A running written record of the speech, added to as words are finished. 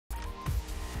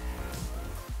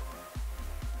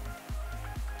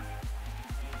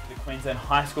Queensland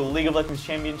High School League of Legends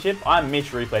Championship. I'm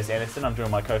Mitch Replace Anderson. I'm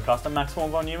joined by co-caster Max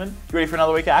Von Newman. You ready for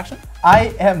another week of action?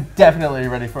 I am definitely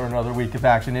ready for another week of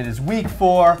action. It is week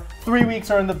 4. 3 weeks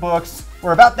are in the books.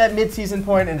 We're about that mid-season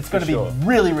point, and it's going to be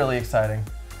really, really exciting.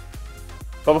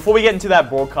 But before we get into that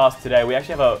broadcast today, we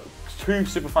actually have two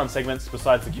super fun segments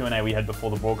besides the Q&A we had before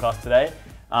the broadcast today.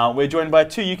 We're joined by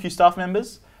 2 UQ staff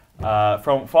members.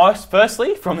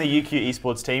 Firstly, from the UQ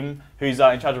esports team, who's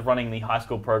in charge of running the high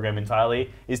school program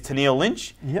entirely, is Tennille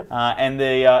Lynch. Yep. And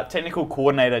the technical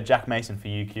coordinator, Jack Mason, for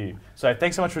UQ. So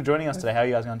thanks so much for joining us today. How are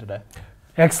you guys going today?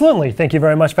 Excellently. Thank you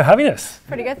very much for having us.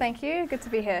 Pretty good, thank you. Good to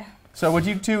be here. So would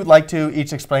you two like to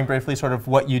each explain briefly sort of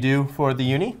what you do for the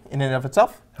uni in and of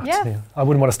itself? Yeah. I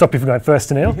wouldn't want to stop you from going first,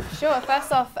 Tennille. Sure.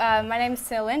 First off, my name is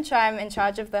Tennille Lynch. I'm in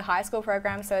charge of the high school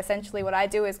program. So essentially what I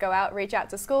do is go out, reach out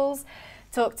to schools,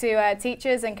 talk to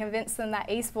teachers and convince them that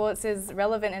esports is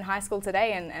relevant in high school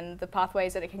today and the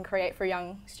pathways that it can create for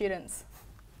young students.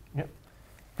 Yep.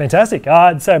 Fantastic.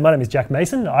 So my name is Jack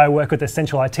Mason. I work with the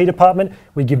Central IT department.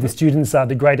 We give the students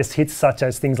the greatest hits such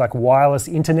as things like wireless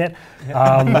internet,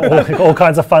 all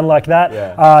kinds of fun like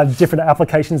that, different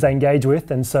applications they engage with,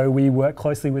 and so we work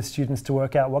closely with students to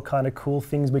work out what kind of cool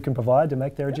things we can provide to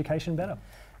make their education better.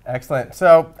 Excellent.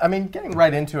 So, I mean, getting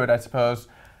right into it, I suppose,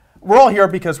 we're all here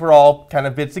because we're all kind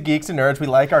of bits of geeks and nerds. We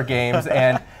like our games,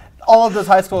 and all of those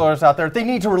high schoolers out there, they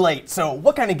need to relate. So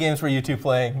what kind of games were you two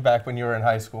playing back when you were in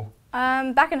high school?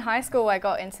 Back in high school, I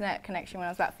got internet connection when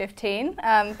I was about 15.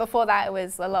 Before that, it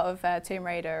was a lot of Tomb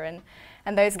Raider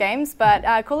and those games.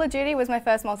 But Call of Duty was my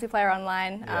first multiplayer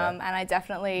online, and I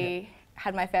definitely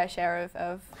had my fair share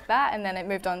of that. And then it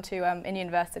moved on to, in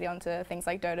university, onto things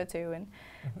like Dota 2 and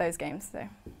those games. So.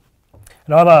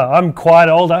 And I'm quite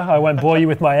older. I won't bore you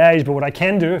with my age, but what I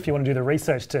can do, if you want to do the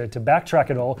research to backtrack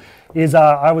it all, is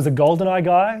I was a GoldenEye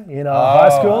guy in high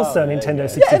school, so Nintendo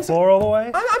 64 all the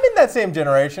way. I'm in that same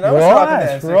generation. I was rocking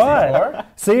that 64. Right.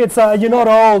 See, it's you're not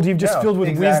old. You've just filled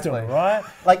with wisdom, right?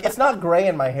 Like it's not grey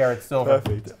in my hair. It's silver.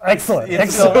 Perfect. Excellent.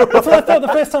 Excellent. That's what I thought the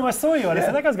first time I saw you. I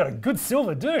said that guy's got a good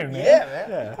silver doom, man.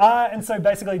 Yeah, man. And so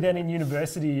basically, then in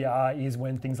university is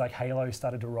when things like Halo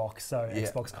started to rock. So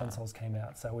Xbox consoles came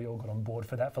out. So we all got on board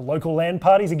for that. For local LAN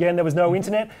parties, again, there was no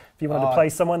internet. If you wanted to play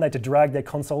someone, they had to drag their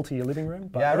console to your living room.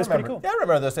 But it was pretty cool. Yeah, I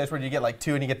remember those days where you get like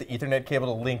 2 and you get the Ethernet cable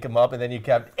to link them up, and then you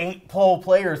have 8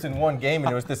 players in one game,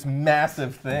 and it was this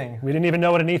massive thing. We didn't even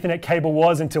know what an Ethernet cable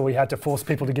was until we had to force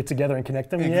people to get together and connect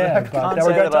them. Exactly. Yeah, I can't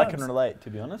say that I can relate, to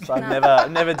be honest.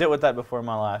 I've never dealt with that before in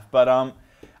my life. But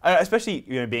especially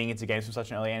being into games from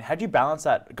such an early age, how do you balance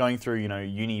that going through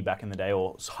uni back in the day,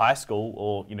 or high school,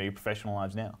 or your professional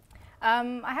lives now?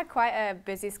 I had quite a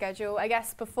busy schedule. I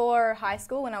guess before high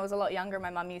school, when I was a lot younger,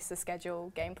 my mum used to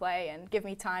schedule gameplay and give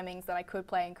me timings that I could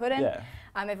play and couldn't. Yeah.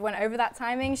 If it went over that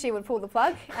timing, she would pull the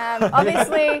plug.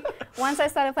 Obviously, once I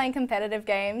started playing competitive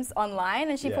games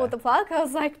online and she pulled the plug, I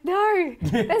was like, no,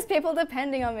 there's people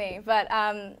depending on me. But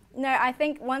no, I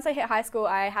think once I hit high school,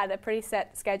 I had a pretty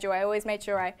set schedule. I always made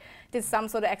sure I did some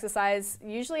sort of exercise,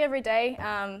 usually every day.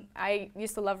 I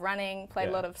used to love running, played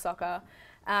a lot of soccer,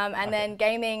 and then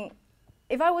gaming.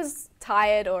 If I was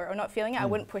tired or not feeling it, I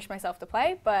wouldn't push myself to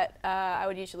play, but I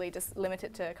would usually just limit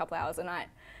it to a couple hours a night,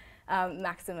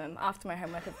 maximum, after my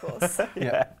homework, of course.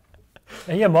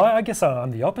 I guess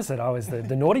I'm the opposite. I was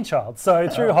the naughty child. So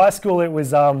through high school, it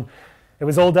was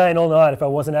all day and all night. If I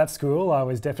wasn't at school, I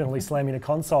was definitely slamming a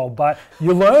console. But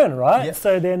you learn, right? Yeah.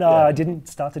 So then I didn't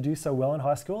start to do so well in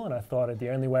high school, and I thought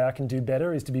the only way I can do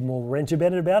better is to be more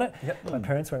regimented about it. Yep. My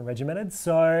parents weren't regimented,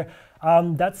 so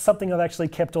that's something I've actually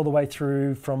kept all the way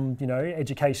through from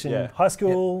education, high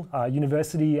school,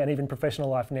 university, and even professional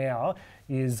life now.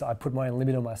 Is I put my own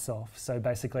limit on myself. So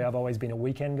basically, I've always been a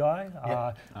weekend guy.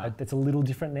 It's a little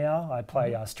different now. I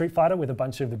play Street Fighter with a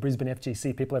bunch of the Brisbane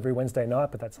FGC people every Wednesday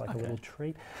night, but that's like a little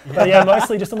treat. But yeah,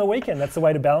 mostly just on the weekend. That's the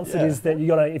way to balance it. Is that you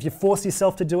got to, if you force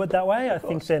yourself to do it that way, I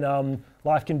think then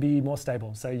life can be more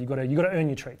stable. So you got to earn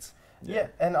your treats. Yeah,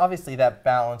 and obviously that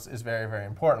balance is very, very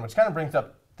important, which kind of brings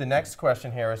up the next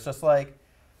question here. It's just like,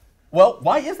 well,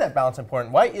 why is that balance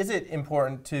important? Why is it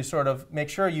important to sort of make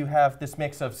sure you have this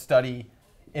mix of study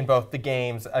in both the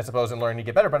games, I suppose, and learning to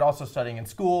get better, but also studying in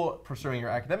school, pursuing your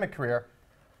academic career,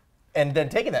 and then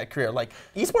taking that career? Like,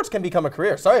 esports can become a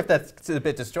career. Sorry if that's a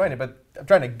bit disjointed, but I'm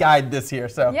trying to guide this here.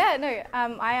 So yeah, no,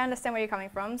 I understand where you're coming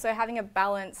from. So having a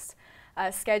balanced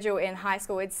schedule in high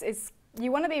school, it's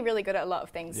you want to be really good at a lot of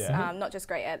things, not just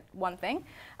great at one thing.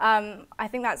 I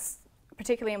think that's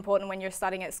particularly important when you're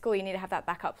studying at school. You need to have that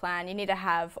backup plan. You need to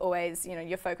have always,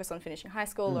 you're focused on finishing high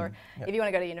school, or if you want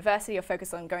to go to university, you're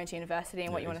focused on going to university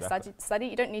and what you want to study.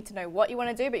 You don't need to know what you want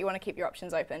to do, but you want to keep your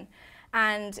options open.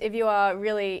 And if you are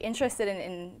really interested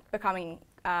in becoming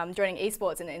joining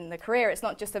esports in the career, it's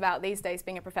not just about these days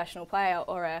being a professional player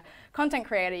or a content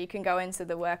creator. You can go into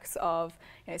the works of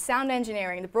sound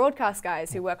engineering, the broadcast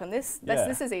guys who work on this.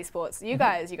 This is esports. You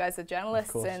guys are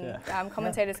journalists and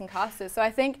commentators and casters. So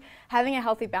I think having a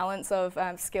healthy balance of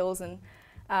skills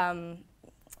and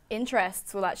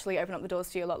interests will actually open up the doors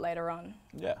to you a lot later on.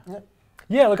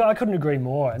 Yeah, look, I couldn't agree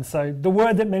more. And so the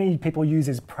word that many people use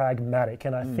is pragmatic.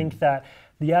 And I think that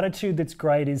the attitude that's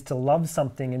great is to love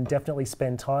something and definitely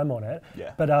spend time on it.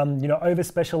 But over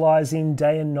specializing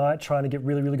day and night, trying to get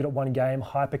really, really good at one game,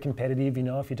 hyper competitive,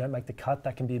 if you don't make the cut,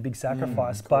 that can be a big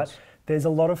sacrifice. But there's a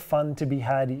lot of fun to be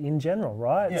had in general,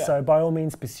 right? So by all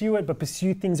means pursue it, but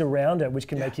pursue things around it which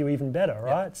can make you even better,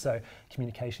 right? So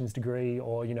communications degree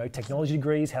or technology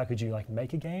degrees, how could you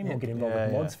make a game or get involved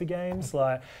with mods for games?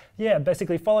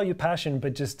 Basically follow your passion,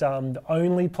 but just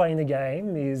only playing the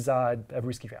game is a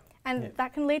risky route. And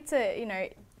that can lead to,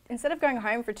 instead of going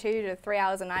home for 2 to 3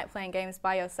 hours a night playing games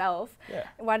by yourself,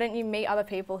 why don't you meet other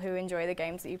people who enjoy the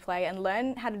games that you play and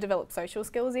learn how to develop social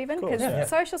skills even? Because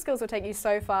social skills will take you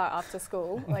so far after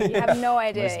school. You have no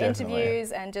idea.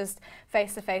 Interviews and just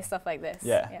face-to-face stuff like this.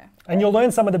 And you'll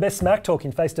learn some of the best smack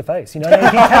talking face-to-face. You can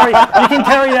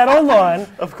carry that online.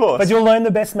 Of course. But you'll learn the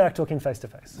best smack talking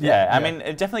face-to-face. I mean,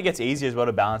 it definitely gets easier as well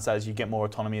to balance that as you get more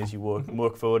autonomy as you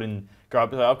work forward and grow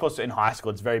up. Of course, in high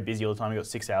school, it's very busy all the time. You've got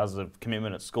 6 hours of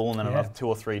commitment at school and then another 2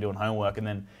 or 3 doing homework. And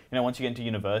then, once you get into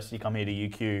university, you come here to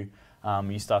UQ,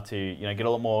 you start to, get a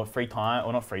lot more free time,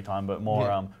 or not free time, but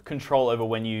more control over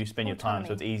when you spend your time.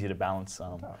 So it's easier to balance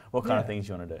what kind of things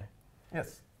you want to do.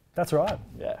 Yes. That's right.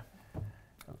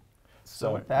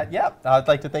 So with that, I'd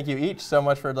like to thank you each so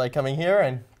much for coming here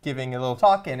and giving a little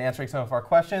talk and answering some of our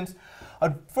questions.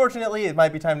 Unfortunately, it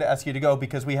might be time to ask you to go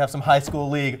because we have some high school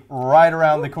league right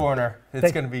around the corner.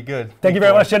 It's going to be good. Thank you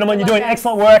very much, gentlemen. You're doing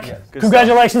excellent work.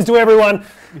 Congratulations to everyone.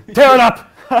 Tear it up.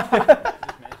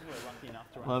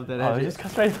 Love that. I was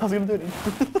going to do it.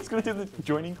 I was going to do the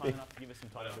joining thing. Give us some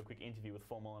time to have a quick interview with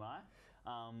Formal and I.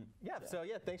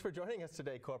 Thanks for joining us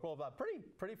today, Corporal.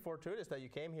 Pretty fortuitous that you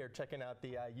came here checking out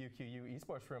the UQU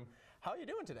esports room. How are you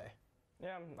doing today?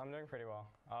 Yeah, I'm doing pretty well.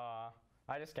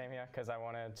 I just came here because I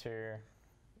wanted to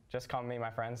just come meet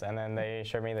my friends, and then they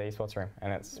showed me the esports room,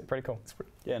 and it's pretty cool.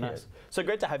 Nice. So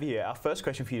great to have you here. Our first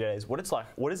question for you today is, what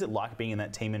is it like being in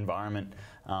that team environment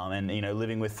and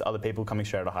living with other people coming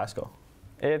straight out of high school?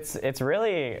 It's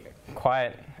really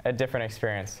quite a different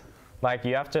experience.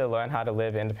 You have to learn how to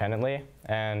live independently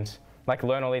and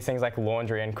learn all these things like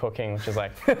laundry and cooking, which is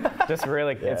just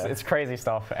really, it's crazy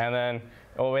stuff. And then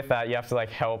with that, you have to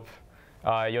help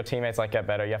your teammates get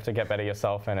better. You have to get better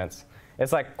yourself, and it's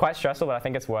quite stressful, but I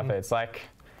think it's worth it. It's like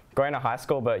going to high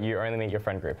school, but you only meet your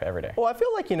friend group every day. Well, I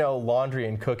feel like, laundry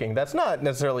and cooking, that's not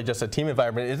necessarily just a team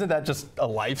environment. Isn't that just a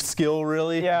life skill,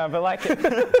 really? Yeah, but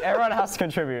everyone has to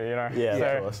contribute, Yeah, so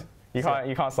of course. You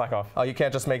can't slack off. Oh, you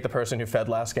can't just make the person who fed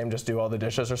last game just do all the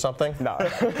dishes or something? No.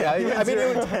 I mean,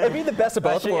 it'd be the best of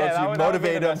both worlds. You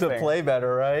motivate them to play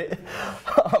better, right?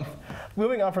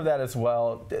 Moving on from that as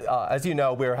well, as you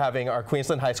know, we're having our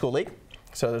Queensland High School League.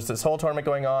 So there's this whole tournament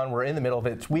going on. We're in the middle of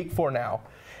it. It's week 4 now.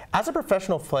 As a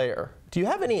professional player, do you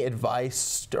have any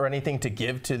advice or anything to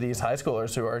give to these high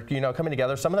schoolers who are, coming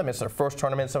together? Some of them, it's their first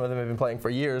tournament. Some of them have been playing for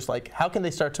years. How can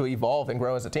they start to evolve and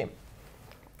grow as a team?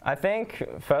 I think,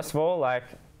 first of all,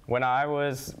 when I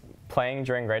was playing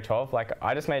during grade 12,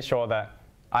 I just made sure that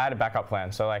I had a backup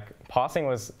plan. So passing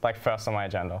was first on my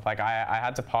agenda. I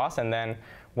had to pass, and then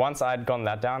once I'd gotten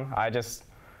that down, I just,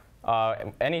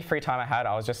 any free time I had,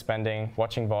 I was just spending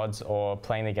watching VODs or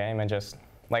playing the game and just,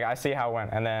 I see how it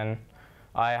went. And then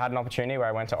I had an opportunity where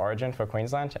I went to Origin for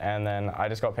Queensland, and then I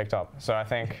just got picked up. So I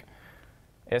think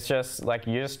it's just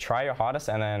you just try your hardest,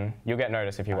 and then you'll get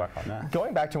noticed if you work hard.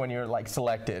 Going back to when you're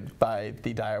selected by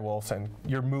the Dire Wolves and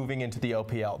you're moving into the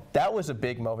OPL, that was a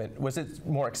big moment. Was it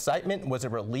more excitement? Was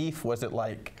it relief? Was it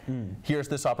here's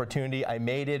this opportunity, I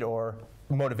made it, or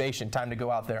motivation, time to go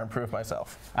out there and prove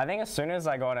myself? I think as soon as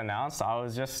I got announced, I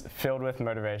was just filled with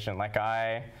motivation.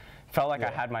 I felt like I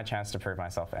had my chance to prove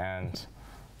myself, and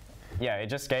it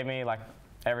just gave me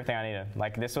everything I needed.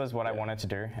 This was what I wanted to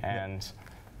do, and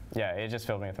yeah, it just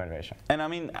filled me with motivation. And I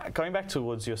mean, going back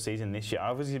towards your season this year,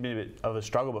 obviously it's been a bit of a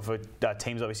struggle, but for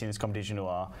teams obviously in this competition who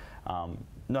are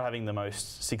not having the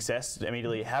most success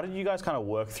immediately, how did you guys kind of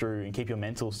work through and keep your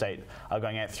mental state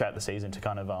going out throughout the season to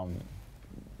kind of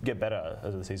get better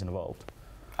as the season evolved?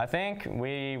 I think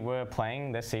we were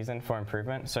playing this season for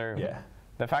improvement, so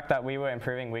the fact that we were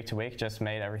improving week to week just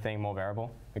made everything more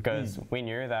bearable, because we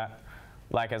knew that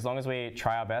as long as we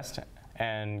try our best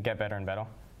and get better and better,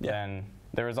 then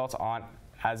the results aren't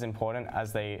as important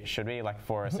as they should be, like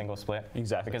for a single split.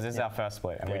 Exactly. Because this is our first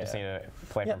split, and we just need to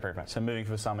play for improvement. So moving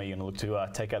for summer, you're going to look to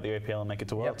take out the OPL and make it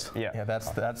to Worlds. Yeah,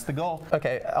 that's the goal.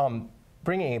 Okay,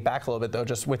 bringing it back a little bit though,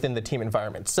 just within the team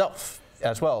environment itself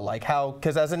as well, like how,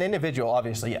 because as an individual,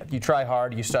 obviously, you try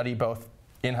hard, you study both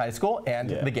in high school and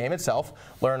the game itself,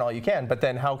 learn all you can, but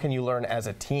then how can you learn as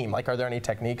a team? Like, are there any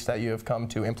techniques that you have come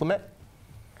to implement?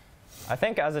 I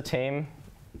think as a team,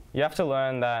 you have to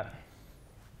learn that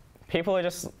people are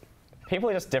just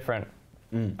different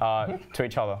to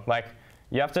each other. Like,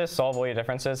 you have to solve all your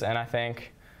differences, and I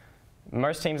think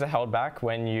most teams are held back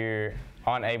when you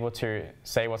aren't able to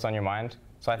say what's on your mind.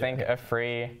 So I think a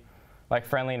free,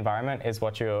 friendly environment is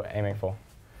what you're aiming for.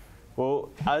 Well,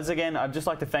 again, I'd just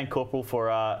like to thank Corporal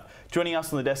for joining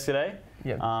us on the desk today.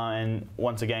 And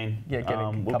once again,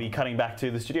 we'll be cutting back to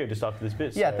the studio just after this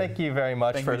bit. Yeah, so thank you very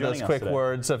much for those quick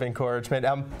words of encouragement.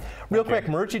 Real quick,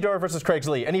 Maroochydore versus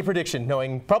Craigslea. Any prediction,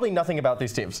 knowing probably nothing about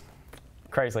these teams?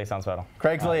 Craigslea sounds better.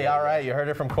 Craigslea, all right, you heard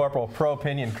it from Corporal. Pro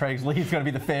opinion, Craigslea is going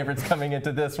to be the favorites coming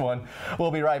into this one.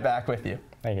 We'll be right back with you.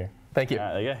 Thank you. Thank you.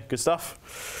 There you go, good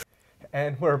stuff.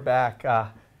 And we're back.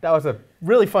 That was a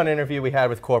really fun interview we had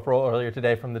with Corporal earlier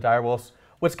today from the Direwolves.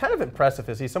 What's kind of impressive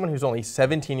is he's someone who's only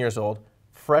 17 years old,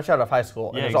 fresh out of high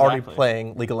school, and is already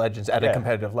playing League of Legends at a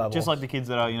competitive level. Just like the kids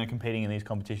that are competing in these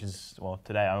competitions. Well,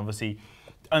 today obviously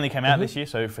only came out this year,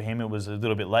 so for him it was a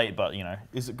little bit late. But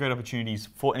it's great opportunities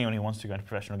for anyone who wants to go into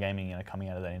professional gaming. Coming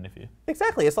out of that interview.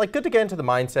 Exactly, it's like good to get into the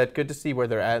mindset, good to see where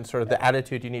they're at, and sort of the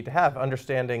attitude you need to have,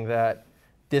 understanding that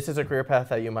this is a career path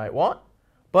that you might want,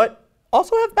 but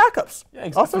also have backups. Yeah,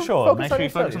 exactly. Also, for sure. Make sure you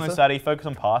focus on the study, focus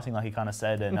on passing, like he kind of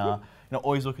said, and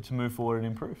always looking to move forward and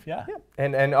improve. Yeah.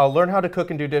 And I'll learn how to cook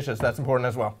and do dishes. That's important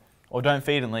as well. Or don't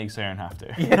feed in league, so you don't have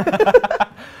to.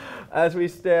 As we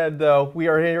stand, though, we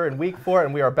are here in week 4,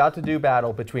 and we are about to do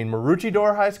battle between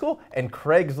Maroochydore High School and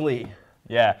Craigslea.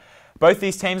 Yeah. Both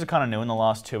these teams are kind of new in the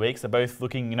last 2 weeks. They're both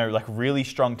looking, like really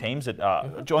strong teams that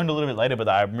joined a little bit later, but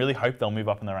I really hope they'll move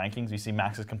up in the rankings. You see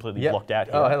Max is completely blocked out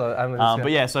here. Oh, hello.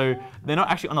 But yeah, so they're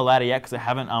not actually on the ladder yet because they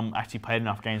haven't actually played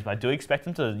enough games, but I do expect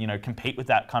them to, compete with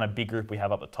that kind of big group we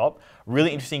have up the top.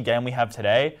 Really interesting game we have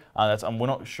today. We're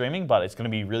not streaming, but it's going to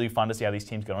be really fun to see how these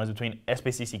teams go on. It's between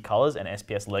SBCC Colors and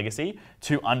SPS Legacy,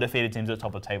 2 undefeated teams at the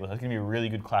top of the table. So it's going to be a really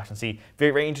good clash and see.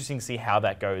 Very, very interesting to see how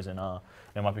that goes, and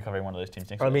might be covering one of those teams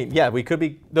next week. Yeah, we could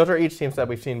be. Those are each teams that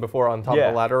we've seen before on top of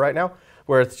the ladder right now.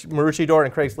 Where it's Maroochydore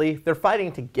and Craigslea, they're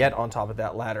fighting to get on top of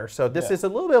that ladder. So this is a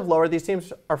little bit lower. These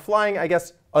teams are flying, I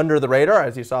guess, under the radar.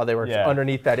 As you saw, they were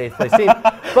underneath that 8th place team.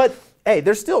 But hey,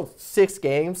 there's still 6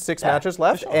 games, 6 matches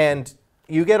left, and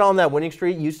you get on that winning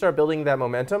streak, you start building that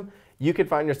momentum, you could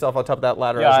find yourself on top of that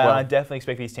ladder as well. Yeah, I definitely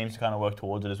expect these teams to kind of work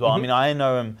towards it as well. I mean, I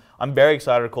know I'm very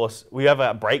excited, of course. We have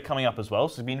a break coming up as well,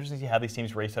 so it'll be interesting to see how these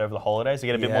teams reset over the holidays. They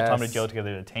get a bit more time to gel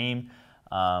together as a team.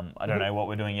 I don't know what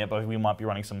we're doing yet, but we might be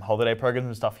running some holiday programs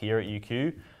and stuff here at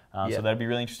UQ. So that'd be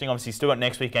really interesting. Obviously, still got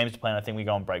next week games to play, and I think we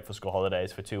go on break for school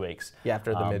holidays for 2 weeks. Yeah,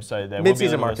 after the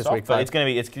mid-season mark this week. But it's going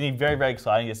to be very, very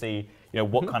exciting to see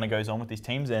what kind of goes on with these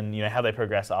teams and how they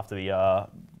progress after the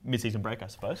mid-season break, I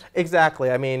suppose. Exactly.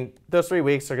 I mean, those 3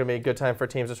 weeks are going to be a good time for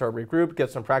teams to sort of regroup,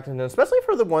 get some practice, and especially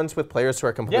for the ones with players who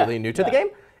are completely new to the game.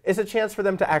 It's a chance for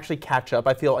them to actually catch up,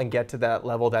 I feel, and get to that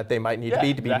level that they might need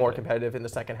to be more competitive in the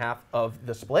second half of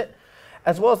the split.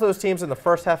 As well as those teams in the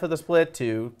first half of the split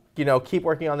to, keep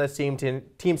working on this team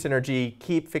synergy,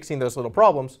 keep fixing those little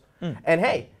problems. And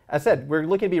hey, as I said, we're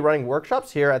looking to be running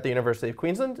workshops here at the University of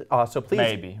Queensland. So please,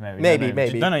 maybe.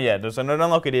 Don't know yet. Don't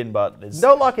lock it in, but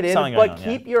don't lock it in. But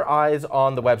keep your eyes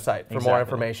on the website for more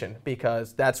information,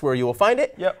 because that's where you will find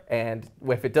it. And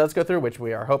if it does go through, which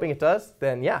we are hoping it does,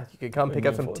 then you can come pick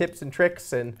up some tips and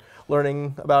tricks and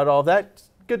learning about all that.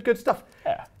 Good stuff.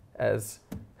 Yeah. As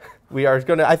we are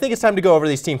going to, I think it's time to go over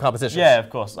these team compositions. Yeah, of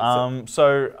course.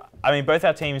 So I mean, both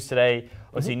our teams today.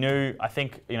 Obviously new, I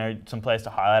think, some players to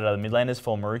highlight are the mid laners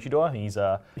for Maroochydore. I think he's,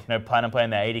 planning on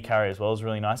playing their 80 carry as well is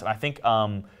really nice. And I think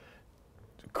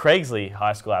Craigslea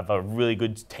High School have a really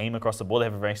good team across the board. They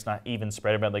have a very even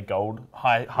spread about the gold,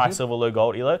 high silver, low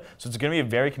gold elo. So it's going to be a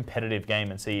very competitive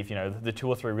game and see if, the 2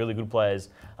 or 3 really good players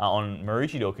on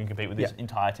Maroochydore can compete with this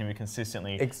entire team of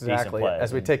consistently decent players.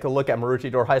 As we take a look at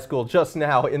Maroochydore High School just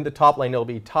now, in the top lane, it'll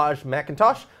be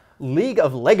TajMcintosh,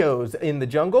 LeagueOfLegoz in the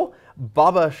jungle,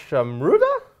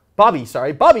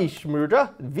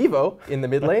 BobbyShmurdaVEVO in the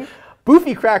mid lane,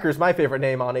 Boofycrackers, my favorite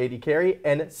name, on AD carry,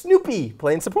 and Snoopy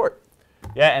playing support.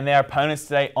 Yeah, and their opponents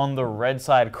today on the red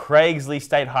side, Craigslea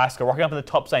State High School, rocking up in the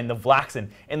top lane, the Vlaxten,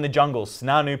 in the jungle,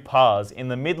 puas, in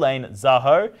the mid lane,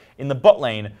 ZaHo, in the bot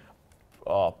lane,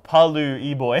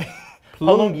 pulungiiboi,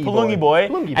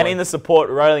 pulungiiboi, and in the support,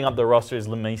 rolling up the roster is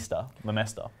lemester.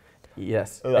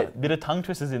 Yes. Bit of tongue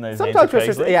twisters in those Some names. tongue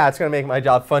twisters. Yeah, it's going to make my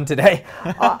job fun today.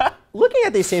 Looking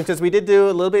at these teams, because we did do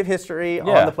a little bit of history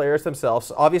on the players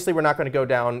themselves. Obviously, we're not going to go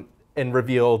down and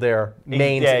reveal their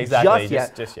mains just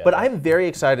yet. But I'm very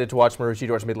excited to watch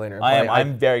Maroochydore mid laner.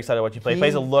 I'm very excited to watch you play. He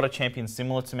plays a lot of champions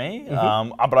similar to me,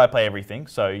 but I play everything,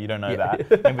 so you don't know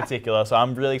that in particular. So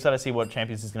I'm really excited to see what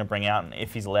champions he's going to bring out and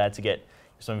if he's allowed to get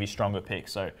some of his stronger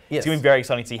picks. So it's going to be very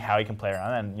exciting to see how he can play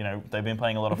around. And, you know, they've been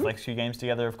playing a lot of Flex queue games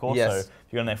together, of course. So if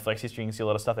you go on their Flex history, you can see a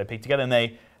lot of stuff they pick together. And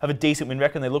they have a decent win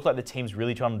record. And they look like the team's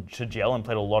really trying to gel and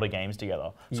played a lot of games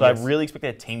together. So I really expect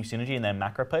their team synergy and their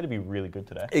macro play to be really good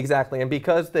today. Exactly. And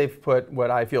because they've put what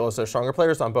I feel is their stronger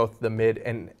players on both the mid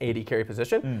and AD carry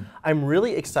position, I'm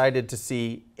really excited to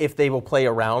see if they will play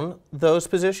around those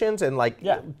positions and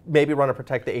maybe run a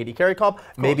protect the AD carry comp,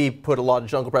 maybe put a lot of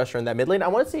jungle pressure in that mid lane. I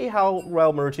want to see how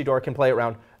well Maroochydore can play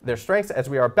around their strengths as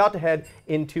we are about to head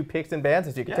into picks and bans.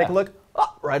 As you can take a look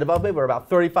right above me, we're about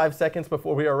 35 seconds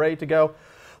before we are ready to go.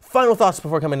 Final thoughts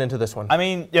before coming into this one. I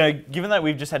mean, you know, given that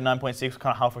we've just had 9.6,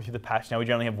 kind of halfway through the patch now, we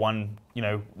only have one, you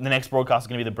know, the next broadcast is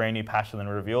going to be the brand new patch and then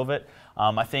a review of it.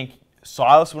 I think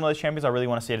Silas is one of those champions I really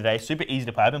want to see today. Super easy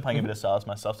to play. I've been playing a bit of Silas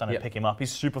myself, starting to pick him up.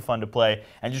 He's super fun to play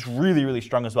and just really, really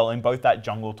strong as well in both that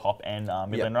jungle top and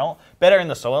mid lane role. Better in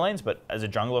the solo lanes, but as a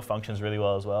jungler functions really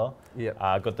well as well.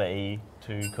 Got the E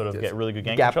to kind of get really good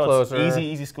game gap control. Closer. It's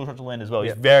easy skill shot to land as well.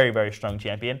 He's very, very strong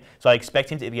champion. So I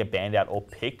expect him to either get banned out or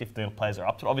picked if the players are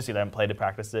up to it. Obviously, they haven't played to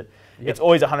practice it. It's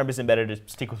always 100% better to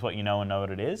stick with what you know and know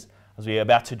what it is. As we're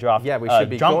about to draft. Yeah, we should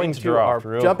be jumping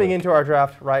into our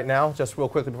draft right now. Just real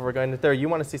quickly before we're going into there, you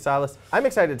want to see Silas. I'm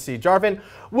excited to see Jarvan.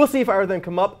 We'll see if either of them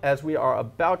come up as we are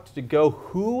about to go.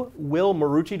 Who will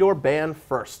Maroochydore ban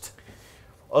first?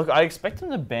 Look, I expect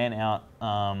him to ban out,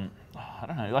 I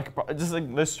don't know, just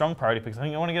those strong priority picks. I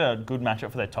think I want to get a good matchup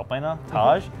for their top laner,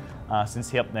 Taj, since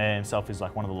he up there himself is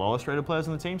like one of the lowest rated players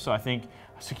on the team. So I think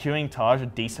securing Taj a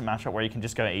decent matchup where you can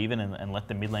just go even and let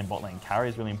the mid lane, bot lane carry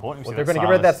is really important. Well, they're going to get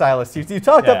rid of that Silas. You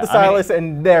talked up the Silas,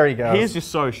 and there he goes. He's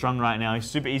just so strong right now. He's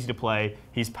super easy to play.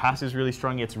 His pass is really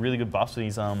strong. He gets really good buffs with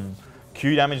his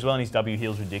Q damage as well, and his W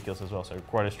heal is ridiculous as well. So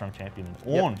quite a strong champion.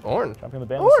 Ornn. Jumping the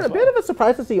ban Ornn, a bit of a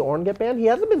surprise to see Ornn get banned. He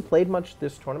hasn't been played much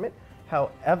this tournament.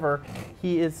 However,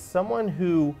 he is someone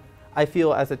who I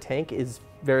feel as a tank is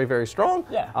very, very strong.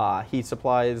 He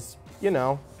supplies, you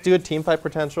know, good team fight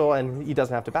potential, and he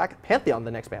doesn't have to back Pantheon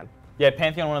the next ban. Yeah,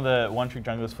 Pantheon, one of the one-trick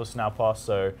junglers for Snowpass,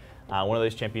 so one of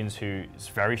those champions who is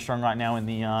very strong right now in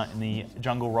the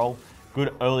jungle role.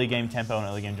 Good early game tempo and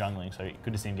early game jungling, so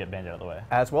good to see him get banned out of the way.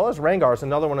 As well as Rengar is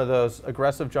another one of those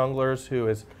aggressive junglers who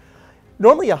is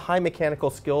normally a high mechanical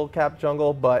skill cap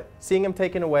jungle, but seeing him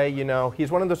taken away, you know,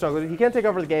 he's one of those junglers. He can take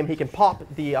over the game. He can pop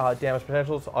the damage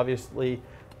potentials. Obviously,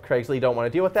 Craigslea don't want to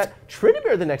deal with that.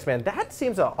 Trinimir, the next ban, that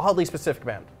seems an oddly specific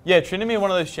ban. Yeah, Trinimir, one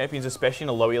of those champions, especially in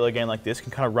a low elo game like this,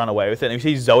 can kind of run away with it. And you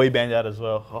see Zoe banned out as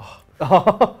well.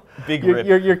 Big rip.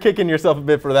 You're kicking yourself a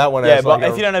bit for that one. Yeah, but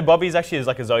if you don't know, Bobby's actually is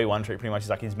like a Zoe one trick. Pretty much, is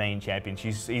like his main champion.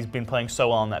 He's been playing so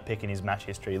well on that pick in his match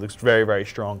history. He looks very, very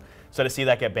strong. So to see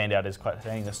that get banned out is quite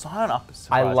saying. The Sion up is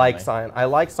I like Sion. I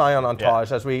like Sion on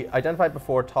Taj. As we identified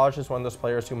before, Taj is one of those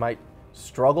players who might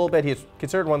struggle a bit. He's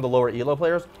considered one of the lower elo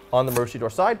players on the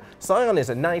Maroochydore side. Sion is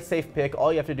a nice, safe pick.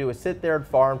 All you have to do is sit there and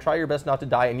farm, try your best not to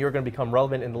die, and you're going to become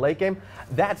relevant in the late game.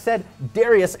 That said,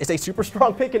 Darius is a super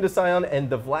strong pick into Sion, and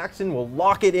the Vlaxten will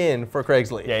lock it in for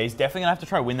Craigslea. Yeah, he's definitely going to have to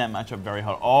try to win that matchup very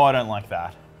hard. Oh, I don't like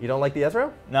that. You don't like the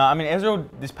Ezreal? No, I mean, Ezreal,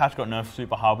 this patch got nerfed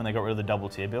super hard when they got rid of the double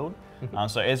tier build.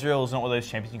 So Ezreal is not one of those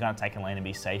champions you can't take in lane and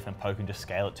be safe and poke and just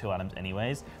scale at 2 items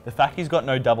anyways. The fact he's got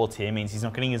no double tier means he's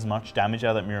not getting as much damage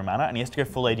out of that mirror mana, and he has to go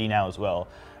full AD now as well.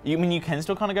 I mean, you can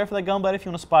still kind of go for that Gunblade if you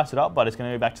want to spice it up, but it's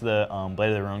going to go back to the Blade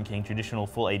of the Ruined King traditional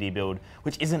full AD build,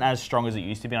 which isn't as strong as it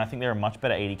used to be, and I think there are much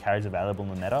better AD carries available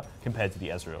in the meta compared to the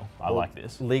Ezreal. I like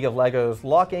this. League of Legos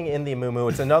locking in the Amumu.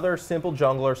 It's another simple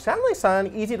jungler. Sound like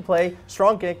Sion, easy to play,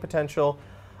 strong gank potential.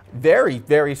 Very,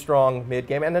 very strong mid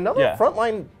game, and another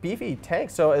frontline beefy tank.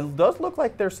 So it does look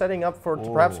like they're setting up for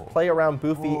to perhaps play around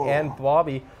Boofy and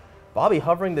Bobby. Bobby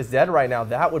hovering the Zed right now.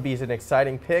 That would be an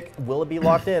exciting pick. Will it be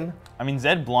locked in? I mean,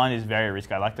 Zed blind is very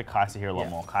risky. I like the Kai'Sa here a lot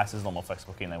more. Kai'Sa's a lot more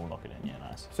flexible, and they will lock it in. Yeah,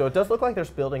 nice. So it does look like they're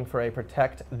building for a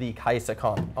protect the Kai'Sa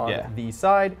comp on the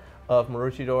side of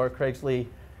Maroochydore. Craigslea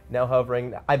now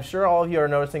hovering. I'm sure all of you are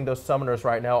noticing those summoners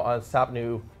right now on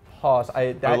Sapnu.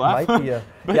 That Olaf? might be a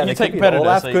but you take Predator,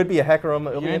 Olaf so could be a Hecarim.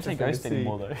 It'll you be don't take interesting Ghost to see.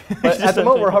 anymore though. But at the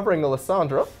moment we're hovering the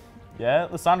Lissandra. Yeah,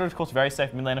 Lissandra of course very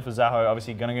safe mid laner for ZaHo.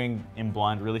 Obviously going to go in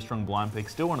blind, really strong blind pick.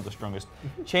 Still one of the strongest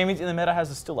champions in the meta.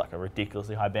 Has still like a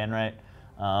ridiculously high ban rate.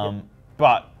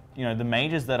 But you know, the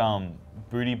mages that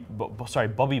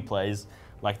Bobby plays,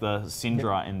 like the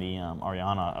Syndra and the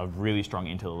Oriana, are really strong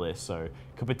into the list. So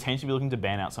could potentially be looking to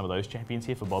ban out some of those champions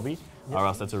here for Bobby, or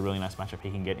else that's a really nice matchup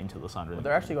he can get into Lissandra. Well,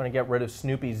 they're actually going to get rid of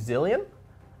Snoopy's Zillion.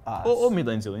 Or mid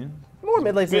lane Zillion. More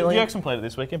mid lane Zillion. Jackson played it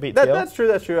this week and beat That's true,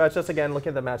 that's true. It's just, again, looking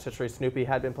at the match history, Snoopy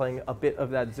had been playing a bit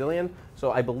of that Zillion,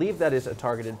 so I believe that is a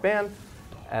targeted ban,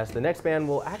 as the next ban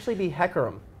will actually be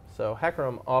Hecarim. So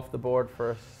Hecarim off the board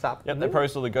for Sapnu. Yep, they probably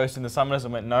saw the Ghost in the Summoners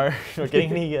and went, no, you're not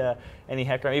getting any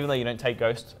Hecarim, even though you don't take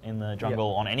Ghost in the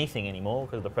jungle on anything anymore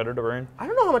because of the Predator rune. I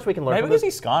don't know how much we can learn Maybe from because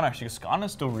this. he's Skarner, actually, because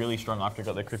Skarner's still really strong after he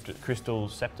got the Crystal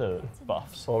Scepter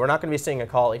buffs. Well, we're not going to be seeing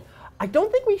Akali. I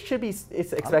don't think we should be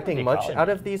expecting much out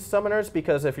of these summoners,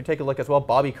 because if you take a look as well,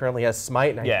 Bobby currently has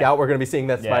Smite, and I doubt we're going to be seeing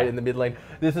that Smite in the mid lane.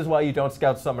 This is why you don't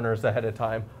scout summoners ahead of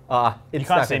time. You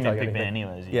can't see him in Big Ben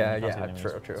anyways. Yeah,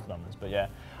 true. Summoners, but yeah.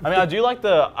 I mean, I do like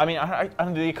the,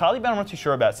 the Akali ban I'm not too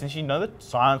sure about. Since you know that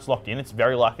Sion's locked in, it's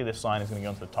very likely this Sion is going to go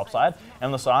onto the top side.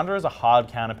 And Lissandra is a hard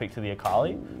counter pick to the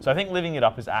Akali. So I think living it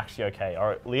up is actually okay.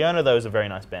 Or Leona, though, is a very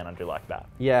nice ban. I do like that.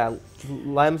 Yeah,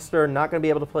 Lemester not going to be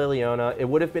able to play Leona. It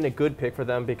would have been a good pick for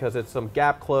them because it's some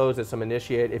gap close, it's some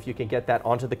initiate. If you can get that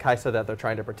onto the Kai'Sa that they're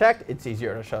trying to protect, it's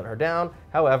easier to shut her down.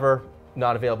 However,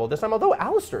 not available this time, although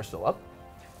Alistar's still up.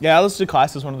 Yeah, Alistar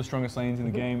Kai'Sa is one of the strongest lanes in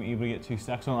the game, able to get 2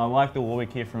 stacks on. I like the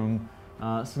Warwick here from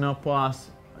puas.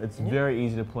 It's very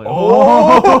easy to play.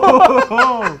 Oh!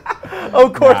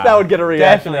 Of course that would get a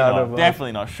reaction out of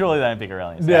Definitely not. Surely they don't pick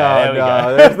Aurelion.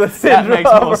 No, there's the Syndra. That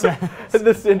makes more sense.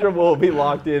 The Syndra will be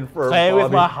locked in for Play Bobby.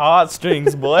 with my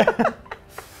heartstrings, boy.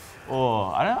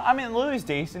 I mean, Lulu's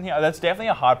decent here. That's definitely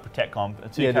a hard protect comp. A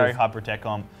 2-carry hard protect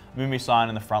comp. Mumi Sion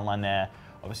in the front line there.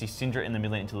 Obviously, Syndra in the mid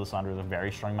lane into Lissandra is a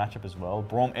very strong matchup as well.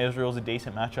 Braum Ezreal's a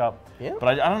decent matchup. Yeah.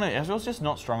 But I don't know, Ezreal's just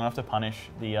not strong enough to punish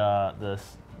the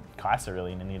Kai'Sa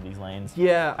really in any of these lanes.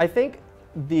 Yeah, I think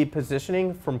the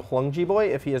positioning from pulungiiboi,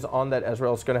 if he is on that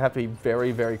Ezreal, is going to have to be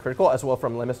very, very critical, as well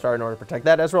from lemester in order to protect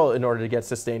that Ezreal, in order to get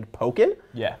sustained poken.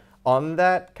 Yeah. On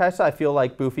that Kai'Sa, I feel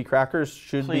like Boofycrackers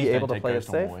should be able to play it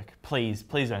safe. Please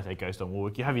don't take Ghost on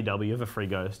Warwick. You have your W, you have a free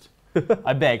Ghost.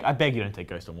 I beg you don't take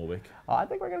Ghost on Warwick. I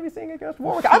think we're going to be seeing a Ghost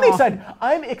Warwick. I'm excited.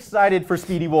 I'm excited for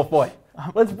Speedy Wolf Boy.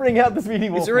 Let's bring out the Speedy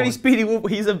Wolf. He's already Speedy Wolf.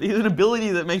 He's an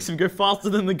ability that makes him go faster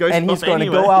than the Ghost. And he's going to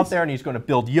go out there and he's going to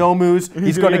build Yomus.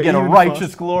 He's going to get a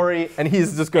righteous glory, and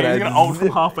he's just going to ult from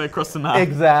halfway across the map.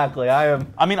 Exactly.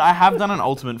 I mean, I have done an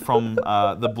ultimate from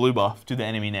the blue buff to the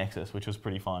enemy Nexus, which was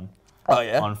pretty fun. Oh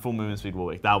yeah. On full movement speed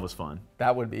Warwick, that was fun.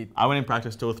 That would be. I went in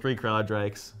practice to 3 Krella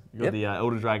Drakes. You got the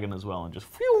Elder Dragon as well, and just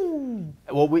phew.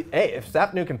 Well, hey, if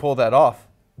Sapnu can pull that off,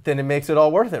 then it makes it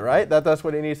all worth it, right? That's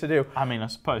what he needs to do. I mean, I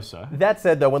suppose so. That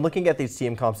said, though, when looking at these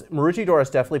team comps, Maroochydore has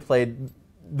definitely played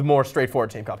the more straightforward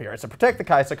team comp here. It's a protect the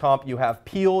Kai'Sa comp. You have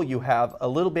Peel. You have a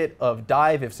little bit of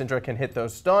dive if Syndra can hit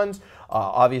those stuns.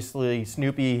 Obviously,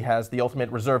 Snoopy has the ultimate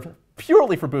reserved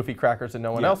purely for Boofycrackers and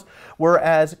no one else.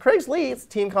 Whereas Craigsley's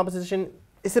team composition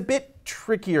is a bit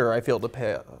trickier, I feel, to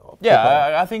play.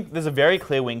 I think there's a very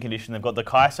clear win condition. They've got the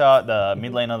Kai'Sa, the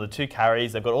mid laner, the 2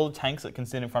 carries. They've got all the tanks that can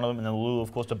sit in front of them, and then Lulu,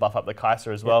 of course, to buff up the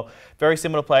Kai'Sa as well. Very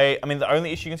similar play. I mean, the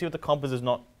only issue you can see with the comp is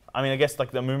not. I mean, I guess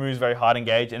like the Mumu is very hard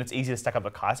engaged, and it's easy to stack up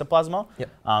the Kai'Sa plasma.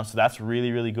 So that's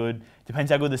really, really good. Depends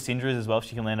how good the Syndra is as well. If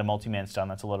she can land a multi-man stun,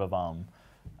 that's a lot of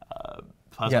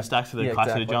plasma stacks for the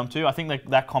Kai'Sa to jump to. I think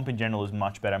that comp in general is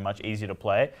much better, much easier to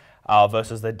play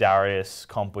versus the Darius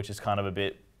comp, which is kind of a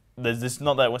bit. There's this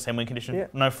not that same win condition.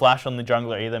 No flash on the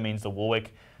jungler either means the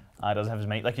Warwick doesn't have as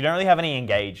many. Like you don't really have any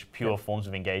engage, pure forms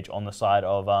of engage on the side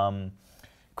of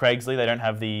Craigsley. They don't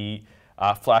have the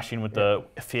flash in with the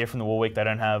fear from the Warwick. They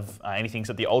don't have anything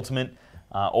except the ultimate.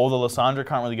 Or the Lissandra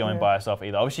can't really go in by herself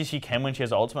either. Obviously she can when she has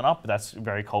the ultimate up, but that's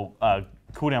very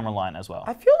cooldown reliant as well.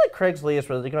 I feel like Craigsley is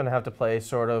really going to have to play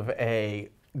sort of a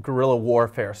guerrilla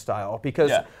warfare style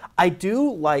because I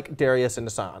do like Darius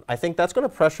and Sion. I think that's going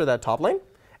to pressure that top lane.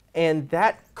 And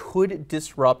that could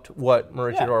disrupt what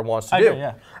Maroochydore wants to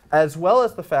do. As well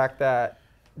as the fact that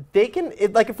they can,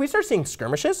 like if we start seeing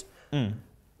skirmishes,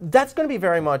 that's going to be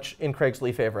very much in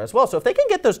Craigsley's favor as well. So if they can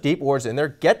get those deep wards in there,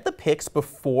 get the picks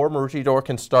before Maroochydore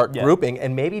can start grouping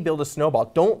and maybe build a snowball.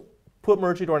 Don't put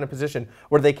Maroochydore in a position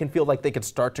where they can feel like they could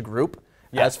start to group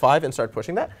as 5 and start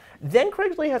pushing that. Then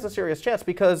Craigsley has a serious chance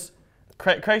because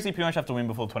Craigsley pretty much have to win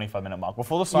before the 25-minute mark.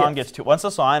 Before the Sion gets to, once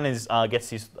the Sion gets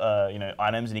his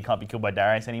items and he can't be killed by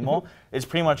Darius anymore, it's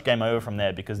pretty much game over from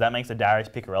there because that makes the Darius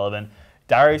pick irrelevant.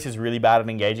 Darius is really bad at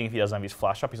engaging if he doesn't have his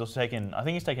flash up. He's also taken, I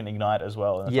think he's taken Ignite as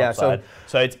well. On the top side.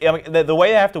 So it's, I mean, the way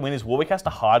they have to win is Warwick has to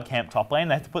hard camp top lane.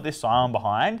 They have to put this Scion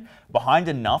behind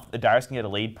enough that Darius can get a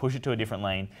lead, push it to a different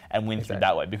lane, and win through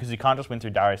that way. Because you can't just win through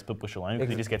Darius split push alone,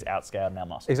 because he just gets outscaled and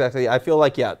outmuscled. Exactly. I feel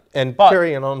like, and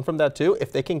carrying on from that too,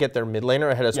 if they can get their mid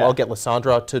laner ahead as well, get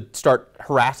Lissandra to start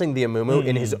harassing the Amumu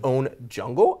in his own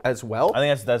jungle as well. I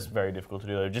think that's very difficult to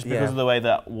do though, just because of the way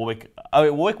that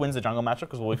Warwick wins the jungle matchup,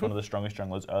 because Warwick's one of the strongest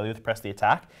junglers early with press the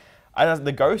attack.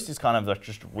 The Ghost is kind of like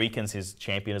just weakens his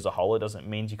champion as a whole. It doesn't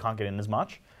mean you can't get in as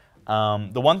much.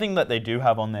 The one thing that they do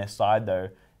have on their side though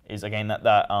is again that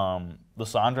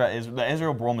Lissandra is the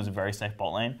Ezreal Braum is a very safe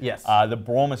bot lane. Yes. The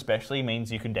Braum especially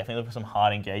means you can definitely look for some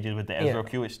hard engages with the Ezreal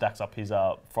Q, which stacks up his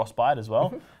Frostbite as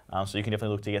well. So you can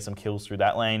definitely look to get some kills through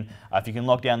that lane. If you can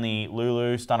lock down the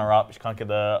Lulu, stun her up, she can't get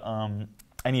the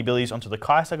any abilities onto the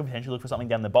Kai'Sa, could potentially look for something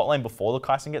down the bot lane before the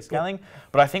Kai'Sa gets scaling.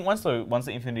 But I think once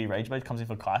the Infinity Rage Blade comes in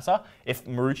for Kai'Sa, if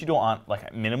Maroochydore aren't like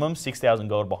at minimum 6,000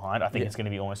 gold behind, I think it's going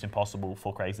to be almost impossible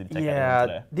for Craigsley to take that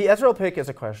today. The Ezreal pick is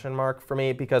a question mark for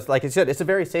me because, like I said, it's a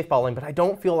very safe bot lane, but I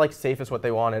don't feel like safe is what they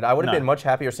wanted. I would have been much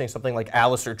happier seeing something like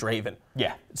Alistair Draven.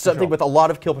 Yeah. Something with a lot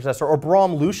of kill processor, or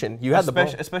Braum Lucian. You had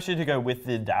especially to go with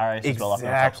the Darius as well.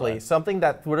 Exactly. Something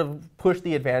that would have pushed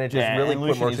the advantages, really put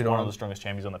Lucian is Maroochydore one of the strongest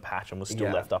champions on the patch and was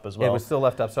still left up as well. It was still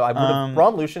left up, so I would have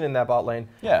Braum Lucian in that bot lane.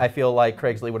 I feel like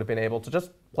Craigsley would have been able to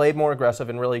just play more aggressive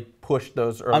and really push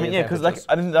those early because like,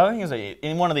 the other thing is that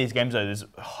in one of these games though, there's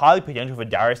highly potential for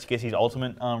Darius to get his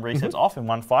ultimate resets off in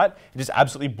one fight and just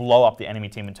absolutely blow up the enemy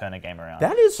team and turn a game around.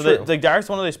 That is true. So Darius is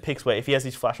one of those picks where if he has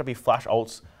his flash up, he flash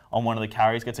ults on one of the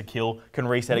carries, gets a kill, can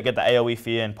reset it, get the AoE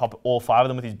fear and pop all 5 of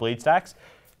them with his bleed stacks.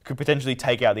 Could potentially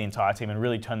take out the entire team and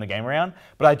really turn the game around.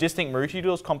 But I just think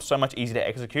Maroochidore's comp's so much easier to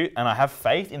execute, and I have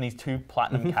faith in these 2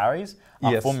 platinum carries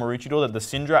for Maroochydore that the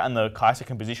Syndra and the Kai'Sa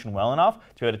can position well enough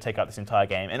to be able to take out this entire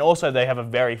game. And also they have a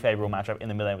very favorable matchup in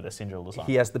the mid lane with the Syndra Lissandra.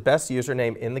 He has the best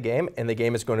username in the game, and the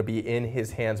game is going to be in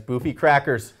his hands.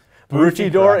 Boofycrackers.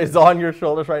 Maroochydore is on your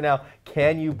shoulders right now.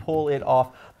 Can you pull it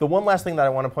off? The one last thing that I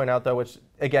want to point out, though, which,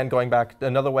 again, going back,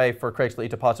 another way for Craigsley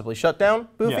to possibly shut down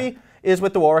Boofy is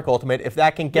with the Warwick ultimate, if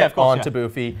that can get onto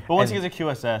Boofy. But once he gets a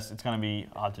QSS, it's going to be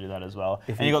hard to do that as well.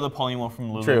 And you got the polymorph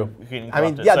from Lulu. True. I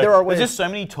mean, there are ways. There's just so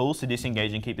many tools to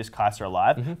disengage and keep this Kai'Sa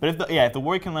alive. But if the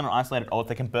Warwick can land an isolated ult,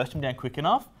 they can burst him down quick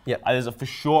enough. There's for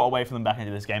sure a way for them back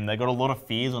into this game. They've got a lot of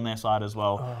fears on their side as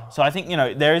well. So I think,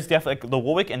 there is definitely, the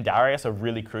Warwick and Darius are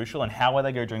really crucial, and how well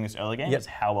they go during this early game is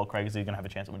how well Craigsley is going to have a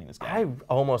chance of winning this game.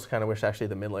 I almost kind of wish actually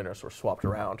the mid laners were swapped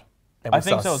around. And I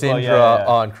think so as well, Syndra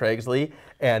on Craigsley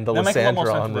and the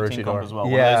Lissandra on Maroochydore as well.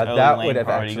 Yeah, that would have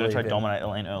actually You've got to try to dominate the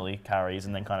lane early carries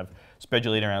and then kind of spread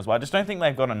your lead around as well. I just don't think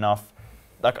they've got enough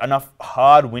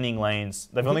hard winning lanes.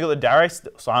 They've only got the Darius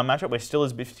Scion matchup where still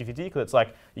is 50-50 because it's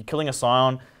like you're killing a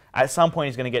Scion. At some point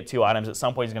he's going to get 2 items, at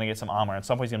some point he's going to get some armor, and at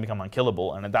some point he's going to become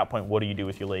unkillable, and at that point what do you do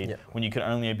with your lead when you can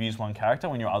only abuse one character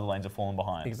when your other lanes are falling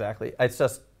behind? Exactly. It's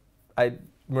just,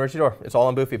 Maroochydore, it's all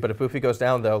on Boofy, but if Boofy goes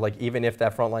down though, like even if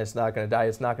that front line is not going to die,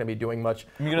 it's not going to be doing much.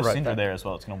 You got a Syndra there as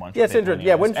well, it's going to one-shot. Yeah,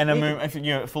 Syndra, and if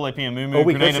you full AP Amumu,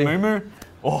 grenade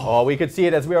Amumu. We could see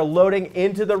it as we are loading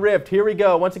into the Rift. Here we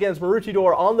go. Once again, it's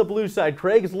Maroochydore on the blue side,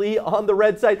 Craigsley on the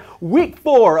red side. Week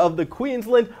 4 of the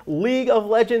Queensland League of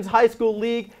Legends High School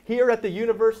League here at the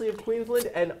University of Queensland.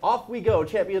 And off we go.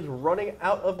 Champions running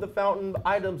out of the fountain.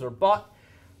 Items are bought.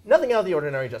 Nothing out of the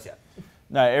ordinary just yet.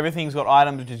 No, everything's got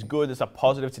items, which is good. It's a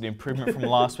positive to the improvement from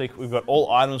last week. We've got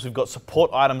all items. We've got support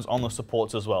items on the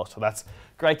supports as well. So that's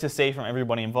great to see from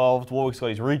everybody involved. Warwick's got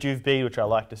his Rejuve bead, which I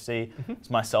like to see. It's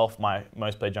myself. My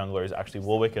most played jungler is actually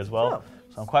Warwick as well.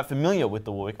 So I'm quite familiar with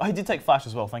the Warwick. Oh, he did take Flash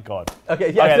as well, thank God.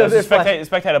 Okay, yeah. Okay, there's a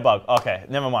spectator bug. Okay,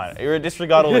 never mind.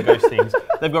 Disregard all the ghost things.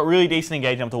 They've got really decent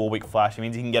engagement with the Warwick Flash. It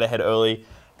means he can get ahead early.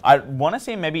 I want to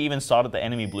see him maybe even start at the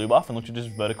enemy blue buff and look to just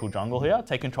vertical jungle here,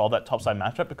 take control of that top side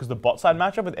matchup, because the bot side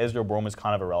matchup with Ezreal Braum is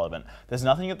kind of irrelevant. There's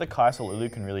nothing that the Kai'Sa Lulu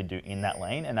can really do in that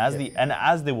lane, and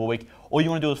as the Warwick, all you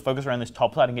want to do is focus around this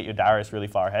top side and get your Darius really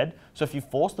far ahead. So if you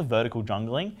force the vertical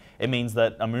jungling, it means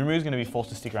that Amumu is going to be forced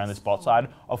to stick around this bot side.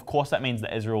 Of course, that means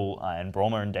that Ezreal and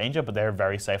Braum are in danger, but they're a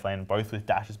very safe lane, both with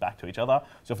dashes back to each other.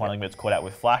 So if one of them gets caught out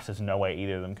with Flash, there's no way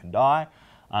either of them can die,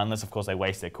 unless of course they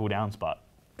waste their cooldowns, but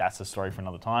that's a story for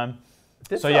another time.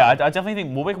 I definitely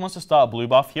think Warwick wants to start blue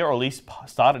buff here, or at least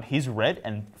start at his red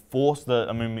and force the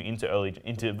Amumu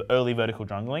into early vertical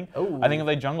jungling. I think if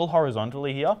they jungle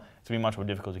horizontally here, it's going to be much more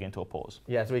difficult to get into a pause.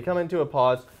 Yeah, so we come into a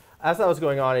pause. as that was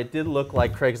going on, it did look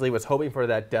like Craigslea was hoping for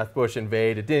that Death Bush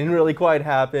invade. It didn't really quite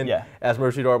happen, as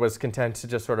Maroochydore was content to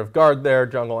just sort of guard their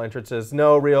jungle entrances.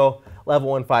 No real level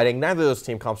 1 fighting. Neither of those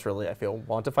team comps really, I feel,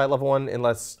 want to fight level 1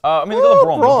 unless... I mean, they've got the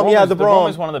Braum. The Braum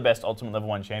is one of the best ultimate level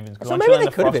 1 champions. Because so once maybe you learn they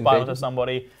the could have frostbite onto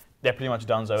somebody, they're pretty much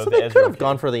done over. So they could have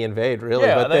gone for the invade, really.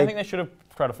 Yeah, but I think they should have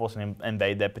tried to force an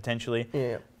invade there, potentially.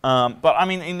 Yeah. But, I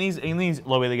mean, in these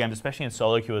low elo games, especially in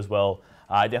solo queue as well,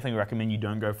 I definitely recommend you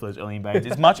don't go for those early invades.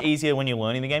 It's much easier when you're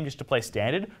learning the game just to play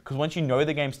standard, because once you know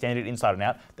the game standard inside and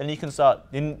out, then you can start,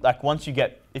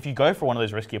 if you go for one of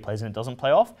those riskier plays and it doesn't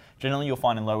play off, generally you'll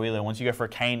find in low elo, once you go for a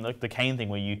cane, like the cane thing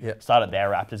where you start at their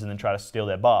raptors and then try to steal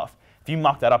their buff, if you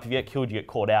muck that up, if you get killed, you get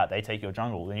caught out, they take your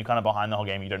jungle, then you're kind of behind the whole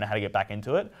game, you don't know how to get back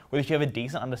into it. Whereas if you have a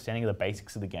decent understanding of the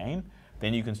basics of the game,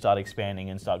 then you can start expanding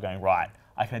and start going, right,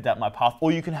 I can adapt my path,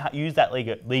 or you can use that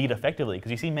lead effectively,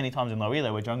 because you see many times in low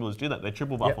elo where junglers do that. They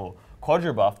triple buff or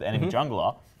quadra buff the enemy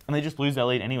jungler, and they just lose their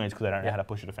lead anyways because they don't know how to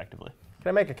push it effectively. Can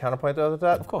I make a counterpoint though to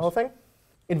that whole thing?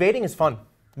 Invading is fun.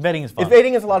 Invading is fun.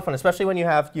 Invading is a lot of fun, especially when you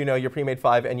have, your pre-made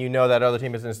 5 and you know that other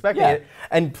team isn't expecting it,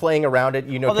 and playing around it,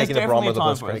 taking the Braum or the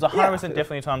Blitzcrank. There's 100%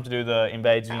 definitely a time to do the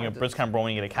invades, Blitzcrank Braum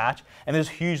when you get a catch, and there's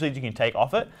huge leads you can take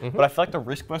off it, but I feel like the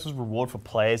risk versus reward for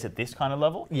players at this kind of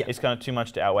level is kind of too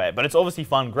much to outweigh it. But it's obviously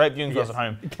fun, great viewing for us at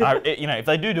home. If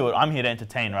they do it, I'm here to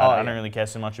entertain, right? I don't really care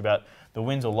so much about the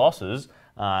wins or losses.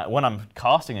 When I'm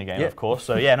casting a game, of course.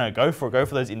 So go for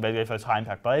those invade, go for those high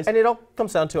impact plays. And it all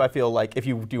comes down to, I feel like, if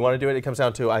you do want to do it, it comes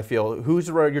down to, I feel, who's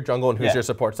your jungle and who's your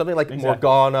support. Something like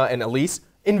Morgana and Elise,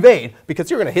 invade,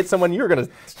 because you're going to hit someone, you're going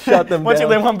to shut them Once down.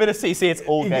 you learn one bit of CC, it's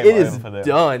all game It is for them.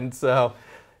 done. So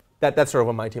that's sort of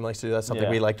what my team likes to do. That's something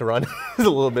we like to run. It's a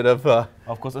little bit of...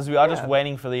 of course, as we are just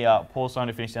waiting for the Paul Stone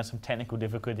to finish down some technical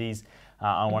difficulties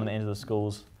on one of the ends of the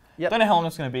schools. Don't know how long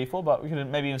it's going to be for, but we could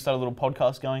maybe even start a little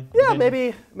podcast going. Yeah,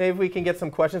 maybe we can get some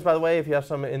questions, by the way. If you have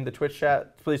some in the Twitch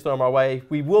chat, please throw them our way.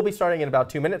 We will be starting in about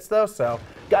 2 minutes, though, so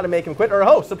got to make him quit.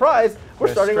 Or, surprise,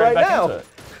 we're starting right now.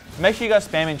 Make sure you guys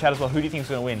spam in chat as well. Who do you think is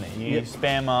going to win? You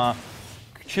spam...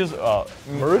 choose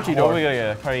Maroochydore. What are we going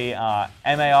to get? Probably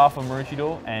MAR for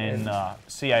Maroochydore and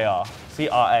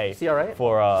CRA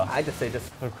for... I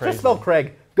just spell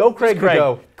Craig. Go Craig,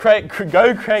 go. Craig,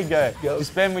 go.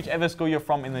 Just spam whichever school you're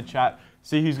from in the chat.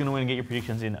 See who's going to win and get your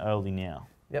predictions in early now.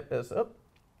 Yep, it's up.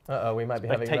 Uh-oh, we might be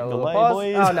having another little delay, pause.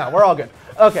 boys. Oh, no, we're all good.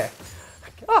 Okay.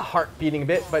 Heart beating a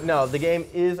bit, but no, the game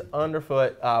is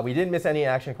underfoot. We didn't miss any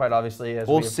action, quite obviously.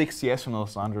 All 6 CS from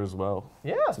Lysandra as well.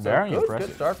 Yeah, so very impressive.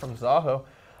 Good start from ZaHo.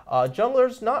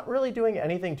 Junglers not really doing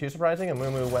anything too surprising.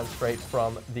 Amumu went straight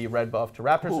from the red buff to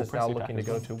Raptors. Is now looking to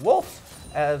go to Wolves,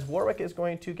 as Warwick is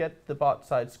going to get the bot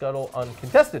side scuttle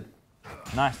uncontested.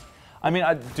 Nice. I mean,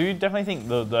 I do definitely think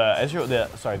the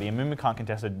Amumu can't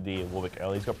contest the Warwick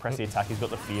early. He's got press the attack. He's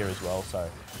got the fear as well. So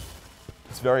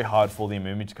it's very hard for the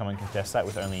Amumu to come and contest that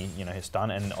with only his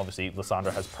stun, and obviously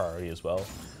Lysandra has priority as well.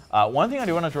 One thing I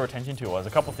do want to draw attention to was a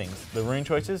couple things. The rune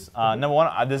choices. Number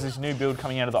one, there's this new build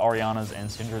coming out of the Orianas and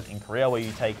Syndras in Korea where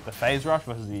you take the Phase Rush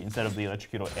versus instead of the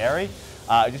Electrocute or Airy.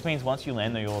 It just means once you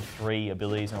land your 3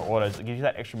 abilities and autos, it gives you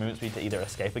that extra movement speed to either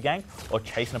escape a gank or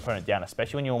chase an opponent down,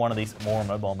 especially when you're one of these more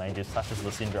mobile mages such as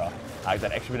Lysandra.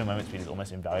 That extra bit of movement speed is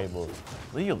almost invaluable.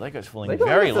 LeagueOfLegoz falling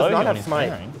very low when he's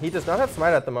clearing. He does not have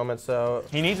Smite at the moment, so...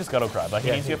 He needs a Scuttle Crab.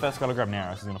 He needs to get that Scuttle Crab now,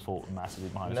 or he's going to fall massively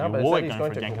behind. No, so Warwick going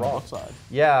for a gank on the bot side.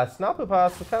 Yeah,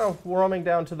 Snapupas was kind of roaming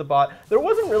down to the bot. There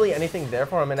wasn't really anything there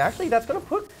for him, and actually that's going to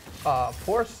put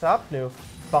poor Sapnu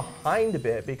behind a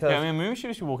bit because... Yeah, I mean, maybe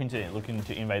should looking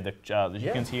to invade the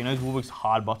you can see, he knows Warwick's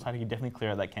hard bot side. He could definitely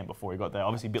clear out that camp before he got there.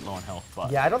 Obviously a bit low on health,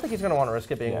 but... Yeah, I don't think he's going to want to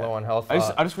risk it being low on health.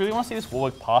 I just really want to see this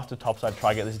Warwick pass to top side,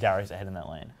 try to get this Darius ahead in that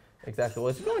lane. Exactly. Well,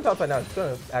 if he's going top side now, he's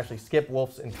going to actually skip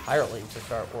Wolves entirely to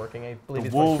start working. I believe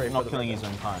he's going straight not killing his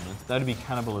own kind. That'd be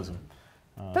cannibalism.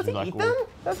 Does he eat them?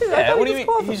 Yeah, what do you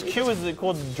mean? His Q is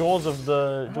called Jaws of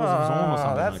Zorn or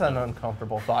something. That's an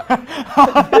uncomfortable thought.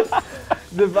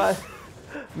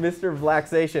 Mr.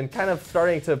 Vlaxation kind of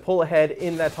starting to pull ahead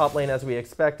in that top lane as we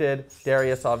expected.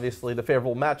 Darius, obviously, the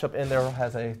favorable matchup in there,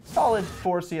 has a solid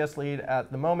 4 CS lead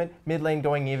at the moment. Mid lane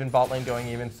going even, bot lane going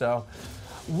even, so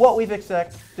what we've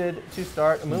expected to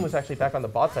start. Moon was actually back on the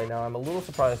bot side now. I'm a little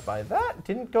surprised by that.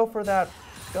 Didn't go for that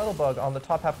Scuttlebug on the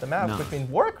top half of the map, which means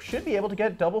Warwick should be able to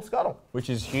get double Scuttle. Which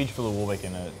is huge for the Warwick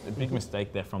and a big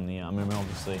mistake there from the Moon,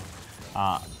 obviously.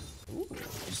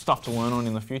 stuff to learn on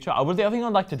in the future. The other thing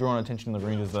I'd like to draw attention to the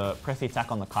runes is the press the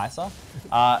attack on the Kai'Sa.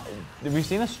 We've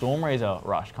seen a Storm Razor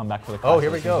rush come back for the Kai'Sa. Oh,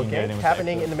 here we go. Gank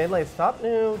happening in the mid lane.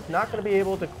 Sapnu not going to be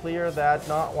able to clear that,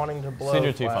 not wanting to blow.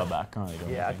 Syndra too far back. Can't really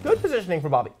do yeah, anything. good positioning for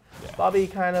Bobby. Yeah. Bobby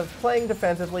kind of playing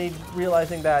defensively,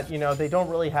 realizing that, you know, they don't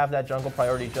really have that jungle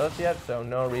priority just yet, so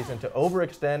no reason to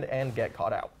overextend and get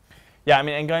caught out. Yeah, I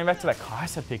mean, and going back to that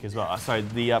Kai'Sa pick as well. So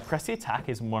the press the attack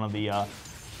is one of the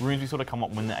runes we sort of come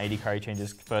up when the AD carry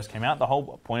changes first came out. The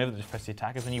whole point of it, just press the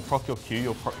attack, is when you proc your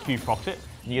Q procs it,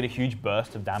 and you get a huge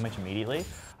burst of damage immediately.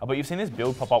 But you've seen this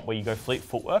build pop up where you go Fleet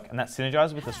Footwork, and that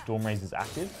synergizes with the Storm Razor's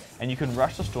active, and you can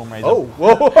rush the Storm Razor. Oh,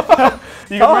 whoa!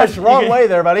 Gosh, wrong way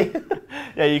there, buddy.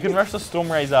 Yeah, you can rush the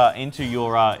Storm Razor into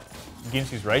your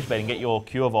Ginsu's Rage Bait and get your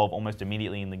Q evolve almost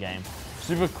immediately in the game.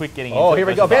 Super quick getting into Oh, here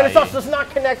we go. Vantage does not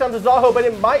connect onto ZaHo, but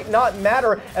it might not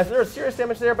matter as there's serious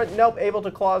damage there, but nope, able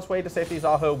to claw his way to safety.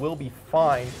 ZaHo will be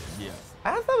fine. Yeah.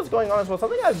 As that was going on as well,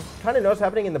 something I've kind of noticed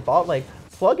happening in the bot lane,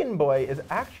 pulungiiboi is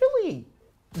actually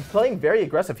playing very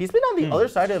aggressive. He's been on the other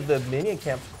side of the minion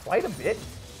camps quite a bit,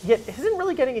 yet isn't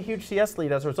really getting a huge CS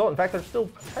lead as a result. In fact, they're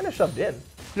still kind of shoved in.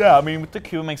 Yeah, I mean, with the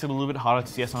Q, it makes it a little bit harder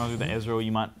to CS. Sometimes with the Ezreal,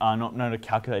 you might not know to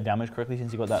calculate damage correctly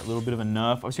since you got that little bit of a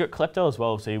nerf. Obviously, you got Klepto as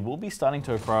well, so you will be starting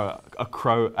to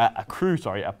accrue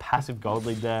a passive gold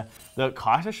lead there. The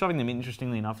Kai'Sa shoving them in,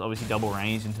 interestingly enough, obviously double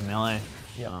range into melee.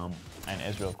 Yep. And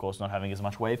Ezreal, of course, not having as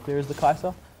much wave clear as the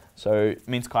Kai'Sa. So it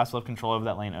means Kai'Sa will have control over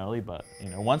that lane early, but you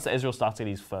know, once the Ezreal starts to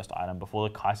get his first item, before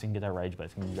the Kai'Sa can get their rage, but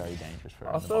it's going to be very dangerous for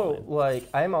him. Also, like,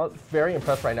 I'm very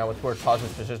impressed right now with where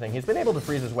Taj's positioning. He's been able to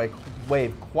freeze his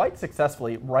wave quite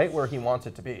successfully right where he wants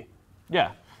it to be.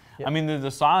 Yeah. Yep. I mean,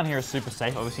 the Sion here is super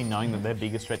safe, obviously knowing that their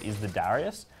biggest threat is the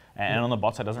Darius. And on the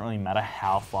bot side, it doesn't really matter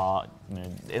how far, you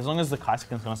know, as long as the Kai'Sa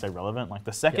can kind of stay relevant. Like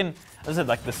the second, as I said,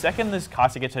 like the second this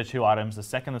Kai'Sa gets her 2 items, the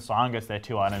second the Sion gets their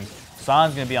 2 items,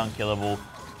 Sion's going to be unkillable.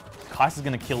 Kai'Sa's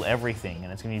going to kill everything,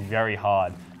 and it's going to be very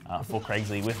hard for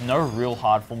Craigslea with no real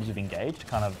hard forms of engage to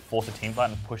kind of force a team fight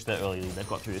and push their early lead they've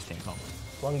got through this team comp.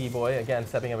 pulungiiboi, again,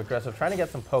 stepping up aggressive, trying to get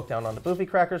some poke down on the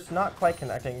Boofycrackers, not quite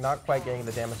connecting, not quite getting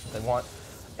the damage that they want.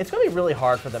 It's going to be really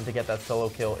hard for them to get that solo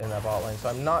kill in that bot lane, so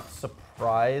I'm not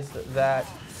surprised that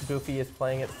Boofy is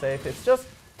playing it safe. It's just,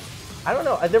 I don't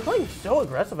know, they're playing so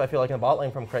aggressive, I feel like, in the bot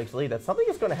lane from Craigslea that something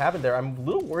is going to happen there. I'm a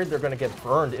little worried they're going to get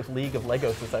burned if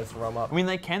LeagueOfLegoz decides to roam up. I mean,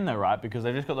 they can though, right? Because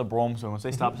they've just got the Braum, so once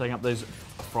they start setting up those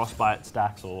Frostbite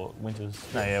stacks or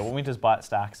Winter's Bite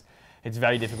stacks, it's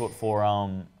very difficult for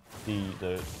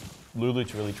the Lulu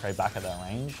to really trade back at that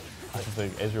range. I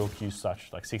think the Ezreal Q's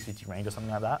such like 650 range or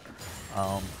something like that.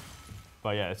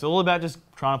 But yeah, it's all about just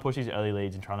trying to push these early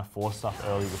leads and trying to force stuff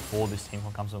early before this team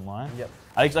comes online. Yep.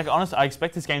 Honestly, I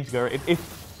expect this game to go.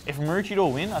 If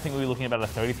Maroochydore win, I think we'll be looking at about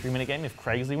a 33-minute game. If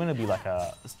Craigslea win, it'll be like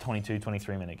a 22,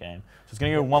 23-minute game. So it's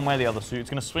going to go one way or the other. So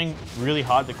it's going to swing really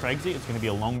hard to Craigslea. It's going to be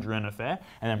a long, drawn affair,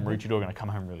 and then Maroochydore are going to come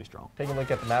home really strong. Taking a look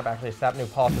at the map, actually,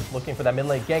 Sapnu Pulse is looking for that mid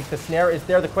lane gank. The snare is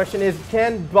there. The question is,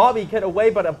 can Bobby get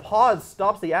away? But a pause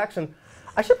stops the action.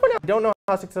 I should point out, I don't know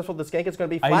how successful this gank is going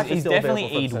to be. Flash He's is still definitely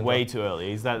available E'd way too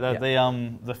early. He's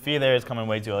the fear there is coming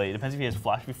way too early. It depends if he has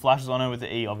Flash. If he flashes on her with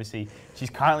the E, obviously, she's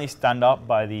currently stunned up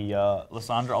by the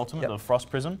Lissandra ultimate, the Frost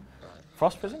Prison.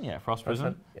 Frost Prison? Yeah, Frost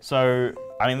Prison. Yep. So,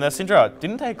 I mean, the Syndra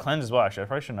didn't take cleanse as well, actually. I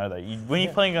probably should know that. When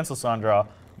you're playing against Lissandra,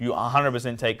 you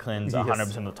 100% take cleanse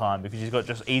 100% of the time because she's got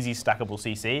just easy stackable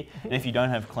CC. And if you don't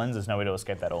have cleanse, there's no way to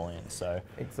escape that all in. So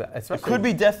it could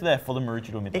be death there for the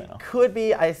Maroochydore mid laner. It could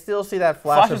be. I still see that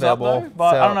flash available. Up though,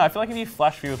 but I don't know. I feel like if you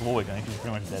flash free with Warwick, I think he's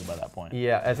pretty much dead by that point.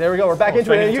 Yeah, as there we go. We're back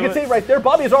into it. And you can see right there,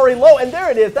 Bobby is already low. And there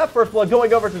it is. That first blood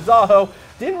going over to ZaHo.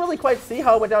 Didn't really quite see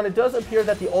how it went down. It does appear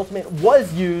that the ultimate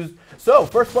was used. So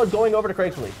first blood going over to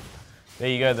Craigslea. There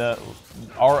you go. The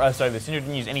Syndra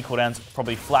didn't use any cooldowns.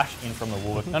 Probably flash in from the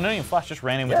Warwick. No, not even flash. Just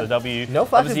ran in with the W. No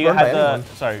flash is burned by anyone.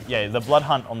 Sorry, yeah, the blood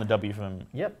hunt on the W from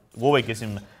Warwick gives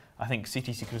him, I think,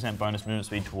 66% bonus movement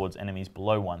speed towards enemies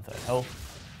below 1/3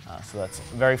 health. So that's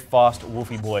very fast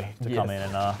Wolfie boy to come in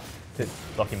and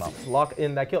lock him up. Lock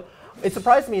in that kill. It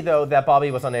surprised me though that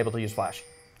Bobby was unable to use flash.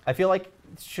 I feel like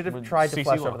should have tried to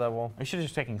flash over that wall. He should have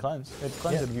just taken cleanse.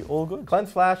 Cleanse would be all good.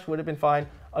 Cleanse flash would have been fine.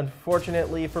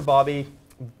 Unfortunately for Bobby,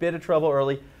 bit of trouble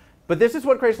early. But this is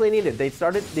what Craigslea needed.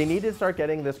 They needed to start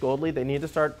getting this gold lead. They need to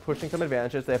start pushing some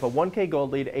advantages. They have a 1K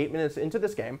gold lead 8 minutes into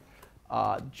this game.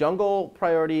 Jungle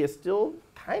priority is still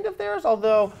kind of theirs,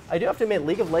 although I do have to admit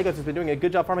LeagueOfLegoz has been doing a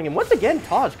good job farming. And once again,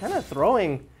 Taj kind of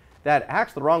throwing that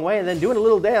axe the wrong way and then doing a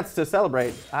little dance to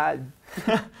celebrate.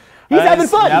 He's having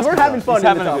fun. We're having fun. He's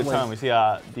having a good time. We see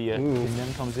the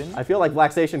Nim comes in. I feel like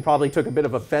Vlaxten probably took a bit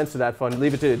of offense to that fun.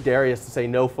 Leave it to Darius to say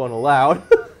no fun allowed.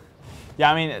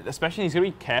 Yeah, I mean, especially he's got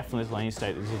to be careful in this lane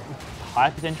state. There's a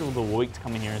high potential for the Warwick to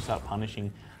come in here and start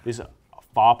punishing this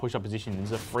far push-up position.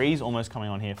 There's a freeze almost coming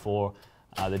on here for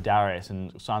the Darius,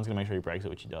 and San's going to make sure he breaks it,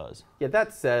 which he does. Yeah,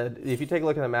 that said, if you take a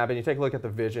look at the map and you take a look at the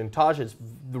vision,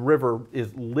 the river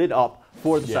is lit up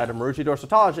for the side of Maroochydore, so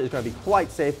Taj is going to be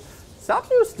quite safe.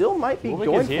 Sapnu still might be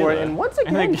going for it, and once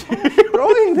again,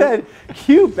 throwing that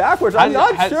Q backwards. I'm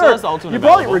not sure. You're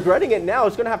probably regretting it now.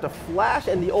 It's going to have to flash,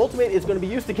 and the ultimate is going to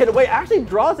be used to get away. Actually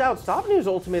draws out Sapnu's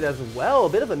ultimate as well. A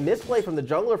bit of a misplay from the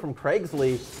jungler from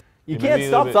Craigslea. You can't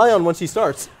stop Zion once he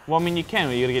starts. Well, I mean, you can,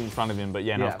 but you got to get in front of him. But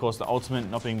yeah, no, of course, the ultimate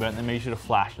not being burnt, then maybe you should have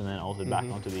flashed and then ulted back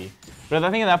onto the... But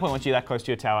I think at that point, once you're that close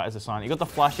to your tower as a Sign, you got the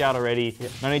flash out already.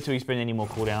 No need to expend any more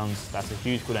cooldowns. That's a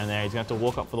huge cooldown there. He's going to have to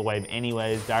walk up for the wave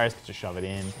anyways. Darius gets to shove it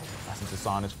in since the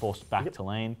Sign is forced back to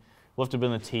lane. We'll have to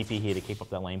build a TP here to keep up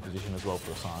that lane position as well for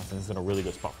the Sign, and this is in a really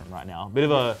good spot for him right now. Bit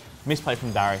of a misplay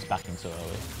from Darius backing so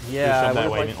early. Yeah, I would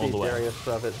have liked to see Darius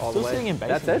shove it all the way. Still sitting in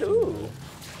base. That's it. Ooh.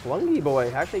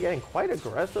 Pulungiiboi actually getting quite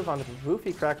aggressive on the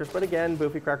Boofycrackers, but again,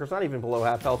 Boofycrackers not even below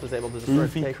half health is able to destroy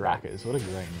Boofycrackers, what a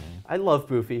great name. I love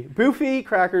Boofy.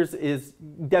 Boofycrackers is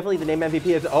definitely the name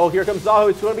MVP. Oh, here comes ZaHo.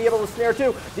 It's going to be able to snare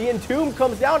too. The Entomb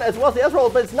comes down as well as the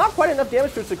Ezreal, but it's not quite enough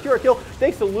damage to secure a kill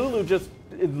thanks to Lulu just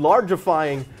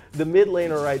largifying the mid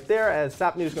laner right there as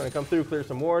Sapnu is going to come through, clear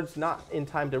some wards, not in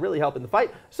time to really help in the fight.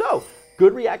 So,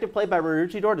 good reactive play by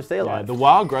Maroochydore to stay alive. Yeah, the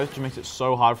wild growth just makes it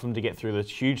so hard for them to get through this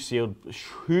huge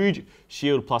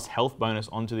shield plus health bonus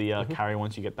onto the carry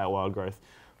once you get that wild growth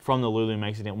from the Lulu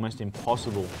makes it almost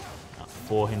impossible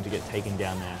for him to get taken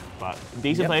down there. But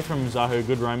decent play from ZaHo,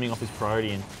 good roaming off his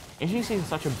priority, and interesting seeing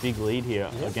such a big lead here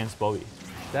against Bobby.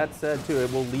 That said, too,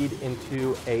 it will lead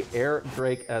into a air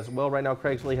Drake as well. Right now,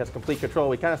 Craigslea has complete control.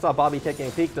 We kind of saw Bobby taking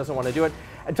a peek, doesn't want to do it.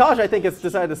 And Taj, I think, has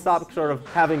decided to stop sort of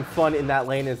having fun in that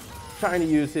lane, is trying to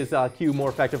use his Q more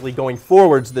effectively going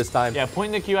forwards this time. Yeah,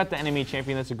 pointing the Q at the enemy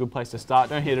champion, that's a good place to start.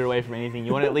 Don't hit it away from anything.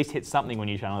 You want to at least hit something when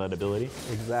you channel that ability.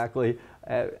 Exactly.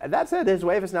 That said, his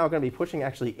wave is now going to be pushing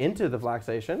actually into the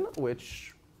Vlaxten,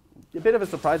 which a bit of a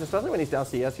surprise, especially when he's down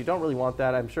CS. You don't really want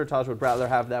that. I'm sure Taj would rather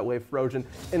have that wave frozen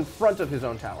in front of his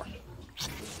own tower.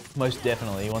 Most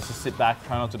definitely. He wants to sit back,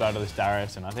 try not to die to this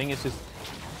Darius, and I think it's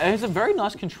a very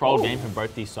nice controlled game from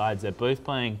both these sides. They're both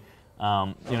playing,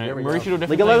 Maroochydore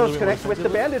definitely LeagueOfLegoz connects with the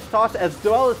bandage toss as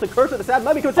well as the curse of the sad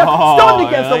mummy comes down, stunned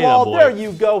against the wall. There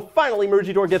you go. Finally,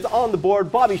 Maroochydore gets on the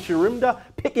board. BobbyShmurdaVEVO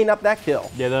picking up that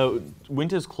kill. Yeah, the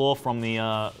Winter's Claw from the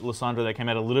Lissandra that came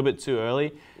out a little bit too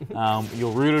early.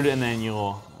 You're rooted and then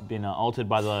you're been altered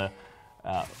by the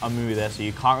Amu there, so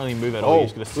you can't really move at all. You're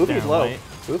just going to sit there and wait.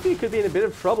 Boofy could be in a bit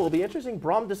of trouble. It'll be interesting.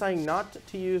 Braum deciding not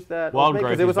to use that Wild ultimate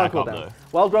Growth because it was on back up, cooldown. though.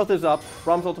 Wild Growth is up.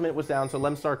 Braum's ultimate was down, so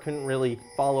Lemester couldn't really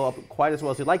follow up quite as well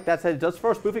as he'd like. That said, it does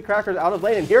force Boofycrackers out of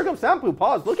lane, and here comes Sapnu.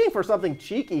 Pause, looking for something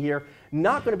cheeky here.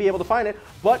 Not going to be able to find it,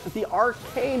 but the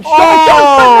arcane shot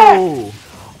does connect!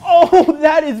 Oh,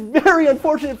 that is very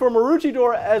unfortunate for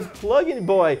Maroochydore as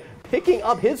pulungiiboi picking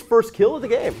up his first kill of the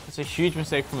game. It's a huge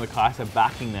mistake from the Kai'Sa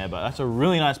backing there, but that's a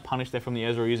really nice punish there from the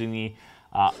Ezreal using the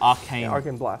arcane. Yeah,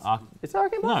 arcane blast. It's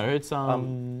arcane blast? No, it's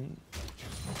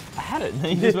I had it.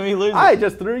 You just made me lose it. I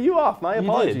just threw you off. My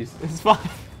apologies. It's fine.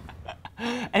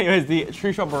 Anyways, the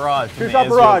True Shot Barrage. True Shot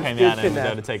Barrage came out and was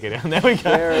able to take it down. There we go.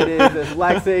 There it is. It's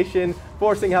Relaxation,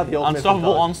 forcing out the ultimate.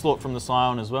 Unstoppable Onslaught from the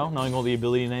Scion as well. Knowing all the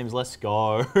ability names, let's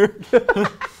go.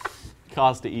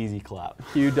 Cast an easy clap.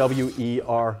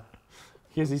 QWER.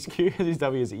 He has his Q, his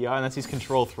W, his ER, and that's his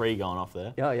Control 3 going off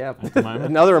there. Yeah, yeah. At the moment.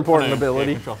 Another important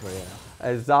ability. Yeah, Control 3, yeah.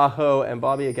 As ZaHo and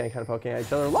Bobby again kind of poking at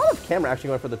each other. A lot of camera actually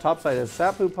going for the top side as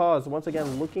Sapnu Pause once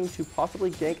again looking to possibly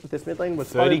gank this mid lane with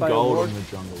 30 gold on the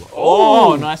jungle.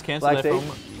 Oh, nice cancel there from.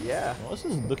 Yeah. Well, this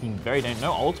is looking very dangerous.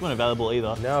 No ultimate available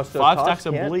either. No, so 5 stacks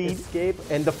of bleed. Escape.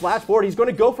 And the flash forward, he's going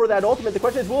to go for that ultimate. The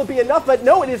question is, will it be enough? But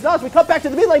no, it is not. As we cut back to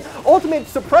the mid lane, ultimate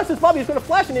suppresses Bobby. He's going to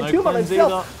flash an Entomb on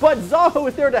himself. But ZaHo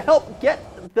is there to help get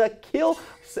the kill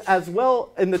as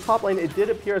well. In the top lane, it did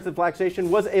appear as if Vlaxten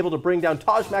was able to bring down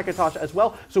TajMcintosh as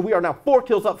well. So we are now 4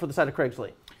 kills up for the side of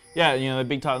Craigslea. Yeah, you know,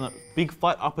 the big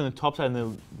fight up in the top side,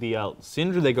 and the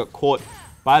Syndra, they got caught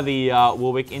by the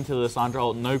Warwick into the Lissandra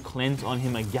ult. No cleanse on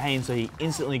him again, so he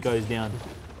instantly goes down.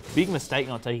 Big mistake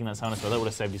not taking that Summoner Spell. That would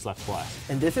have saved his life twice.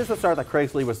 And this is the start that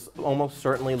Craigslea was almost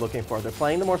certainly looking for. They're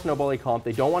playing the more snowbally comp.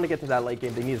 They don't want to get to that late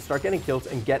game. They need to start getting kills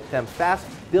and get them fast.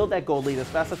 Build that gold lead as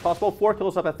fast as possible. 4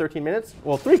 kills up at 13 minutes.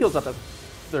 Well, 3 kills up at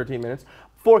 13 minutes.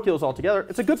 4 kills altogether.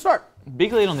 It's a good start.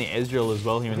 Big lead on the Ezreal as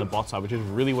well here in the bot side, which is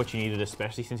really what you needed,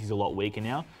 especially since he's a lot weaker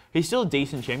now. He's still a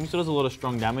decent champion. He still does a lot of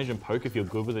strong damage and poke. If you're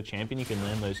good with a champion, you can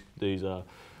land those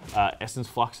Essence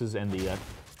Fluxes and the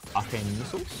Arcane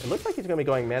Missiles. It looks like he's going to be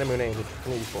going Mana Moon into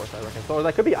Trinity Force, I reckon. So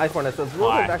that could be Iceborne, so it's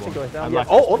Ultimate actually going down. Yeah.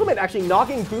 Oh, Ultimate actually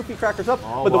knocking Boofycrackers up,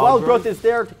 but the Wild Growth is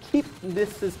there to keep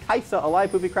this is Kaisa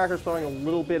alive. Boofycrackers throwing a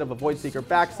little bit of a Void Seeker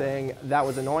back, saying, that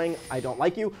was annoying, I don't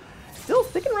like you. Still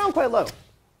sticking around quite low.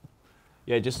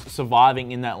 Yeah, just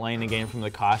surviving in that lane again from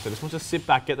the Kaisa. Just wants to sit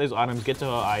back, get those items, get to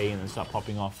her IE, and then start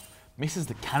popping off. Misses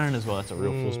the cannon as well, that's a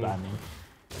real feels bad name.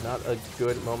 Not a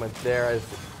good moment there, as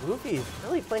Luffy is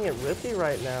really playing it risky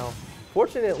right now.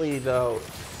 Fortunately, though,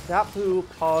 Sapnu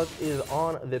pause is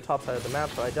on the top side of the map,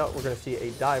 so I doubt we're going to see a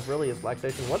dive really as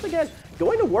Vlaxten once again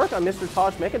going to work on Mr.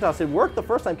 TajMcintosh. It worked the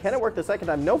first time. Can it work the second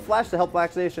time? No flash to help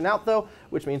Vlaxten out, though,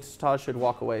 which means Taj should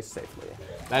walk away safely.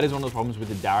 That is one of the problems with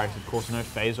the Darius. Of course, no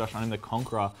phase rush on him, the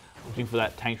Conqueror, looking for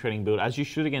that tank trading build. As you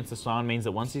should against the Sion, means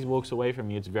that once he walks away from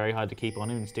you, it's very hard to keep on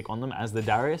him and stick on them as the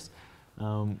Darius.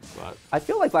 But I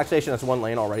feel like Vlaxten has one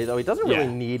lane already, though. He doesn't really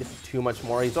need too much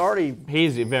more. He's already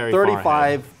very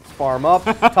 35 farm up.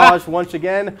 Taj once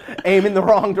again aiming the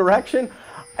wrong direction.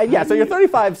 And yeah, so you're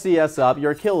 35 CS up,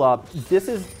 you're a kill up. This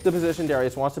is the position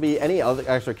Darius wants to be. Any other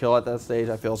extra kill at that stage,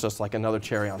 I feel, is just like another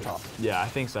cherry on top. Yeah, I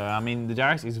think so. I mean, the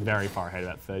Darius is very far ahead,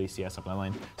 about 30 CS up that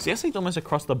lane. CS lead almost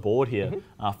across the board here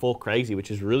for Craigslea, which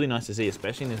is really nice to see,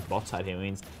 especially in this bot side here. It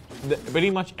means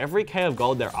pretty much every K of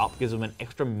gold they're up gives them an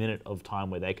extra minute of time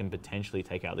where they can potentially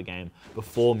take out the game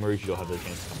before Maroochydore have the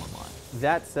chance to come online.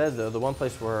 That said, though, the one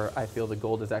place where I feel the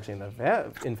gold is actually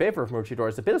in favor of Maroochydore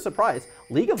is a bit of surprise.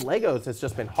 LeagueOfLegoz has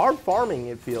just been hard farming,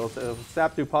 it feels.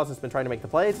 Sapnu Pause has been trying to make the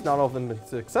plays. Not all of them have been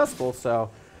successful,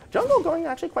 so jungle going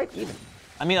actually quite even.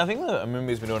 I mean, I think the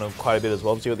Amumu's been doing quite a bit as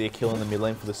well. So you got the Akil in the mid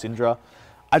lane for the Syndra.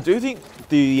 I do think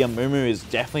the Amumu is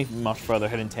definitely much further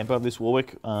ahead in tempo of this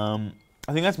Warwick. I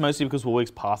think that's mostly because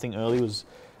Warwick's pathing early was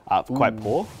quite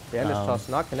poor. Bandage toss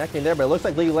not connecting there, but it looks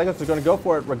like LeagueOfLegoz is going to go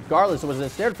for it regardless. It was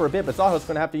ensnared for a bit, but ZaHo's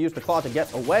going to have to use the claw to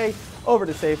get away over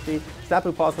to safety.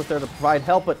 Sapnu Pause was there to provide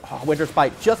help, but Winter's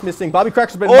Bite just missing. BobbyCrackers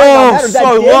has been that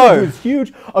so low. Is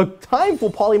huge. A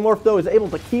timeful polymorph, though, is able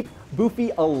to keep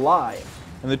Boofy alive.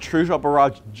 And the True Shot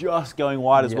Barrage just going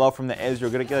wide as well from the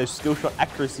Ezreal. Going to get those skill shot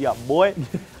accuracy up, boy.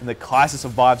 And the Kaisa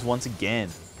survives once again.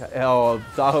 Oh,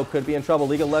 ZaHo could be in trouble.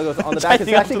 LeagueOfLegoz on the back is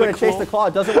actually going to chase the claw.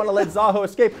 Doesn't want to let ZaHo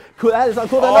escape. That is on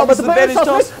cooldown, but the bandage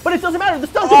toss, but it doesn't matter. The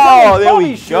stun there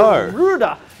we go.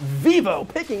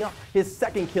 BobbyShmurdaVEVO picking up his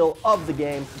second kill of the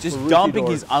game. Just dumping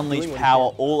his unleashed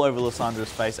power all over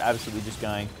Lissandra's face. Absolutely just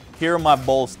going, here are my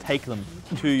balls, take them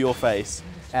to your face.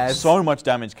 As so much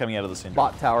damage coming out of the Syndra.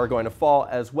 Bot tower going to fall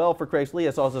as well for Craigslea.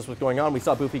 As all this was going on, we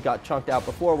saw Boofy got chunked out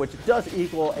before, which does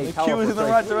equal a tower. The Q was in the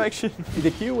right direction.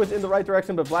 The Q was in the right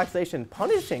direction, but Vlaxten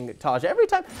punishing Taj. Every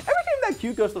time that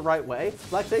Q goes the right way,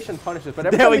 Vlaxten punishes. But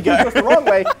every time the Q goes the wrong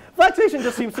way, Vlaxten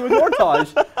just seems to ignore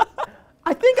Taj.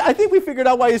 I think we figured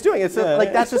out why he's doing it. So,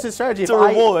 like, that's just his strategy. It's a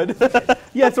reward.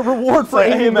 Yeah, it's a reward for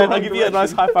aiming. I'll give you a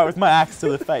nice high five with my axe to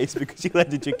the face because you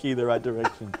landed your Q the right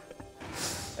direction.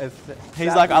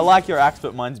 He's like, I like your axe,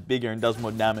 but mine's bigger and does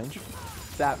more damage.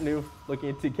 Sapnu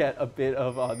looking to get a bit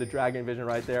of the dragon vision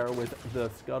right there with the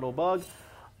Scuttle Bug.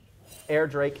 Air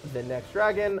Drake, the next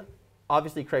dragon.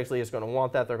 Obviously, Craigslea is going to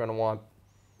want that. They're going to want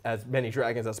as many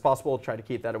dragons as possible. Try to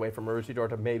keep that away from Maroochydore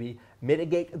to maybe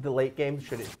mitigate the late game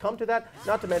should it come to that.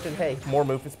 Not to mention, hey, more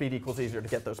movement speed equals easier to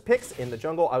get those picks in the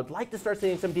jungle. I would like to start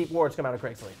seeing some deep wards come out of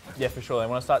Craigslea. Yeah, for sure. They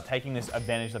want to start taking this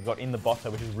advantage they've got in the bot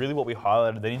side, which is really what we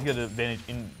highlighted. They need to get an advantage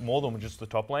in more than just the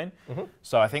top lane.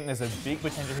 So I think there's a big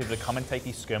potential here to come and take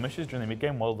these skirmishes during the mid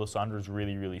game while Lissandra is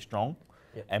really, really strong.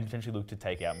 And potentially look to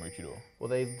take out Maroochydore. Well,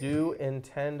 they do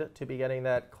intend to be getting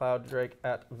that Cloud Drake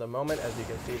at the moment. As you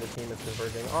can see, the team is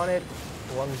converging on it.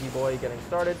 pulungiiboi getting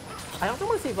started. I also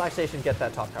want to see Vlaxten get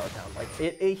that top tower down. Like,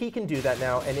 he can do that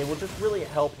now, and it will just really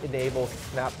help enable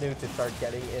Sapnu to start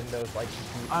getting in those, like,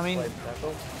 deep play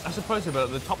potential. I suppose so, but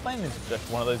the top lane is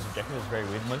just one of those objectives that's very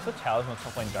weird. Most of the towers on the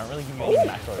top lane don't really give you any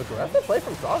macro. Aggressive play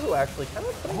from ZaHo, actually. Kind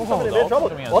of putting himself in a bit of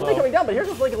trouble. Ultimate coming down, but here's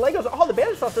just LeagueOfLegoz. Oh, the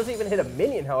bandage toss doesn't even hit a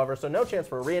minion, however, so no chance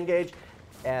for a re-engage,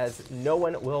 as no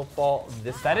one will fall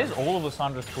this time. That is all of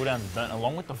Lissandra's cooldowns burnt,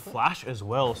 along with the flash as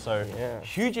well. So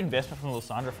huge investment from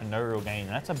Lissandra for no real gain.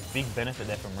 And that's a big benefit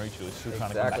there from Maroochydore, who's still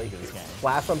trying to come back into this game.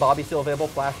 Flash on Bobby still available.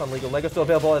 Flash on LeagueOfLegoz still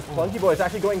available, as pulungiiboi is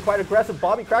actually going quite aggressive.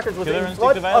 BobbyCrackers was in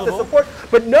front of the support,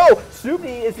 but no, Snoopy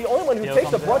is the only one who takes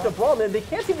the brunt of Brawl, and they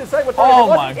can't seem to decide what target they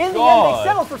want. In the end, they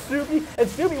settle for Snoopy, and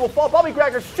Snoopy will fall.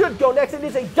 BobbyCrackers should go next. It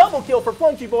is a double kill for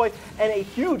pulungiiboi, and a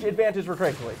huge advantage for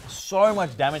Craigslea. So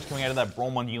much damage coming out of that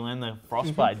Brawl mod. You land the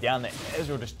Frostbite down there.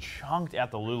 Ezreal just chunked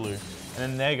out the Lulu. And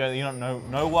then there you go, you know,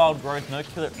 no wild growth, no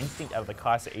killer instinct out of the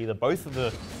Kaisa either. Both of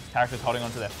the characters holding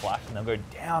onto their flash, and they'll go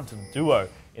down to the duo.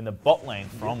 in the bot lane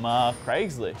from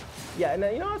Craigslea. Yeah, and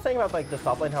you know what I was saying about like the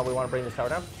top lane, how we want to bring this tower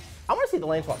down? I want to see the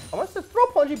lane swap. I want to throw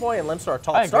pulungiiboi and lemester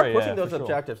top. Start pushing those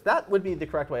objectives. That would be the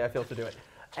correct way, I feel, to do it.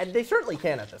 And they certainly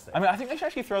can at this stage. I mean, I think they should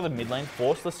actually throw the mid lane,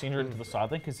 force the Syndra into the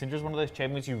side lane, because Syndra's one of those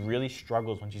champions who really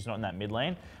struggles when she's not in that mid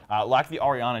lane. Like the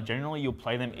Orianna, generally you'll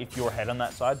play them if you're ahead on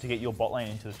that side to get your bot lane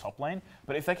into the top lane.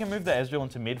 But if they can move the Ezreal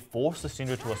into mid, force the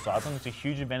Syndra to a side lane, it's a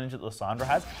huge advantage that Lissandra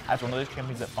has as one of those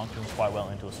champions that functions quite well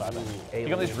into a side lane.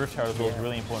 Picking up this Rift Herald as well is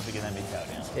really important to get that mid tower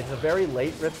down. It's a very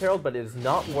late Rift Herald, but it is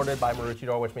not warded by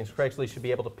Maroochydore, which means Craigslea should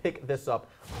be able to pick this up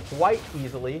quite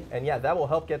easily. And yeah, that will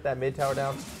help get that mid tower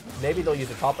down. Maybe they'll use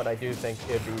it top, but I do think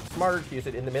it'd be smarter to use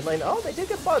it in the mid lane. Oh, they did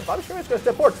get spotted. BobbyShmurdaVEVO's going to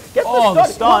step forward. Gets the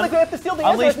stun. Will they have to steal the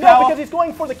answer? No, because he's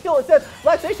going for the kill instead.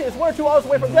 Vlaxten is 1 or 2 hours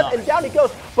away from death, and down he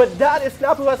goes. But that is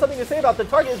Sapnu who has something to say about the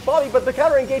target is Bobby, but the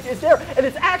counter engage is there, and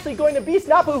it's actually going to be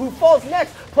Sapnu who falls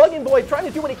next. Pulungiiboi trying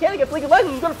to do what he can against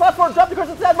LeagueOfLegoz, who's going to flash forward, drop the curse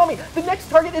of Sad Mummy. The next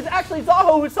target is actually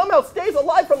ZaHo, who somehow stays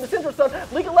alive from the Syndra stun.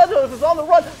 LeagueOfLegoz is on the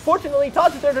run. Fortunately,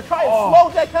 Taj is there to try and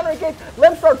slow that counter engage.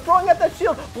 Lemester throwing up that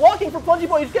shield, blocking for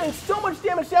Pulungiiboi. He's getting so much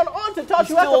damage down onto Taj,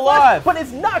 who has to flash, but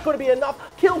it's not going to be enough.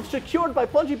 Kill secured by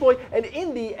Pulungiiboi, and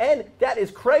in the end, that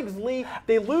is Craigslea.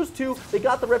 They lose 2. They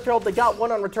got the Rift Herald. They got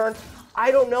 1 on return. I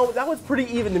don't know. That was pretty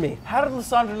even to me. How did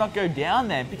Lissandra not go down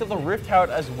there? Picked up the Rift Herald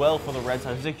as well for the red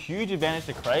side. It's a huge advantage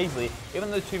to Craigslea.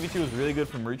 Even though 2v2 was really good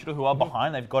from Maroochydore, who are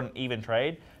behind, they've got an even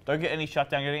trade. Don't get any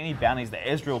shutdown, don't get any bounties. The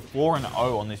Ezreal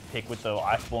 4-0 on this pick with the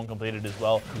Iceborne completed as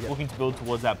well. Looking to build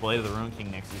towards that Blade of the Ruin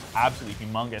King next is absolutely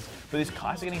humongous. But this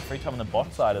Kai'Sa getting free time on the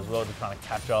bot side as well to trying to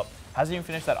catch up. Hasn't even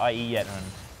finished that IE yet. And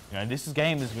you know, this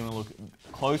game is going to look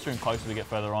closer and closer to get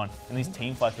further on. And these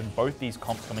team fights when both these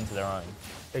comps come into their own.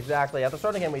 Exactly. At the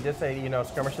start of the game, we did say, you know,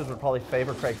 skirmishes would probably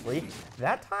favor Craigslea.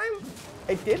 That time,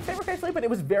 it did favor Craigslea, but it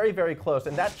was very, very close,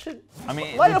 and that should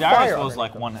light the Darius was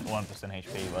like 1%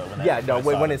 HP.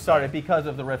 When it started because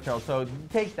of the Rift Herald. So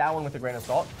take that one with a grain of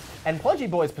salt. And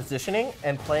Pulungiiboi's positioning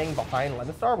and playing behind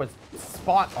lemester was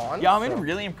spot on. Yeah, I'm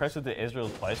really impressed with the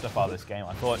Ezreal's play so far this game.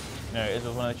 I thought, you know,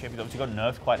 Ezreal's one of the champions. Obviously got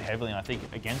nerfed quite heavily, and I think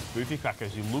against Boofycrackers,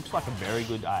 he looks like a very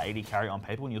good AD carry on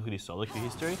paper when you look at his solo queue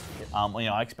history. You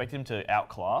know, I expect him to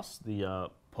outclass the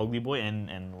Pulungiiboi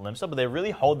and lemester, but they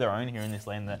really hold their own here in this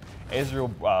lane. The Ezreal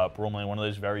Braum lane, one of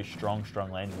those very strong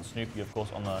lanes, and Snoopy, of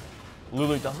course, on the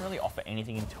Lulu doesn't really offer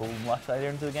anything until much later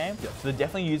into the game. So they're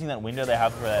definitely using that window they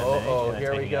have for that advantage.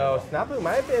 Here we go. Sapnu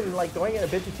might have been like going in a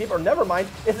bit too cheap, or never mind.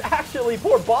 It's actually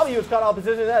poor Bobby who's caught out of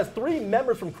position. It has 3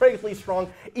 members from Craigslea strong.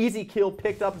 Easy kill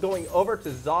picked up, going over to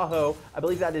ZaHo. I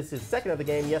believe that is his 2nd of the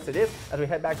game. Yes, it is. As we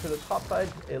head back to the top side,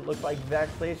 it looks like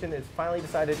Vlaxten is finally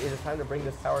decided it is time to bring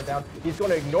this tower down. He's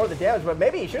going to ignore the damage, but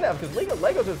maybe he shouldn't have, because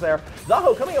LeagueOfLegoz is there.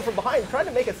 ZaHo coming up from behind, trying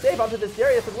to make a save onto this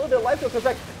Darius. A little bit of life steal comes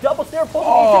back. Double snare,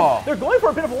 they're going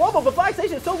for a bit of a wobble, but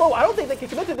Vlaxten is so low, I don't think they can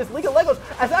commit to this. LeagueOfLegoz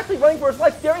is actually running for his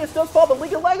life. Darius does fall, but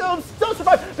LeagueOfLegoz still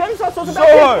survive. Benstock throws him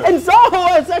back in, and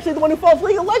ZaHo is actually the one who falls.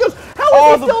 LeagueOfLegoz,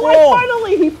 how is he still alive?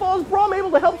 Finally, he falls. Braum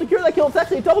able to help secure that kill. It's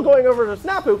actually a double going over to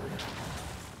Sapnu.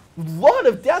 Lot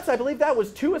of deaths. I believe that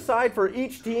was 2 aside for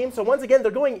each team. So once again,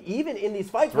 they're going even in these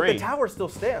fights, but the tower still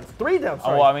stands. 3 down.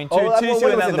 Sorry. Oh, well, I mean, two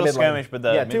in that little skirmish, but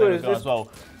the mid lane was gone as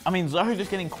well. I mean, ZaHo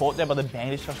just getting caught there by the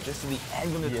bandage shots just to the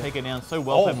end when they take it down. So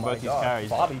well from both these carries.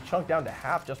 Bobby chunked down to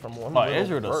half just from one.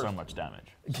 Ezreal does so much damage.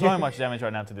 So much damage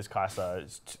right now to this Kai'Sa.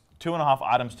 It's 2.5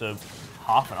 items to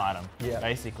half an item,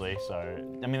 basically.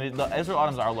 So, I mean, the Ezreal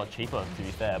items are a lot cheaper, to be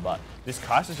fair, but this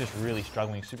Kai'Sa's just really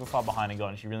struggling, super far behind and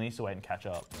gone. She really needs to wait and catch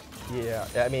up. Yeah,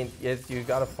 I mean, you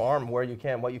got to farm where you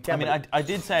can, what you can. I mean, I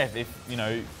did say if you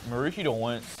know, Maroochydore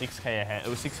weren't 6k ahead, it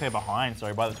was 6k behind,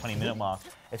 sorry, by the 20-minute mark,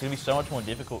 it's going to be so much more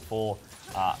difficult for,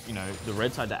 you know, the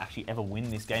red side to actually ever win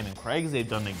this game. And Craigslea have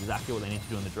done exactly what they need to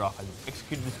do in the draft. They've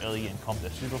executed this early in comp. They're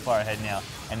super far ahead now,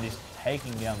 and just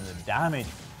taking down the damage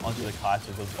onto the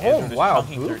Kai'Sa. Just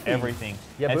chunking through everything.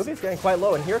 Yeah, Boofy's getting quite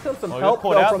low, and here comes some help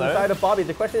though, from the side of Bobby.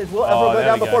 The question is, will Ezreal go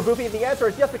down before Boofy? And the answer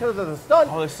is yes, because of the stun.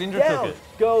 Oh, the Syndra took it.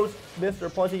 Goes Mr.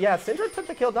 Plungy. Yeah, Syndra took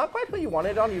the kill. Not quite who you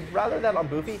wanted on. You'd rather that on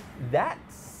Boofy. That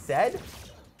said,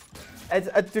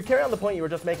 to carry on the point you were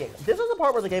just making, this is the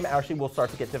part where the game actually will start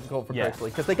to get difficult for Craigslea,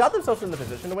 because they got themselves in the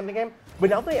position to win the game, but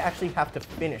now they actually have to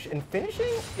finish. And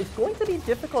finishing is going to be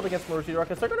difficult against Maroochydore,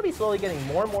 because they're going to be slowly getting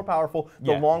more and more powerful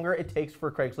the longer it takes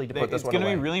for Craigslea to put this one away. It's going to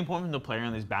be really important to play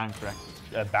around this Baron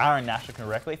Nashor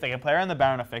correctly. If they can play around the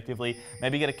Baron effectively,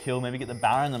 maybe get a kill, maybe get the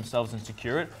Baron themselves and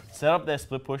secure it, set up their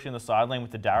split push in the side lane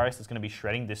with the Darius that's going to be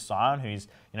shredding this Scion, who's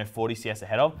 40 CS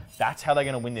ahead of, that's how they're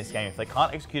going to win this game. If they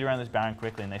can't execute around this Baron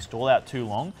quickly and they stall out too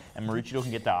long, and Maroochydore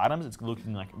can get their items, it's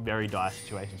looking like very dire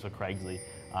situations for Craigslea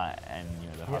and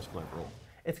the high school overall.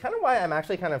 It's kind of why I'm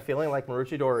actually kind of feeling like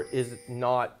Maroochydore is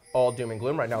not all doom and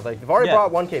gloom right now. Like, they've already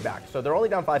brought 1K back, so they're only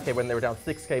down 5K when they were down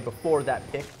 6K before that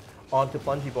pick onto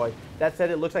pulungiiboi. That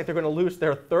said, it looks like they're going to lose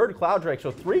their 3rd Cloud Drake,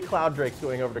 so 3 Cloud Drakes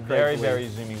going over to Craigslea. Very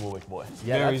zoomy Warwick boy.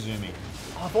 Yeah, very zoomy.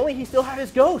 Oh, if only he still had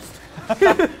his Ghost.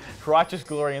 Righteous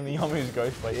glory in the Yomu's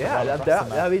Ghost play. Yeah,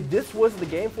 I mean, this was the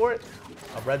game for it.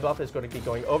 A red buff is going to be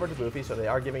going over to Boofy, so they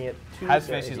are giving it to... Has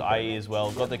finished his IE as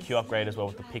well. Got the Q upgrade as well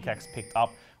with the pickaxe picked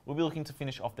up. We'll be looking to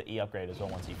finish off the E upgrade as well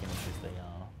once he finishes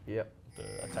the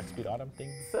attack speed item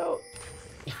thing. So,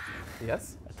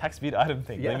 yes? Attack speed item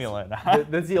thing, leave me alone.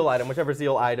 the Zeal item, whichever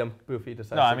Zeal item Boofy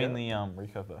decides No, I mean the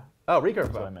recurve bow. Oh, recurve That's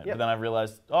bow. what I meant. But then I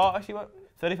realized, oh, actually what?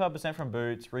 35% from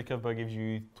boots, recurve bow gives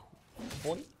you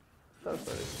 40? That's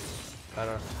 30. I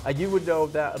don't know. You would know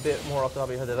that a bit more off the top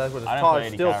of your head. That's what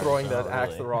Taj still throwing that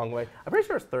axe the wrong way. I'm pretty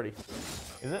sure it's 30.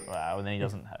 Is it? Wow, and then he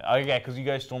doesn't have... Okay, because you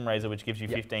go Storm Razor, which gives you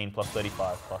 15 plus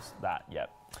 35 plus that. Yep.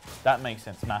 That makes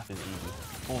sense. Math is easy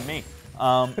for me.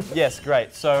 Yes,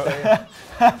 great. So...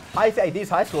 These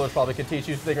high schoolers probably could teach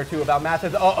you a thing or two about math.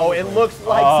 Uh-oh, it looks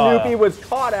like Snoopy was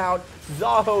caught out.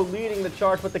 ZaHo leading the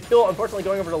charge, but the kill unfortunately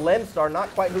going over to lemester, not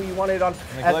quite who you wanted on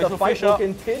as the fight will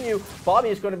continue. Bobby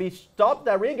is going to be stopped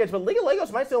that re-engage, but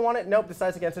LeagueOfLegoz might still want it. Nope,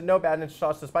 decides against it. No bad ninja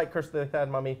shots despite Curse of the Thad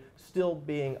Mummy still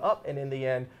being up, and in the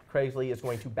end, Craigslea is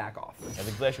going to back off. Yeah,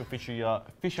 the Glacial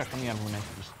Fisher coming out of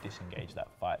Lemester just disengage that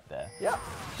fight there. Yeah,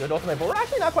 good ultimate, but we're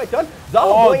actually not quite done.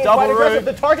 ZaHo going in quite aggressive.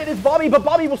 The target is Bobby, but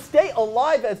Bobby will stay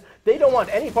alive as they don't want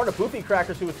any part of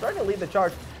Boofycrackers, who is starting to lead the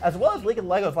charge, as well as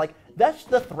LeagueOfLegoz. Like, that's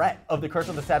the threat of the Curse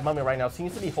of the Sad Mummy right now.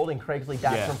 Seems to be holding Craigslea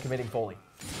back from committing fully.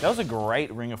 That was a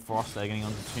great Ring of Frost there, getting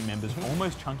onto 2 members,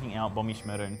 almost chunking out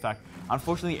BobbyShmurdaVEVO. In fact,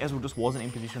 unfortunately, Ezreal just wasn't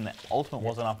in position. The ultimate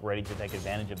wasn't up ready to take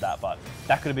advantage of that, but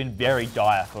that could have been very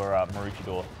dire for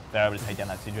Maroochydore. They were able to take down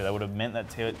that Syndra. That would have meant that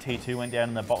T2 went down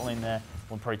in the bot lane there,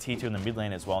 or probably T2 in the mid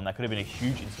lane as well, and that could have been a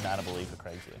huge insurmountable lead for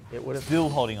Craigslea. It would have still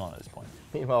holding on at this point.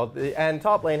 Well, and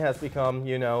top lane has become,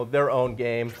 you know, their own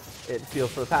game. It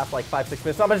feels for the past like 5-6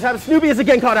 minutes. Not much happens. Snoopy is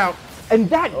again caught out. And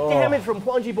that damage from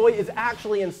pulungiiboi is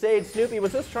actually insane. Snoopy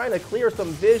was just trying to clear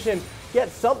some vision, get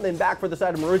something back for the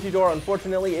side of Maroochydore.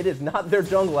 Unfortunately, it is not their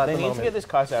jungle at the moment. They need to get this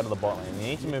Kai'Sa out of the bot lane.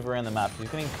 They need to move around the map. He's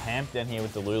getting camped down here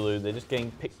with the Lulu. They're just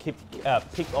getting picked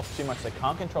off too much. They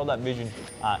can't control that vision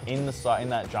in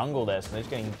that jungle there, so they're just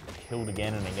getting killed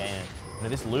again and again. You know,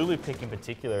 this Lulu pick in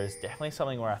particular is definitely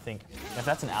something where I think if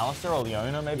that's an Alistair or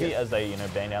Leona maybe, as they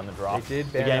ban down the draft, the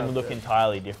game would look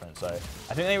entirely different. So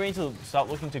I think they need to start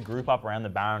looking to group up around the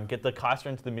Baron, get the Kai'Sa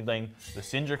into the mid lane, the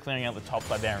Syndra clearing out the top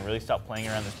side there, and really start playing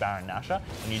around this Baron Nashor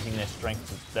and using their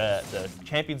strength, the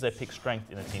champions they pick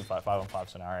strength in a team fight 5-on-5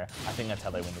 scenario. I think that's how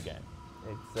they win the game.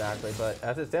 Exactly, but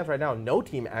as it stands right now, no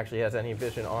team actually has any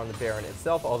vision on the Baron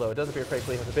itself, although it does appear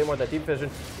Craigslea has a bit more of that deep vision.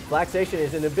 Vlaxten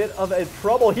is in a bit of a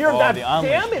trouble here. That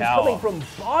damage coming from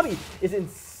Bobby is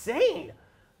insane.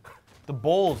 The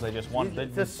balls they just want,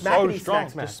 they're so strong.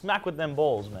 Just smack with them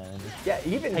balls, man. Yeah,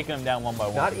 even taking them down one by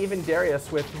one. Not even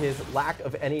Darius, with his lack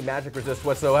of any magic resist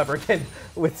whatsoever, can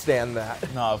withstand that.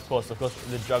 No, of course,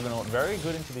 the Juggernaut, very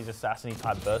good into these assassin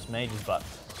type burst mages, but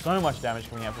so much damage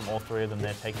coming out from all 3 of them.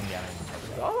 They're taking down.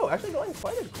 Oh, actually going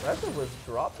quite aggressive with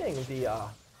dropping the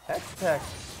Hextech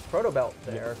Proto Belt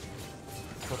there.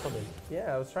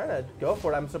 Yeah, I was trying to go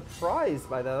for it. I'm surprised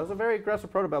by that. That was a very aggressive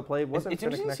Proto Belt play. It's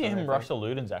interesting to see him rush the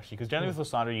Ludens actually, because generally with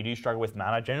Lysandra you do struggle with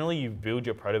mana. Generally you build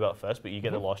your Proto Belt first, but you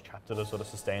get a Lost Chapter to sort of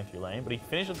sustain through lane. But he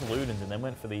finished with the Ludens and then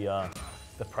went for the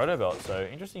Proto Belt. So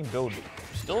interesting build.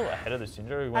 Still ahead of the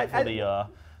Syndra. He went for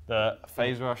the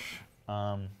Phase Rush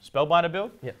Spellbinder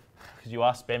build. Yeah. Because you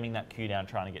are spamming that Q down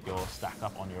trying to get your stack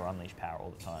up on your Unleashed power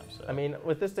all the time. So. I mean,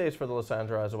 with this stage for the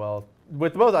Lysandra as well,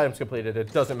 with both items completed,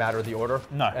 it doesn't matter the order.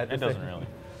 No, it doesn't really.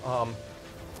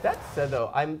 That said,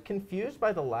 though, I'm confused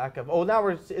by the lack of... Oh, now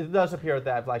it does appear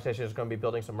that Vlaxten is going to be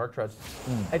building some Merc Treads.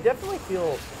 I definitely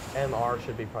feel MR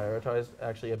should be prioritized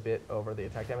actually a bit over the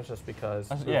attack damage, just because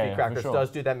Boofycrackers does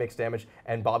do that mixed damage,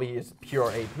 and Bobby is pure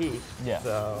AP. Yeah.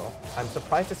 So I'm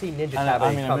surprised to see Ninja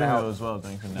Tabai come out. As well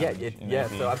doing some damage. Yeah.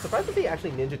 So I'm surprised to see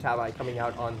actually Ninja Tabai coming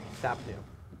out on Sapnu.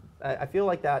 I feel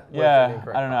like that. Yeah.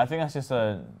 I don't know. I think that's just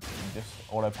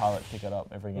autopilot pick it up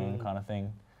every game kind of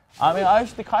thing. I mean,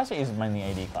 the Kai'Sa is mainly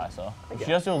AD Kai'Sa. She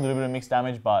does do a little bit of mixed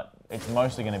damage, but it's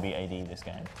mostly going to be AD this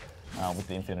game with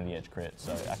the Infinity Edge crit.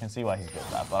 So I can see why he's built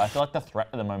that. But I feel like the threat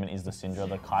at the moment is the Syndra.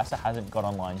 The Kai'Sa hasn't got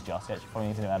online just yet. She probably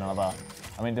needs to add another.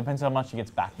 I mean, it depends how much she gets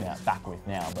back with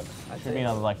now, but it should be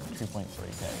another like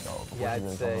 2.3k gold. Yeah, I'd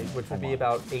say, which would be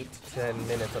about 8 to 10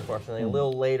 minutes, unfortunately. A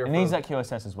little later. It needs that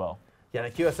QSS as well. Yeah, the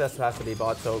QSS has to be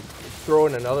bought, so throw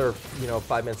in another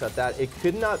 5 minutes at that. It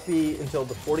could not be until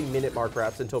the 40-minute mark,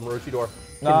 perhaps, until Maroochydore.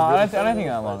 No, I don't think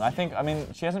that long.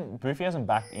 Boofy hasn't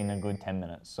backed in a good 10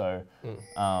 minutes, so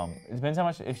it depends how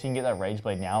much, if she can get that Rage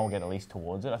Blade now or get at least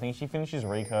towards it. I think if she finishes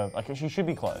recurve, like she should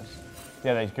be close.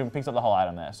 Yeah, she picks up the whole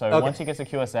item there. So once she gets the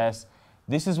QSS,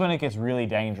 this is when it gets really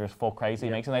dangerous for Craigslea.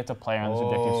 It makes them have to play around this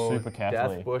objective super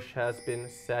carefully. Death Bush has been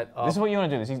set up. This is what you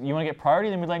want to do. You want to get priority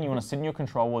in the mid lane, you want to sit in your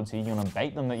control wards here, you want to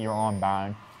bait them that you're on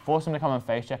Baron, force them to come and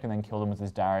face check and then kill them with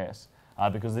this Darius.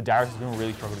 Because the Darius is going to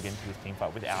really struggle to get into this team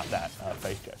fight without that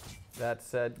face check. That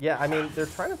said, yeah, I mean, they're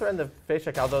trying to threaten the face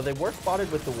check, although they were spotted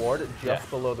with the ward just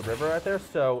below the river right there,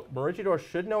 so Maroochydore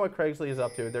should know what Craigslea is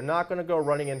up to. They're not going to go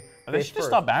running in. They should just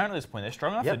start Baron at this point. They're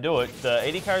strong enough to do it. The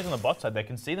AD carries on the bot side, they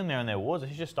can see them there in their wards. They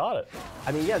should just start it.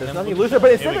 I mean, yeah, there's nothing to lose there,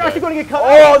 but instead they're actually going to get cut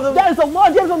out. That is a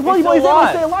lot of damage on the Pulungiiboi. He's able to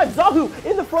stay alive. ZaHo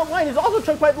in the front line is also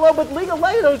chunked quite low, but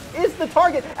LeagueOfLegoz is the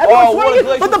target. Everyone's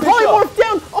swinging, but the polymorph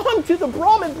down onto the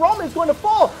Brahmin. Brahmin is going to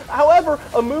fall. However,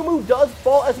 Amumu does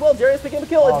fall as well. Darius picking up a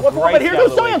kill. It's 1 for 1, but here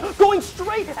goes Sion going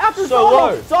straight after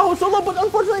ZaHo. ZaHo so low, but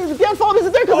unfortunately the down follow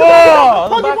isn't there because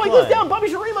Pulungiiboi goes down.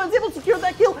 BobbyShmurdaVEVO is able to secure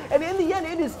that kill, and in the end,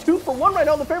 it is 2 for 1 right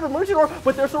now in the favor of Maroochydore,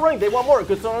 but they're still running. They want more.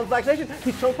 Good start on Vlaxten.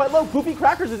 He's chunked quite low.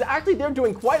 Boofycrackers is actually there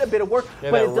doing quite a bit of work,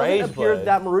 but it doesn't appear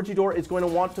that Maroochydore is going to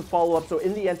want to follow up. So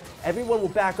in the end, everyone will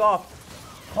back off.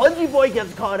 Pulungiiboi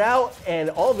gets caught out, and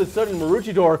all of a sudden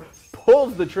Maroochydore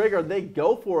pulls the trigger. They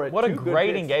go for it. What a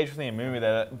great engage from the Amumu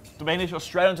there. Domain shot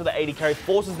straight onto the AD carry,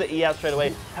 forces the E out straight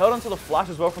away, held onto the flash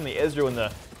as well from the Ezreal, and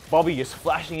the Bobby just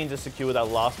flashing in to secure that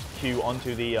last Q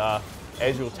onto the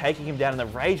Ezreal, taking him down, and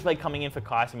the Rage Blade coming in for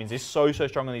Kai'Sa means they're so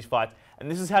strong in these fights. And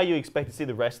this is how you expect to see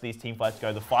the rest of these team fights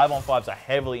go. The 5-on-5s are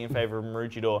heavily in favor of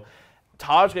Maroochydore.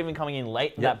 Taj even coming in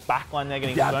late in that backline, they're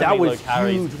getting so many low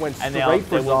carries, and they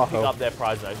will pick up their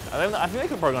prize though. I think they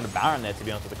could probably gone to Baron there, to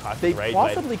be honest, with the Kai'Sa Rage Blade.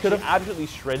 Possibly could have. Absolutely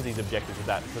shreds these objectives with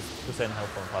that percent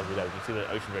health on Plasma Day. You see the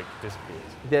Ocean Drake disappears.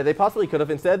 Yeah, they possibly could have.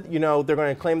 Instead, they're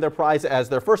going to claim their prize as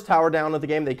their first tower down of the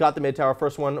game. They got the mid tower,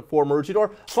 first one for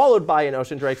Maroochydore, followed by an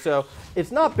Ocean Drake. So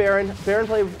it's not Baron. Baron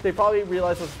play, they probably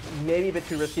realized was maybe a bit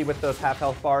too risky with those half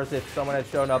health bars. If someone had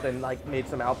shown up and made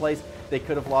some outplays, they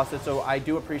could have lost it. So I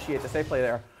do appreciate the safe play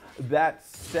there. That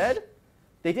said,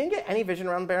 they didn't get any vision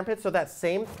around the Baron pit, so that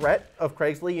same threat of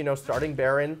Craigslea, starting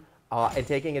Baron and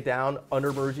taking it down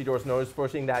under Maroochidore's nose,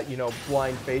 forcing that,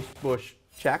 blind face bush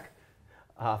check,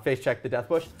 face check the death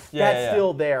bush, that's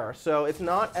still there. So it's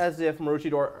not as if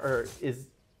Maroochydore is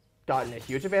gotten a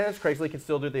huge advantage. Craigslea can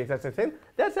still do the exact same thing.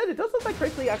 That said, it does look like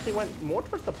Craigslea actually went more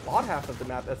towards the bot half of the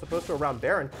map as opposed to around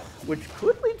Baron, which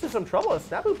could lead to some trouble. A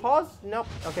Snapu pause? Nope.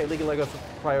 Okay, LeagueOfLegoz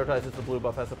prioritizes the blue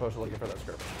buff as opposed to looking for that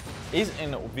skirmish. He's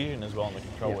in vision as well on the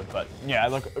control wood, but yeah,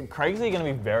 look, Craigslea are going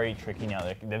to be very tricky now.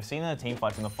 They've seen in the team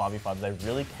fights in the 5v5, they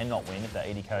really cannot win if that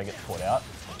AD carry gets caught out.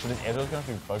 So this Ezreal's going to have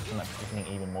to be focused on that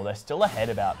positioning even more. They're still ahead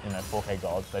about 4K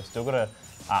golds. They've still got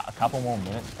a couple more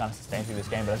minutes to kind of sustain through this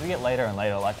game, but as we get later and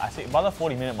later, I see by the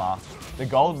 40-minute mark, the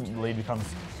gold lead becomes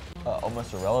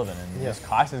almost irrelevant, and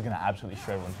Kai'Sa is going to absolutely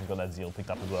shred when she's got that Zeal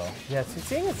picked up as well. Yeah, so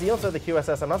seeing the Zeal instead of the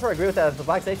QSS, I'm not sure I agree with that, as the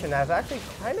Vlaxten has actually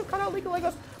kind of cut out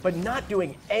LeagueOfLegoz, but not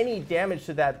doing any damage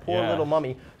to that poor little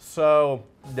mummy, so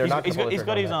they're not going to He's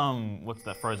got his, what's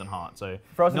that, Frozen Heart, so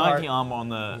Frozen 90 armor on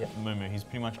the Mumu, he's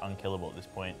pretty much unkillable at this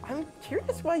point. I'm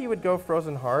curious why you would go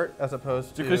Frozen Heart as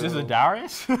opposed to... Because it's a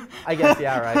Darius? I guess,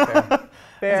 yeah, right,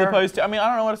 fair. As opposed to, I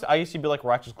don't know what it's, I used to be like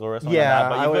Righteous Glory or something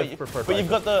like that, but you've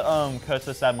got the Curse of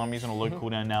the Sad Mummies on a low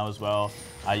cooldown now as well.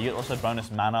 You get also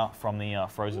bonus mana from the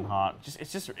Frozen Heart.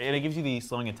 It gives you the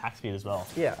slowing attack speed as well.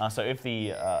 Yeah. So if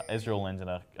the Ezreal lands in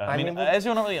a,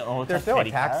 Ezreal not really there's no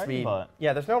attack speed.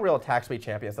 Yeah, there's no real attack speed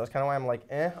champions. That's kind of why I'm like,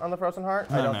 on the Frozen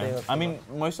Heart. I don't think that's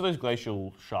most of those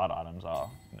Glacial Shard items are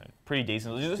pretty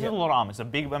decent. There's just a lot of armor. It's a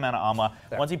big amount of armor.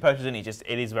 Yeah. Once he purchases it,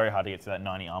 it is very hard to get to that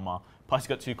 90 armor. Plus, he's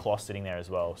got 2 claws sitting there as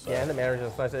well. So. Yeah, and the manager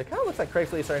is nice. It kind of looks like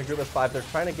Craigslea is starting to group as 5. They're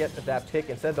trying to get that pick.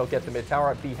 Instead, they'll get the mid tower.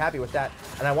 I'd be happy with that.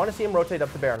 And I want to see him rotate up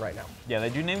to Baron right now. Yeah,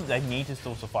 they need to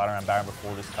still fight around Baron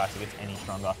before this Kai'Sa gets any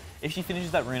stronger. If she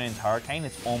finishes that Rune into Hurricane,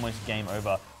 it's almost game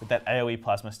over with that AoE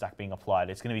plasma stack being applied.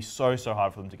 It's going to be so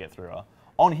hard for them to get through her.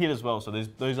 On hit as well, so those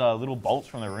little bolts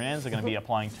from the runes are going to be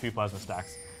applying 2 plasma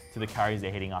stacks to the carries they're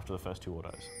hitting after the first 2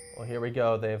 autos. Well, here we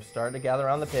go. They've started to gather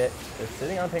around the pit. They're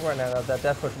sitting on ping right now. That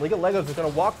death push. LeagueOfLegoz is going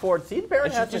to walk forward. See, the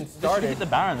Baron has been started. They should hit the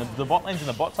Baron. The bot lane's in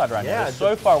the bot side right now. They're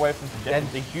so far away from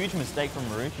projections. It's a huge mistake from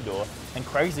Maroochydore, and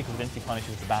Craigslea could eventually punish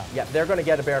with the Baron. Yeah, they're going to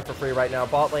get a Baron for free right now.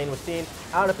 Bot lane was seen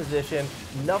out of position.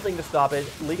 Nothing to stop it.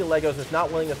 LeagueOfLegoz is not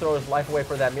willing to throw his life away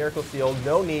for that Miracle Seal.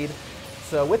 No need.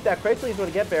 So with that, Craigslea is going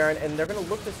to get Baron, and they're going to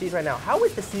look to siege right now. How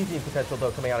is the sieging potential,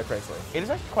 though, coming out of Craigslea? It is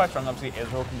actually quite strong. Obviously,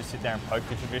 Ezreal can just sit there and poke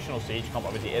the traditional siege comp.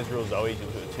 Obviously, Ezreal, Zoe, you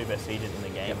look at the two best sieges in the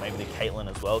game. Maybe the Caitlyn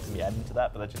as well can be added to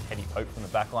that, but that's just heady poke from the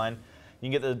back line. You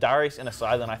can get the Darius in a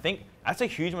side lane. I think that's a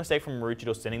huge mistake from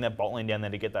Maroochydore sending that bot lane down there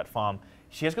to get that farm.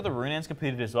 She has got the Runeans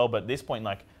completed as well, but at this point,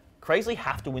 like, Craigslea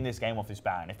have to win this game off this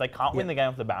Baron. If they can't win the game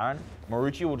off the Baron,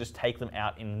 Maroochydore will just take them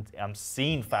out in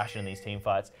obscene fashion in these team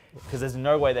fights, because there's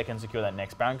no way they can secure that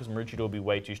next Baron, because Maroochydore will be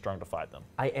way too strong to fight them.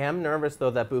 I am nervous,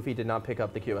 though, that Boofy did not pick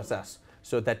up the QSS.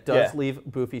 So that does leave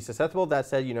Boofy susceptible. That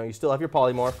said, you know, you still have your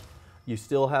Polymorph. You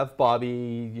still have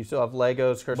Bobby, you still have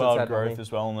Legos, Curse Wild Growth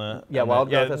as well. Wild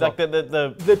Growth as well.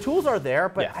 The tools are there,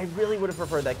 but I really would have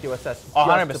preferred that QSS. Oh,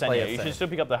 100%, yeah. You should still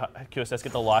pick up the QSS,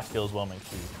 get the life steal as well,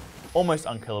 makes you almost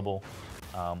unkillable.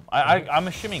 I'm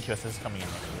assuming QSS is coming in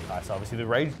next week. Obviously, the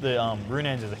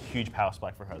Runeans is a huge power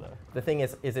spike for her, though. The thing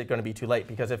is it going to be too late?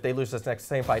 Because if they lose this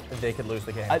same fight, they could lose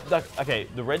the game. Okay,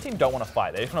 the red team don't want to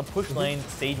fight. They just want to push lanes,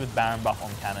 siege with Baron buff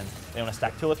on cannons. They want to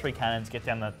stack 2 or 3 cannons, get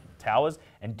down the towers,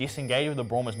 and disengage with the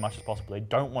Braum as much as possible. They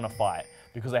don't want to fight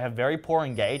because they have very poor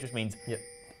engage, which means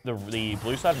the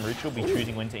blue side and Maroochydore will be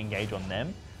choosing when to engage on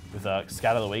them with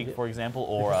Scatter the Weak, for example,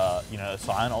 or you know,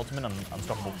 Scion Ultimate on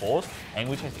Unstoppable Force. And in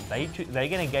which case, if they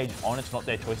get engaged on, it's not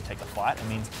their choice to take the fight. It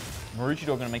means Maroochydore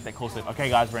are going to make that call, so okay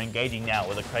guys, we're engaging now,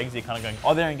 where the Craigsley are kind of going,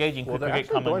 oh, they're engaging, well, they're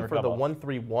actually going for the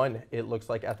 1-3-1, it looks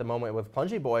like, at the moment, with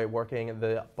pulungiiboi working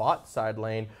the bot side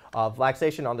lane.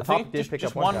 Vlaxten on the top did pick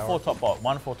up one tower.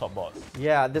 1-4 top bot.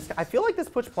 Yeah, I feel like this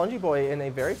puts pulungiiboi in a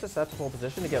very susceptible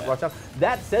position to get rushed out.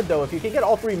 That said, though, if you can get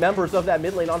all 3 members of that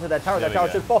mid lane onto that tower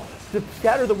should fall. To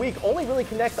Scatter the Weak only really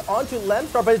connects onto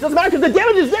Lemester, but it doesn't matter because the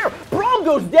damage is there! Braum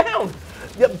goes down!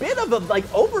 A bit of a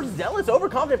overzealous,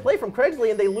 overconfident play from Craigsley,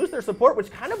 and they lose their support,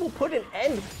 which kind of will put an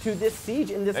end to this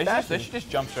siege in this fashion. They should just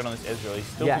jump straight on this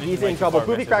Ezreal. He's in trouble.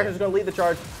 Boofycrackers is going to lead the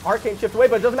charge. Arcane shift away,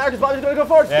 but it doesn't matter because Bobby's going to go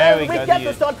forward. There we go. Gets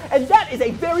the stun, and that is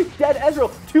a very dead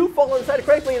Ezreal. 2 fall inside of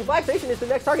Craigsley, and Vlaxten is the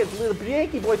next target. So the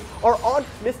Yankee boys are on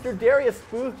Mr. Darius.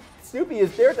 Snoopy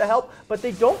is there to help, but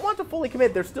they don't want to fully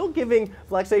commit. They're still giving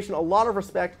Vlaxten a lot of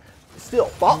respect.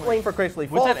 Still, bot lane for Craigsley.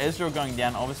 With that Ezreal going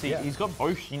down, obviously, he's got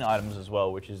both Shin items as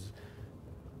well, which is,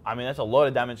 I mean, that's a lot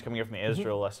of damage coming in from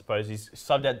Ezreal, I suppose. He's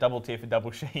subbed out double tier for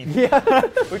double Shin,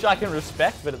 which I can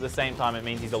respect, but at the same time, it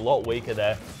means he's a lot weaker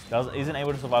there. Isn't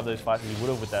able to survive those fights as he would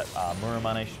have with that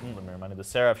the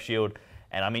Seraph shield.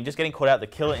 And I mean, just getting caught out, the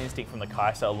killer instinct from the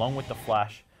Kai'Sa, along with the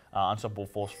flash, Unstoppable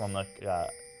Force from the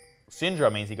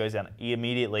Syndra means he goes down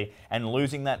immediately, and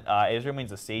losing that Ezreal means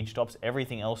the siege stops,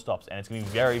 everything else stops, and it's going to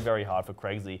be very, very hard for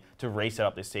Craigsley to reset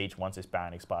up this siege once this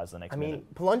Baron expires the next minute. I mean,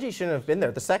 Pulungi shouldn't have been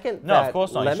there. The second No, of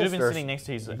course not. He should have been sitting next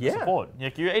to his support.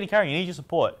 Like, you're AD carry, you need your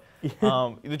support.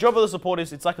 The job of the support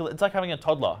is, it's like having a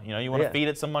toddler. You know, you want to feed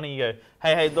it some money, you go,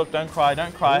 hey, look, don't cry,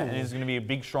 and he's going to be a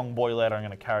big, strong boy later, I'm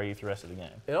going to carry you through the rest of the game.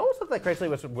 It almost looked like Craigsley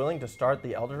was willing to start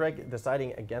the Elder Drake,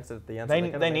 deciding against it at the end.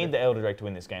 They need the Elder Drake to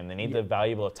win this game. They need the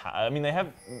valuable attack. I mean, they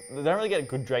don't really get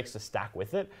good Drakes to stack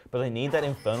with it, but they need that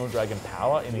Infernal Dragon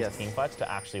power in these team fights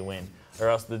to actually win. Or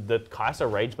else the Kai'Sa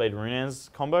Rageblade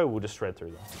Runeans combo will just shred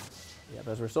through them. Yeah,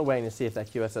 because we're still waiting to see if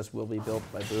that QSS will be built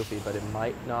by Boofy, but it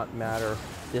might not matter.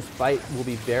 This fight will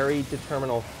be very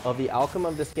determinal of the outcome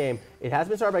of this game. It has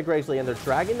been started by Craigsley, and they're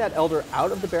dragging that Elder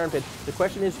out of the Baron pit. The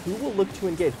question is, who will look to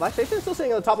engage? Vlaxten is still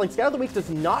sitting on the top lane. Scatter the Weak does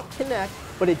not connect,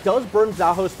 but it does burn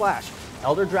ZaHo's flash.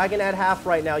 Elder Dragon at half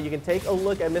right now. You can take a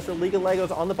look at Mr.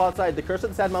 LeagueOfLegoz on the bot side. The Curse of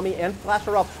the Sad Mummy and Flash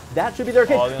her up. That should be their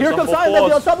case. Here comes Scion.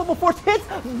 The Unstoppable Force hits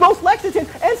both Lexington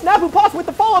and Snapu Pass with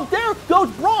the follow-up. There goes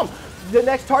Braum. The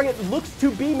next target looks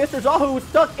to be Mr. ZaHo, who's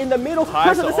stuck in the middle.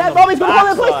 Curse of the Sad Mummy's going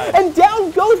to go in place, and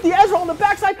down goes the Ezreal on the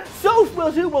backside. So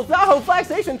will ZaHo.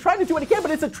 Vlaxten trying to do what he can,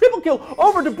 but it's a triple kill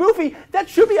over to Boofy. That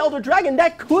should be Elder Dragon.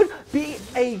 That could be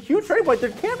a huge turning point.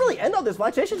 They can't really end on this.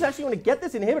 Vlaxten is actually going to get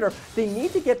this inhibitor. They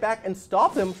need to get back and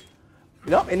stop him.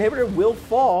 Nope, inhibitor will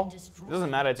fall. It doesn't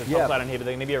matter, it's a top side inhibitor.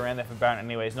 They're going to be around there for Baron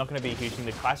anyway. It's not going to be a huge thing.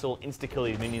 The Kai'Sa will insta-kill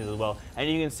these minions as well. And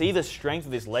you can see the strength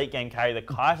of this late game carry. The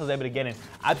Kai'Sa's able to get in,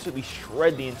 absolutely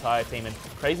shred the entire team. And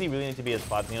Crazy really need to be as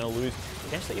fast. They're going to lose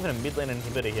potentially even a mid lane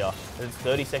inhibitor here. There's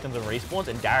 30 seconds of respawns,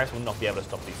 and Darius will not be able to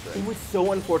stop these three. It was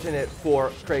so unfortunate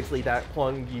for Craigsley that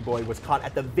pulungiiboi was caught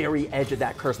at the very edge of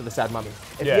that Curse of the Sad Mummy.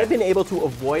 If he had been able to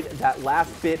avoid that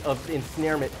last bit of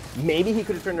ensnarement, maybe he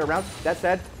could have turned it around. That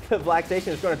said, Vlaxten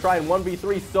is going to try and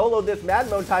 1v3 solo this Mad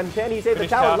Mode time. Can he save the Finish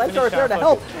tower? tower, lemester is there to finish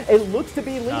help. tower. It looks to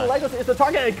be LeagueOfLegoz is the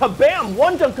target, and kabam!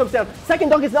 One dunk comes down. Second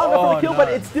dunk is not enough for the kill, but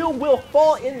it still will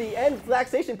fall in the end.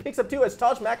 Vlaxten picks up 2 as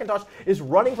TajMcintosh is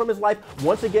running from his life.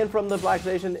 Once again from the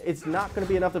Vlaxten, it's not going to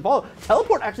be enough to follow.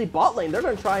 Teleport actually bot lane. They're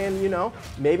going to try and, you know,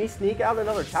 maybe sneak out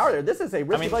another tower there. This is a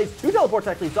risky play. 2 teleports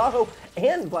actually. ZaHo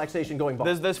and Vlaxten going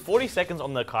bot. There's 40 seconds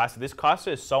on the caster. This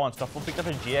caster is so unstoppable. Picked up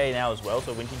a GA now as well,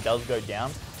 so when she does go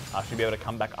down, she'll be able to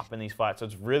come back up in these fights. So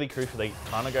it's really crucial. They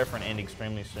kind of go for an end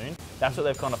extremely soon. That's what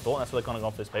they've kind of thought, and that's what they've kind of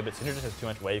gone for this play. But Syndra just has too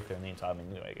much wave clear in the entire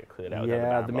minion wave get cleared out.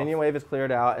 Yeah, the minion wave is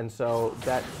cleared out, and so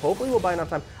that hopefully will buy enough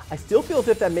time. I still feel as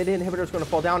if that mid inhibitor is going to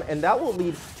fall down, and that will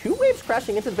lead 2 waves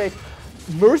crashing into the base.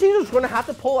 Maroochydore is going to have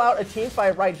to pull out a team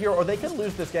fight right here, or they could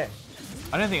lose this game.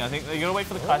 I think they're gonna wait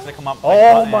for the caster to come up.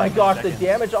 Oh my gosh, the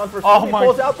damage on for oh my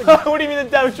pulls out the What do you mean the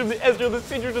damage from the Ezreal? The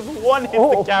Syndra just one hits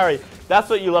the carry. That's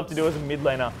what you love to do as a mid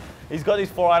laner. He's got these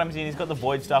 4 items in, he's got the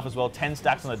Void stuff as well, 10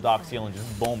 stacks on the Dark Seal, and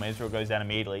just boom, Ezreal goes down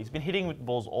immediately. He's been hitting with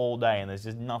balls all day, and there's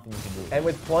just nothing you can do. And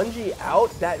with Plungy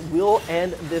out, that will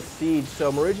end this siege.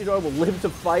 So Maroochydore will live to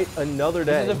fight another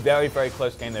day. This is a very, very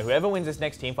close game though. Whoever wins this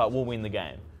next team fight will win the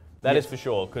game. That is for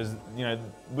sure, because you know,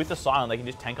 with the Silent, they can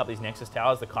just tank up these Nexus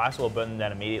towers. The Kai'Sa will burn them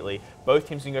down immediately. Both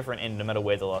teams can go for an end no matter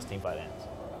where the last team fight ends.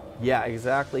 Yeah,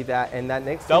 exactly that. And that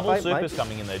next double team fight supers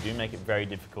coming in though do make it very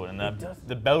difficult, and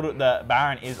the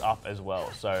Baron is up as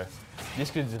well. So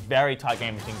this could be a very tight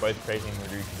game between both Craigslea and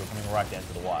Maroochydore coming right down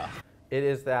to the wire. It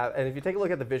is that, and if you take a look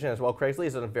at the vision as well, Craigslea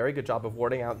has done a very good job of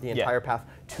warding out the entire path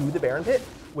to the Baron pit,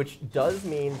 which does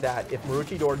mean that if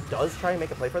Maroochydore does try and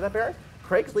make a play for that Baron,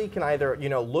 Craigslea can either, you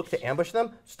know, look to ambush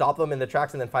them, stop them in the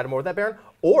tracks, and then fight them over with that Baron,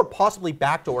 or possibly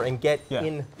backdoor and get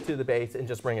into the base and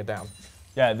just bring it down.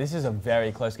 Yeah, this is a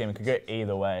very close game. It could go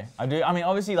either way. I mean,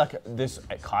 obviously, like this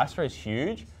Kai'Sa is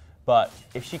huge, but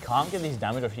if she can't get these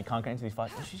damage or if she can't get into these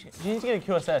fights, she needs to get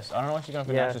a QSS. I don't know why she's going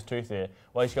for Nexus Tooth here.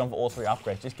 Why she's going for all 3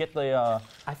 upgrades. Just get the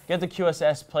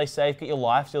QSS, play safe, get your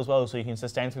life steal as well, so you can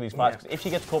sustain through these fights. Because if she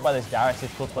gets caught by this Darius,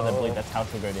 if caught by the bleed, that's how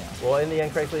she'll go down. Well, in the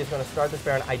end, Craigslea is going to start this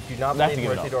Baron. I do not believe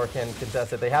Maroochydore can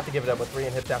contest it. They have to give it up with 3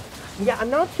 and hits down. Yeah,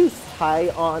 I'm not too high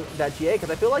on that GA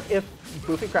because I feel like if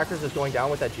Boofycrackers is going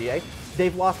down with that GA,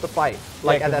 they've lost the fight.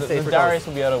 Like at that stage, Darius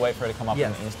will be able to wait for it to come up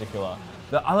and insta-killer.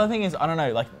 The other thing is, I don't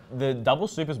know, like the double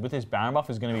supers with this Baron buff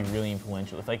is going to be really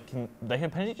influential. If they can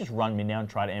potentially just run mid now and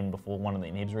try to end before one of the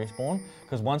inhibs respawn.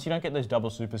 Because once you don't get those double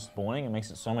supers spawning, it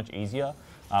makes it so much easier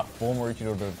for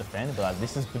Maroochydore to defend. But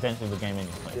this is potentially the game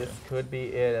ending play. This could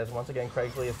be it, as once again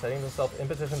Craigslea is setting themselves in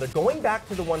position. They're going back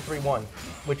to the 1-3-1,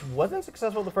 which wasn't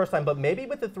successful the first time, but maybe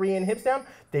with the 3 inhibs down,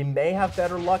 they may have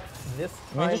better luck this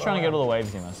time. We're just trying to get all the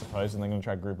waves in, I suppose, and they're going to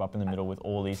try to group up in the middle with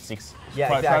all these 6. Yeah,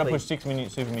 try to push 6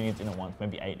 super minions in at once,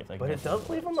 maybe 8 if they can. But it does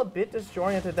leave them a bit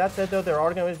disoriented. That said, though, they're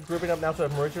already going to be grouping up now, so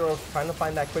Maroochydore is trying to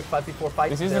find that quick 5v4 fight.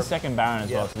 This is the second Baron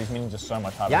as well, so these minions are so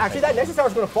much harder. Yeah, actually, that Nexus Tower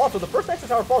is going to fall. So the first Nexus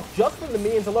Tower falls just from the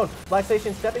minions alone.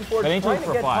 Vlaxten stepping forward, they need to look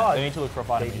for a fight. Taj. They need to look for a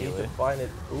fight They immediately. need to find it.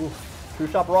 Ooh. True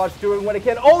Shot Barrage doing what it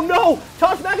can. Oh no!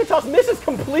 TajMcintosh misses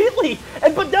completely!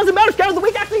 But doesn't matter. Scout of the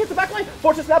Week actually hits the back line.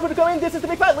 Forces Sapnu to go in. This is the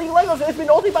big fight. LeagueOfLegoz has been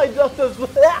ulted by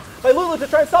Lulu to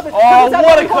try and stop it. Oh,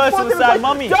 what a curse of the Sad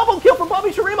Mummy! Double kill from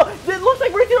BobbyShmurdaVEVO. It looks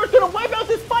like Maroochydore is going to wipe out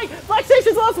this fight.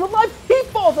 Vlaxten's lost one life. He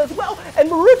falls as well. And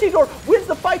Maroochydore wins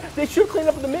the fight. They should clean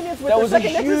up the minions with the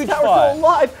second Nexus Tower still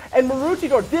alive. And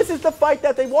Maroochydore, this is the fight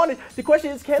that they wanted. The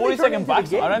question is, can they turn it into the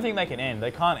game? I don't think they can end.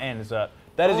 They can't end.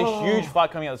 That is a huge fight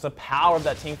coming out. It's the power of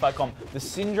that team fight comp. The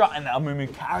Syndra and the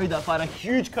Amumu carried that fight. A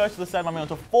huge curse to the Sad Mummy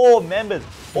onto 4 members.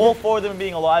 All 4 of them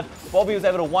being alive. Bobby was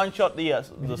able to one-shot the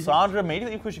Sandra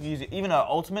immediately because she could use even her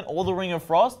ultimate or the Ring of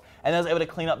Frost. And then was able to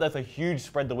clean up that a huge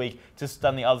spread the week to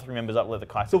stun the other 3 members up, let the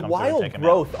Kai'Sa come through and take him out. The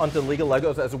wild growth onto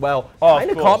LeagueOfLegoz as well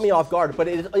kind of caught me off guard, but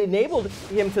it enabled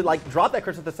him to like drop that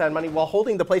curse at the Sad Money while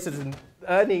holding the places and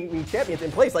champions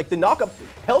in place. Like the knockup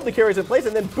held the carries in place,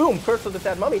 and then boom, curse of the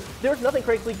Sad Mummy. There's nothing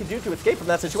Craigslea could do to escape from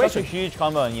that situation. Such a huge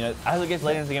combo, and you know, as it gets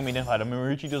later into the game, we know how the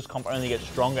Maroochidore's comp only gets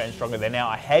stronger and stronger. They're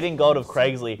now ahead in gold of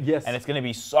Craigslea, and it's going to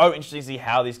be so interesting to see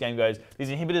how this game goes. These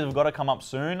inhibitors have got to come up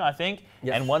soon, I think,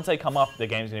 and once they come up, the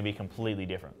game's going to be completely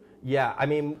different. Yeah, I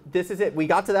mean, this is it. We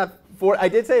got to that, I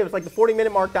did say it was like the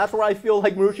 40-minute mark. That's where I feel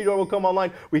like Maroochydore will come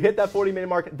online. We hit that 40-minute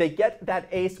mark. They get that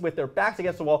ace with their backs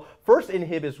against the wall. First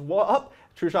inhib is up.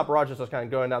 True Shot Barrage is just kind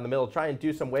of going down the middle, try and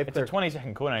do some wave clear. It's a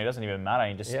 20-second cooldown. It doesn't even matter.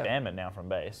 You just spam it now from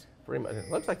base. Pretty much.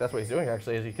 It looks like that's what he's doing,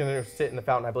 actually, is he can sit in the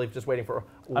fountain, I believe, just waiting for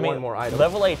one more item.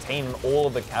 Level 18 and all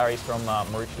of the carries from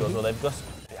Maroochydore as well. They've just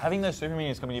having those super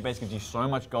minions coming to your base gives you so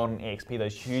much golden EXP,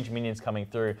 those huge minions coming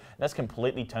through. That's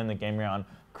completely turned the game around.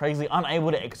 Craigslea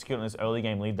unable to execute on this early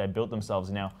game lead they built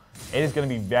themselves. Now, it is going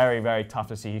to be very, very tough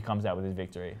to see who comes out with his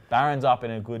victory. Baron's up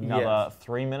in a good another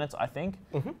 3 minutes, I think,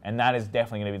 and that is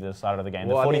definitely going to be the decider of the game,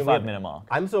 well, the 45-minute mark.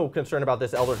 I'm so concerned about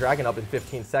this Elder Dragon up in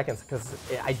 15 seconds because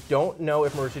I don't know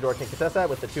if Maroochydore can contest that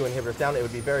with the 2 inhibitors down. It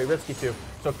would be very risky too.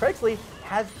 So Craigslea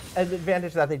has an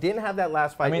advantage that they didn't have that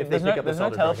last fight. I mean, if they pick up there's this no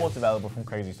Elder teleports Dragon. available from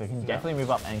Craigslea, so he can definitely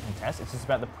move up and contest. It's just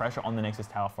about the pressure on the Nexus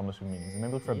Tower from the super minions. And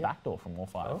maybe look for a backdoor from all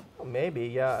 5. Oh, maybe,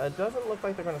 yeah. It doesn't look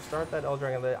like they're going to start that Elder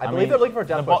Dragon. I believe they're looking for a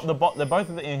death push. Both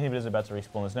of the inhibitors are about to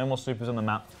respawn. There's no more supers on the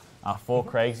map for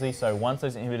Craigslea, so once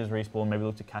those inhibitors respawn, maybe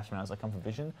look to catch them out as they come for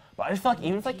vision. But I just feel like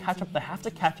even if they catch up, they have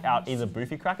to catch out either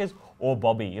Boofycrackers or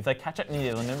Bobby. If they catch up near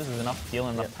the other members, there's enough heal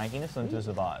and enough tankiness for them to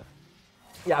survive.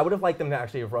 Yeah, I would have liked them to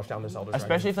actually have rushed down this Elder Dragon.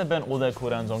 Especially if they burn all their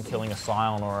cooldowns on killing a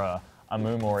Scion or a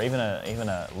Moom or even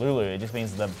a Lulu. It just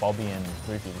means that Bobby and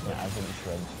Boofy are just going to absolutely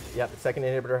shred. Yep, second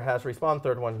inhibitor has respawned,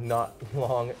 third one not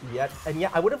long yet. And yeah,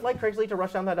 I would have liked Craigslea to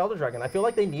rush down that Elder Dragon. I feel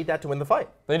like they need that to win the fight.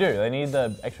 They do. They need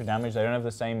the extra damage. They don't have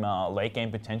the same late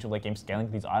game potential, late game scaling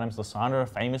for these items. Lysandra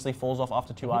famously falls off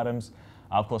after 2 items.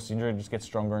 Of course, Syndra just gets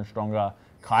stronger and stronger.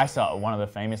 Kai'Sa, one of the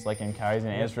famous late game carries,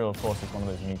 and Ezreal, of course, is one of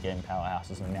those mid-game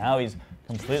powerhouses. And now he's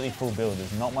completely full build.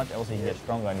 There's not much else he can get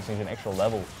stronger, and he needs an extra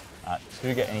level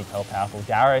to get any powerful.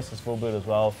 Darius is full build as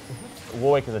well.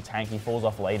 Warwick is a tank. He falls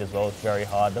off late as well. It's very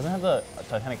hard. Doesn't have the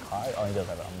Titanic Kai. Oh, he does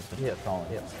have it. I'm just trolling.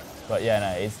 But yeah, no,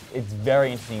 it's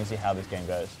very interesting to see how this game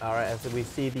goes. All right, as we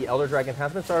see the Elder Dragon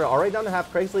has been started already down to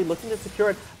half. Craigslea looking to secure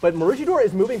it, but Maroochydore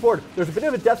is moving forward. There's a bit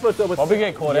of a death push though. With Bobby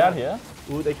get caught out here.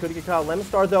 Ooh, they could get caught out.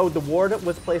 Lemester though, the ward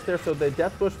was placed there, so the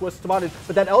death push was spotted.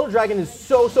 But that Elder Dragon is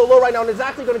so low right now, and it's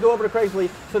actually going to go over to Craigslea.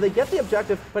 So they get the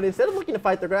objective, but instead of looking to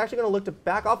fight, they're actually going to look to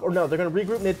back off, or no, they're going to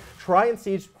regroup mid, try and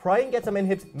siege, try and get some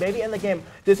inhibs, maybe end the game.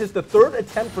 This is the 3rd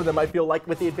attempt for them, I feel like,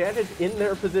 with the advantage in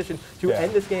their position to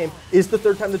end this game. Is the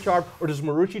 3rd time the charm, or does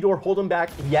Maroochydore hold them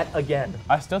back yet again?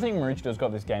 I still think Maroochidore's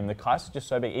got this game. The Kai'Sa's just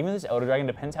so big. Even this Elder Dragon,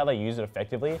 depends how they use it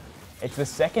effectively. It's the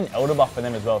 2nd Elder buff for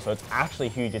them as well, so it's actually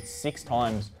huge. It's 6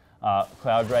 times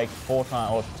Cloud Drake, 4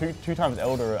 times, or 2 times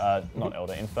Elder, not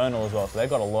Elder, Infernal as well. So they've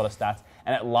got a lot of stats,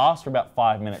 and it lasts for about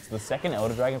 5 minutes. The 2nd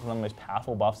Elder Dragon is one of the most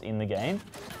powerful buffs in the game.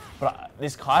 But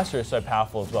this Kai'Sa is so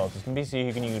powerful as well, so it's going to be see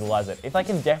who can utilize it. If they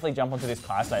can definitely jump onto this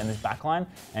Kai'Sa in this backline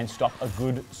and stop a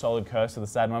good solid curse to the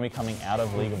Sad Mummy coming out of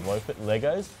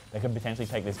LeagueOfLegoz, they could potentially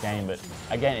take this game. But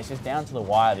again, it's just down to the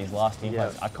wire, these last team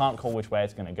fights. I can't call which way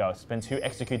it's going to go. It depends who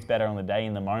executes better on the day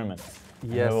in the moment.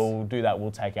 Yes. We'll do that.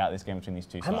 We'll take out this game between these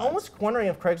two sides. I'm almost wondering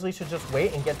if Craigslea should just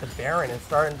wait and get the Baron and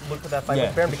start and look for that fight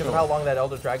with Baron because of how long that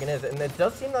Elder Dragon is. And it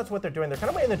does seem that's what they're doing. They're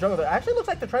kind of waiting in the jungle. It actually looks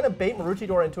like they're trying to bait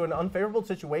Maroochydore into an unfavorable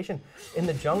situation in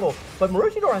the jungle. But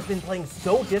Maroochydore has been playing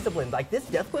so disciplined. Like, this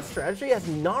Death Blitz strategy has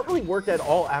not really worked at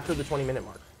all after the 20-minute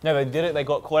mark. No, they did it. They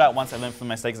got caught out once. They learned from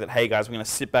the mistakes that, hey guys, we're going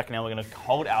to sit back now. We're going to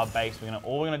hold our base.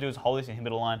 All we're going to do is hold this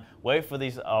inhibitor line, wait for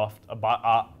these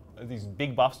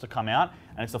big buffs to come out,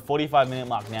 and it's the 45-minute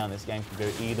mark now, and this game could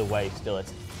go either way. Still,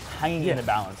 it's hanging in the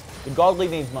balance. The gold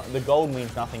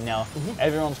means nothing now.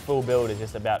 Everyone's full build is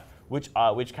just about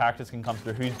which characters can come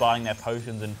through, who's buying their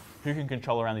potions, and who can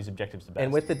control around these objectives the best.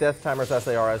 And with the death timers as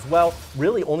they are as well,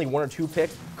 really only 1 or 2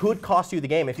 picks could cost you the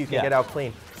game if you can get out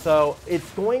clean. So it's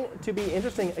going to be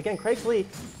interesting. Again, Craigslea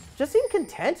just seemed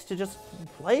content to just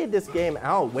play this game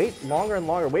out, wait longer and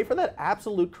longer, wait for that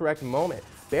absolute correct moment.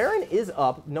 Baron is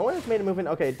up. No one has made a movement.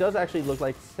 Okay, it does actually look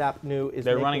like Sapnu is.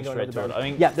 They're running straight to it. I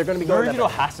mean, yeah, they're going to be going.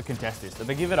 Maroochydore has to contest this. If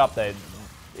they give it up,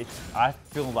 I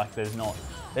feel like there's not.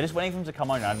 They're just waiting for them to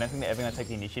come on. I don't think they're ever going to take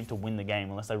the initiative to win the game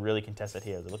unless they really contest it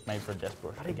here. They look made for a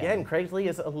desperate. But again, Craigslea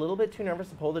is a little bit too nervous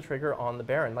to pull the trigger on the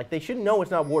Baron. Like, they should know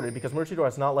it's not warded because Maroochydore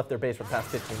has not left their base for the past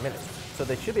 15 minutes. So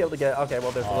they should be able to get, okay,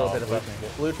 well, there's a little bit of a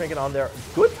blue trinket on there.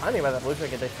 Good timing by that blue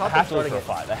trinket. They have to look for a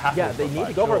fight. They have to. They need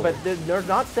to go for it, but they're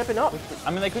not stepping up.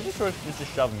 I mean, they could just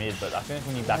shove mid, but I think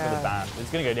when you back with the Baron,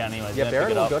 it's going to go down anyways. Yeah,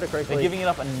 Baron will go to Craigslea. They're giving it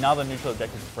up another neutral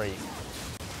objective free.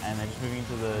 And they're just moving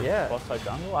into the boss side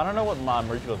jungle. I don't know what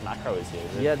Maroochidore's macro is here.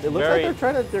 Yeah, it looks like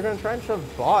they're going to try and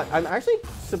shove bot. I'm actually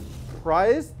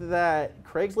surprised that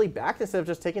Craigslea backed instead of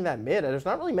just taking that mid. There's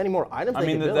not really many more items they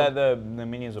can build. The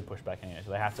minions are pushed back anyway, so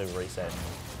they have to reset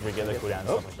and get their cooldown and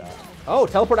stuff like that. Oh,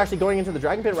 teleport actually going into the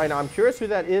Dragon Pit right now. I'm curious who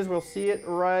that is. We'll see it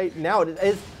right now. It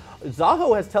is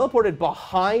ZaHo has teleported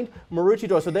behind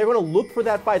Maroochydore, so they're going to look for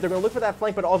that fight. They're going to look for that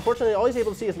flank, but unfortunately, all he's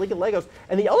able to see is LeagueOfLegoz,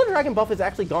 and the Elder Dragon buff is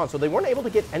actually gone, so they weren't able to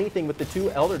get anything with the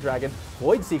 2 Elder Dragon.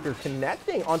 Void Seeker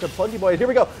connecting onto pulungiiboi. Here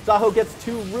we go. ZaHo gets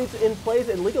 2 roots in place,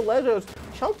 and LeagueOfLegoz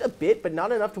chunked a bit, but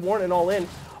not enough to warrant an all-in.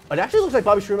 It actually looks like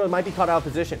BobbyShmurdaVEVO might be caught out of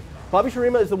position.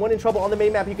 BobbyShmurdaVEVO is the one in trouble on the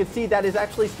main map. You can see that is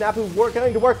actually Sapnu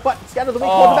going to work, but Scatter the Weak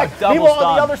holds it back. Meanwhile,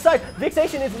 on the other side,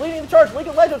 Vlaxten is leading the charge.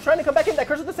 LeagueOfLegoz trying to come back in. That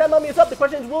Curse of the Sand Mummy is up. The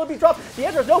question is, will it be dropped? The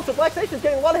answer is no, so Vlaxten is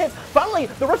getting a lot of hits. Finally,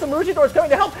 the rest of Maroochydore is coming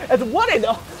to help as one in.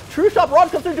 True Shot Rod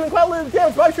comes through doing quite a little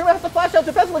damage. BobbyShmurdaVEVO has to flash out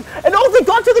defensively, and they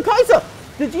got to the Kai'Sa.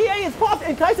 The GA is popped,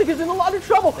 and Kaisa is in a lot of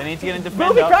trouble. They need to get in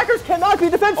defense. Boofycrackers cannot be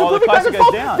defensive. Oh, Boofycrackers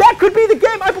fall. That could be the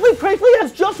game. I believe Craigslea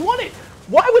has just won it.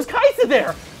 Why was Kaisa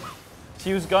there?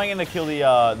 She was going in to kill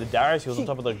the Darius. He was on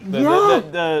top of the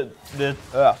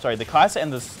Kaisa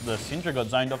and the Syndra got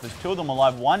zoned off. There's two of them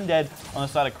alive, one dead on the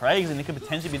side of Craig's, and it could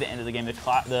potentially be the end of the game. The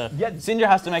Syndra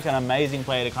has to make an amazing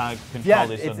play to kind of control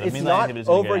this. It's not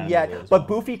over yet, but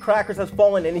Boofycrackers has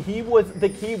fallen, and he was the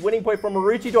key winning point for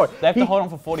Maroochydore. They have to hold on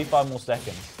for 45 more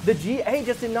seconds. The GA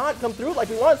just did not come through like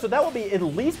we wanted, so that will be at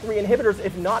least 3 inhibitors,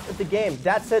 if not the game.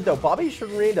 That said, though,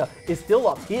 BobbyShmurdaVEVO is still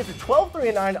up. He is a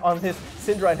 12-3-9 on his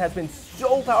Syndra and has been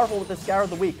so powerful with the Scour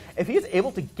of the Week. If he is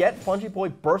able to get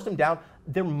pulungiiboi, burst him down,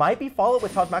 there might be follow-up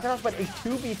with TajMcintosh, but a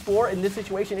 2v4 in this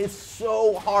situation is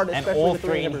so hard, especially and all with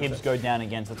 3 inhibs go down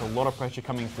again, so it's a lot of pressure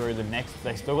coming through.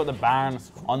 They still got the Baron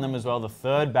on them as well, the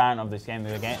 3rd Baron of this game.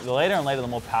 The later and later, the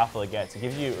more powerful it gets. It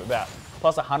gives you about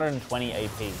plus 120 AP.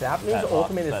 Sapnu's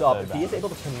ultimate is up. If he is able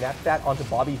to connect that onto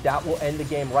Bobby, that will end the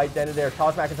game right then and there.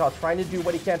 TajMcintosh trying to do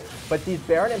what he can, but these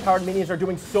Baron-empowered minions are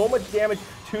doing so much damage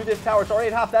to this tower. It's already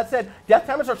at half. That said, death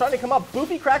timers are starting to come up.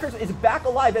 Boofycrackers is back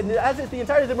alive, and as is the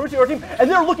entirety of the Maroochydore team, and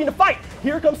they're looking to fight.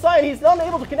 Here comes Cyan. He's not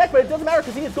able to connect, but it doesn't matter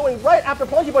because he is going right after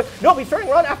pulungiiboi. No, he's turning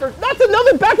around after. That's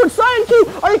another backward Cyan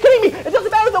Q. Are you kidding me? It doesn't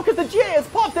matter though because the GA is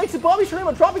popped thanks to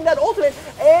BobbyShmurdaVEVO dropping that ultimate,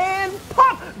 and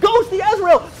pop goes the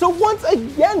Ezreal. So once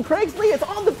again, Craigslea is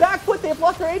on the back foot. They have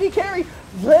lost their AD carry.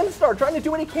 Lemester trying to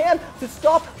do what he can to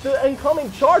stop the incoming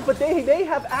charge, but they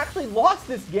have actually lost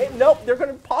this game. Nope, they're going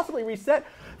to possibly reset.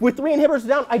 With 3 inhibitors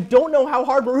down, I don't know how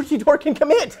hard Maroochydore can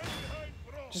commit.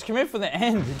 Just commit for the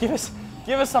end. Give us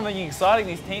something exciting.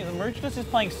 These teams, Maroochidore's just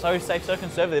playing so safe, so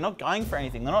conservative. They're not going for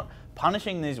anything. They're not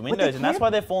punishing these windows, and that's why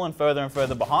they're falling further and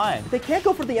further behind. They can't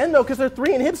go for the end though, because they're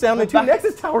 3 inhibs down and 2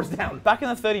 Nexus towers down. Back in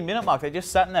the 30-minute mark, they just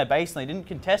sat in their base and they didn't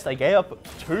contest. They gave up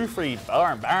 2 free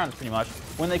Barons pretty much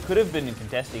when they could have been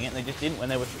contesting it, and they just didn't when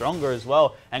they were stronger as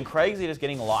well. And Craigslea just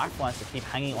getting lifelines to keep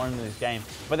hanging on in this game,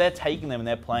 but they're taking them and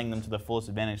they're playing them to the fullest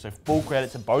advantage. So full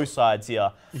credit to both sides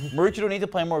here. Maroochydore need to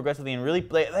play more aggressively and really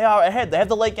they are ahead. They have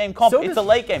the late game comp. It's the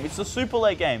late game. It's the super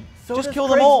late game. Just kill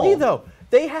them all. Though.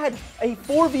 They had a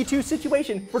 4v2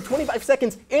 situation for 25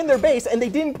 seconds in their base, and they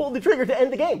didn't pull the trigger to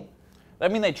end the game. I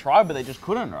mean, they tried, but they just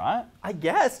couldn't, right? I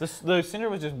guess. The Syndra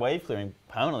was just wave clearing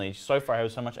permanently. So far, he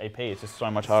has so much AP. It's just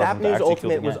so much harder for him to Sapnu's actually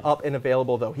ultimate was up and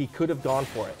available, though. He could have gone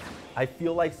for it. I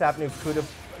feel like Sapnu could have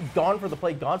gone for the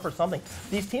play, gone for something.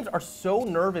 These teams are so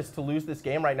nervous to lose this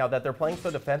game right now that they're playing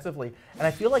so defensively, and I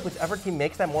feel like whichever team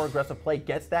makes that more aggressive play,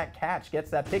 gets that catch,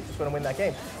 gets that pick, is going to win that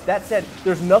game. That said,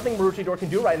 there's nothing Maroochydore can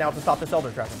do right now to stop this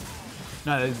Elder Dragon.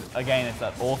 No, again, it's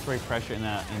that all 3 pressure in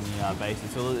the base.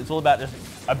 It's all about just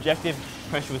objective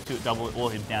pressure with 2 double all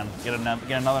him down. Get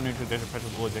another neutral pressure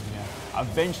with all objective down.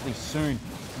 Eventually, soon,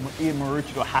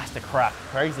 Maroochydore has to crack.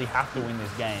 Craigslea have to win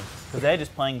this game because they're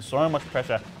just playing so much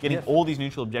pressure, getting all these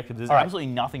neutral objectives. There's absolutely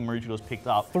nothing Maroochidore's picked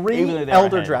up. 3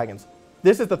 Elder Dragons.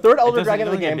 This is the 3rd Elder Dragon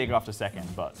of the game. It doesn't get big after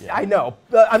 2nd, but yeah. I know.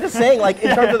 I'm just saying, like,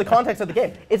 in terms of the context of the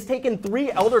game, it's taken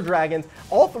 3 Elder Dragons,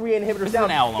 all 3 inhibitors down.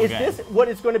 Is this what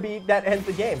it's going to be that ends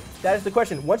the game? That is the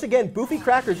question. Once again,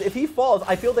 Boofycrackers, if he falls,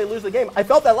 I feel they lose the game. I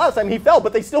felt that last time he fell,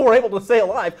 but they still were able to stay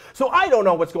alive. So I don't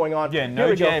know what's going on. Yeah,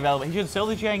 no GA available. He should sell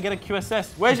the GA and get a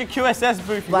QSS. Where's your QSS,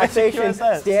 Boofy?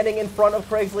 Vlaxten standing in front of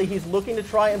Craigslea. He's looking to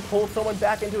try and pull someone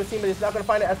back into a team, but he's not going to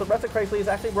find it, as the rest of Craigslea is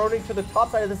actually rotating to the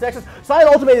top side of this section. Cyan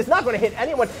ultimate is not going to hit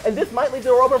anyone, and this might leave the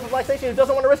door open for Vlaxten, who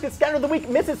doesn't want to risk it. Scatter the Weak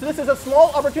misses, so this is a small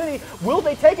opportunity. Will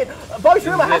they take it?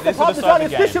 BobbyShmurdaVEVO has to pop this on.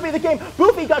 This should be the game.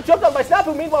 Boofy got jumped on by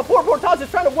Sapnu. Meanwhile, poor Taj is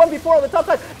trying to 1v4 on the top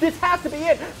side. This has to be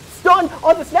it. Stun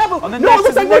on the Sapnu. No, it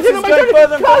looks like we're getting my turn.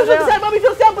 Taj is down. Bobby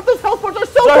just down, but those health bars are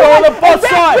so good. On the bot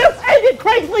side. And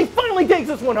Craigslea finally takes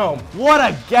this one home. What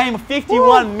a game. A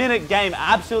 51-minute game.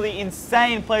 Absolutely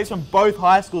insane plays from both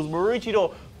high schools.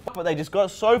 Maroochydore, but they just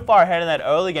got so far ahead in that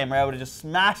early game. Were able to just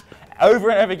smash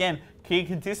over and over again. He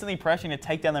consistently pressuring to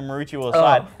take down the Maroochydore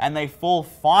side, and they fall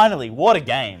finally. What a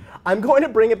game. I'm going to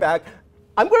bring it back.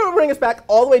 I'm going to bring us back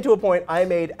all the way to a point I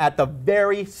made at the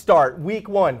very start, week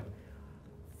 1.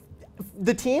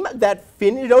 The team that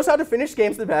knows how to finish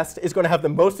games the best is going to have the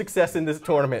most success in this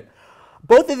tournament.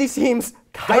 Both of these teams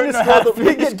kind of struggled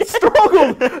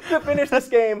to finish this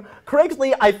game.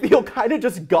 Craigslea, I feel, kind of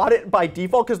just got it by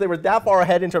default because they were that far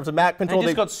ahead in terms of map control. They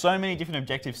just got so many different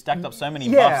objectives, stacked up so many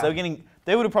buffs.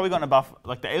 they would have probably gotten a buff.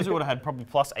 Like the Ezreal would have had probably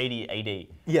plus 80 AD.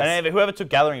 Yes. And whoever took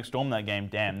Gathering Storm that game,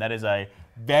 damn, that is a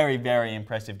very, very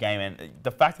impressive game. And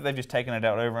the fact that they've just taken it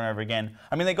out over and over again.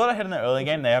 I mean, they got ahead in the early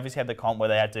game. They obviously had the comp where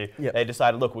they had to. They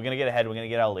decided, look, we're going to get ahead. We're going to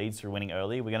get our leads through winning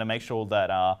early. We're going to make sure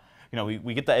that.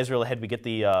 We get the Ezreal ahead, we get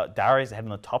the Darius ahead on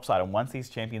the top side, and once these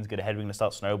champions get ahead, we're going to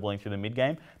start snowballing through the mid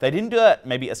game. They didn't do that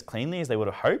maybe as cleanly as they would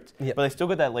have hoped, but they still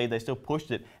got that lead, they still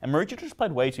pushed it. And Maroochydore just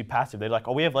played way too passive. They're like,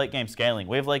 oh, we have late game scaling,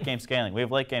 we have late game scaling, we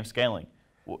have late game scaling.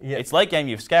 It's late game,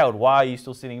 you've scaled, why are you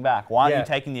still sitting back? Why aren't you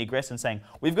taking the aggress and saying,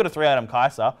 we've got a 3-item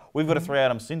Kai'Sa, we've got a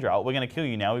 3-item Syndra, we're going to kill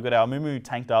you now, we've got our Mumu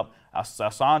tanked up, our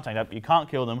Sion tanked up, you can't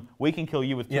kill them, we can kill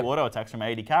you with 2 auto attacks from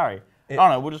AD carry. I don't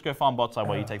know, we'll just go farm bot side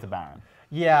while you take the Baron.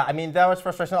 Yeah, I mean, that was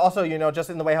frustration. Also, just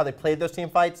in the way how they played those team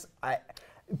fights,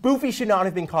 Boofy should not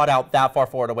have been caught out that far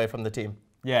forward away from the team.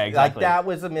 Yeah, exactly. Like, that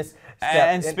was a misstep.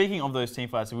 And speaking of those team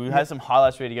fights, we had some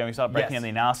highlights ready to go. We started breaking down the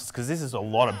analysis because this is a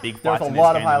lot of big fights. There's a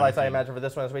lot of highlights, I imagine, for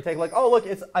this one. As we take like, oh, look,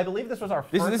 I believe this was our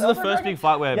first This is the first big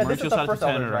fight where Maroochydore started to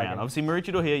turn it around. Dragon. Obviously,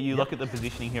 Maroochydore here, you look at the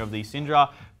positioning here of the Syndra.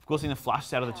 Of course, the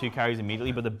flashes out of the 2 carries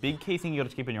immediately, but the big key thing you got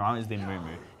to keep in your eye is the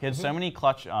Mumu. He had so many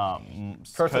clutch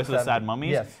Curse of the Sad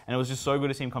Mummies, and it was just so good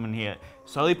to see him come in here.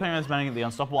 Slowly playing around manning the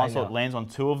unstoppable onslaught lands on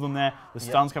 2 of them there. The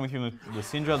stuns coming through the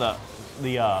Syndra,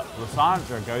 the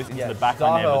Lissandra goes into the back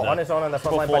line there. On his own on the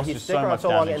front line, but he's sticking around so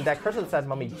long, and that Curse of the Sad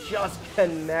Mummy just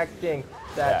connecting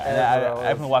that.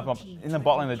 Able to wipe him up in the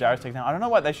bot lane. The Darius taken down. I don't know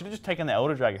why they should have just taken the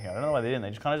Elder Dragon here. I don't know why they didn't. They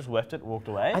just kind of just left it, walked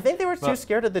away. I think they were too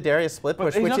scared of the Darius split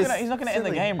push. He's not going to end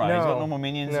the game, right? He's got normal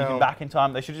minions. He can back in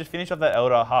time. They should just finish off that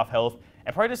Elder half health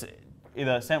and probably just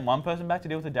either sent one person back to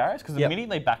deal with the Darius, because the minute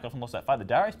they backed off and lost that fight, the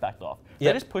Darius backed off.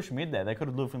 They just pushed mid there. They could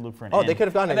have looked for an end. They could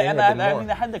have gotten it. I mean,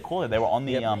 they had the core there. They were on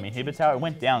the inhibitor tower. It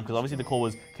went down because obviously the core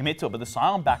was commit to it, but the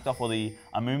Sion backed off while the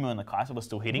Amumu and the Kai'Sa were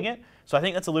still hitting it. So I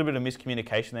think that's a little bit of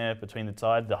miscommunication there between the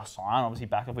sides. The Sion obviously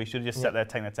backed off. We should have just sat there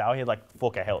taking the tower. He had like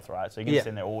 4k health, right? So you can just sit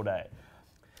in there all day.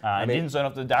 And didn't zone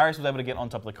off. The Darius was able to get on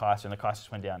top of the Kai'Sa, and the Kai'Sa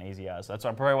just went down easy as. So that's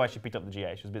probably why she picked up the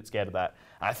GA. She was a bit scared of that.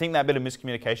 I think that bit of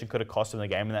miscommunication could have cost him the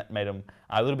game, and that made him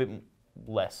a little bit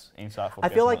less insightful. I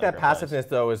feel like that passiveness,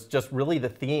 though, is just really the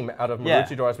theme out of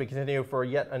Maroochydore as we continue for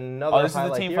yet another highlight. This is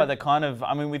the team fight that kind of,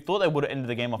 I mean, we thought they would have ended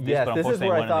the game off this, but this is unfortunately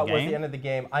where they I thought won was the end of the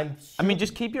game. I mean,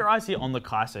 just keep your eyes here on the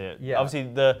Kai'Sa.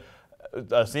 Obviously, the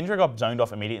Syndra got zoned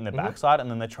off immediately in the backside, and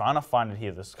then they're trying to find it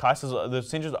here. The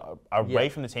Syndra's away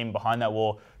from the team behind that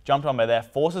wall, jumped on by there,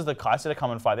 forces the Kai'Sa to come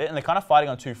and fight it, and they're kind of fighting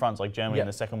on 2 fronts like Germany in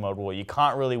the Second World War. You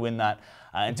can't really win that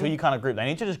until you kind of group. They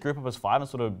need to just group up as 5 and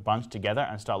sort of bunch together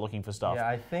and start looking for stuff. Yeah,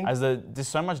 I think there's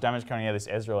so much damage coming out of this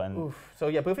Ezreal, and so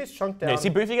yeah, Boofy's chunked down. Yeah, see,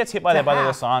 Boofy gets hit by the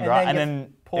Lissandra, and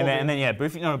then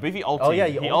Boofy ults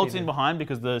in. He ults in behind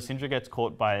because the Syndra gets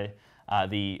caught by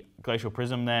the Glacial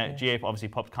Prism there. GA obviously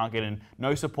pops, can't get in.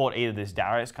 No support either. This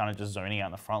Darius kind of just zoning out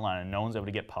in the front line, and no one's able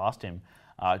to get past him.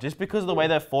 Just because of the way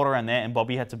they fought around there, and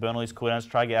Bobby had to burn all his cooldowns to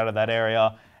try to get out of that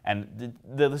area. And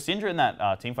the Syndra in that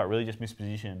teamfight really just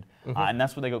mispositioned, and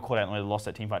that's what they got caught out and they lost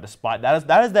that teamfight. Despite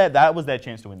that was their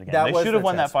chance to win the game. They should have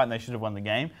won that fight, and they should have won the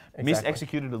game.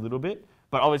 Mis-executed a little bit,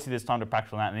 but obviously there's time to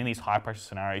practice on that. And in these high pressure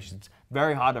scenarios, it's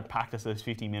very hard to practice those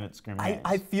 50-minute scrim games.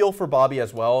 I feel for Bobby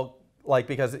as well. Like,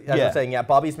 because as you're saying,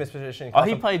 Bobby's mispositioning.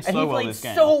 He played so well this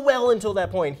game. So well until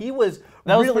that point. He was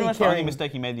really pretty much the only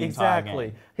mistake he made the entire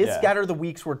game. His scatter the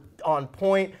weeks were on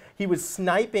point. He was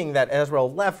sniping that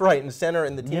Ezreal left, right, and center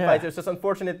in the team fights. It was just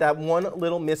unfortunate that one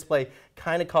little misplay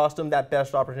kind of cost him that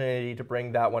best opportunity to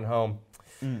bring that one home.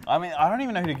 I mean, I don't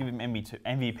even know who to give him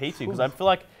MVP to, because I feel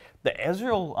like the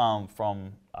Ezreal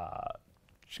from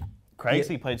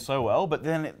Craigslea played so well, but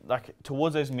then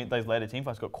towards those later team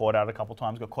fights, got caught out a couple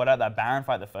times. Got caught out that Baron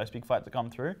fight, the first big fight to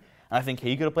come through. And I think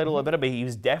he could have played a lot better, but he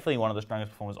was definitely one of the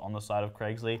strongest performers on the side of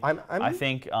Craigslea. I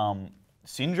think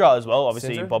Syndra as well.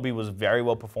 Obviously, Bobby was very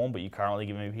well performed, but you currently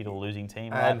give MVP to a losing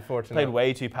team. Unfortunately, played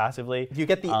way too passively. You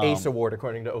get the Ace Award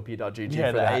according to op.gg.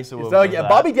 Yeah, for that. Ace Award. So yeah,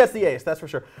 Bobby gets the Ace. That's for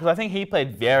sure. Because I think he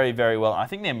played very, very well. And I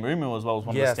think the Amumu as well was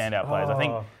one of the standout players. I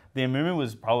think the Amumu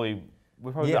was probably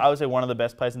I would say one of the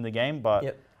best players in the game,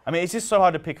 but. I mean, it's just so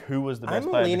hard to pick who was the best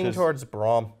player. I'm leaning towards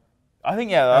Braum. I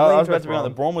think, I was about to be on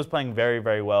the Braum was playing very,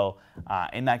 very well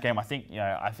in that game. I think,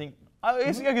 I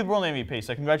guess I'll give Braum the MVP.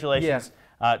 So congratulations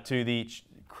to the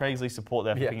Craigsley support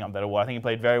there for picking up that award. I think he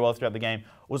played very well throughout the game.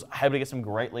 Was able to get some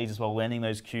great leads as well, landing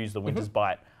those Qs, the Winter's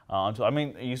Bite. I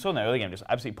mean, you saw in the early game, just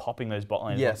absolutely popping those bot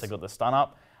lanes once they got the stun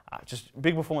up. Just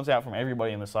big performance out from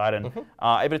everybody on the side, and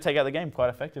able to take out the game quite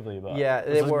effectively. But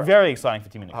it was very exciting for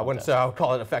Team India. I wouldn't say I would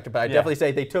call it effective, but I definitely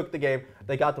say they took the game,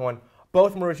 they got the one.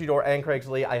 Both Maroochydore and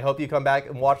Craigsley. I hope you come back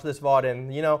and watch this VOD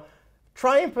and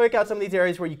try and pick out some of these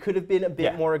areas where you could have been a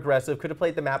bit more aggressive, could have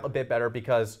played the map a bit better,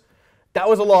 because that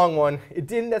was a long one. It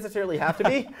didn't necessarily have to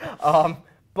be.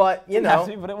 But, you know, have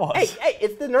to be, but it was. Hey,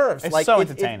 it's the nerves. It's so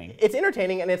entertaining. It's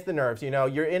entertaining, and it's the nerves. You know,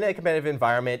 you're in a competitive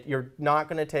environment. You're not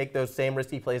going to take those same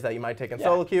risky plays that you might take in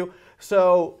solo queue.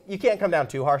 So you can't come down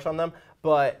too harsh on them.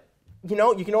 But, you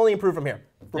know, you can only improve from here.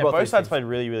 Both sides played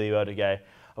really, really well today.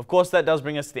 Of course, that does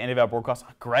bring us to the end of our broadcast.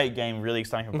 A great game, really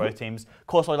exciting for both teams. Of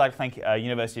course, I'd like to thank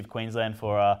University of Queensland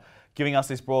for giving us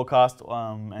this broadcast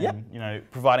and you know,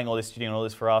 providing all this studio and all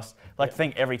this for us. I'd like to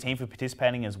thank every team for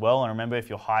participating as well. And remember, if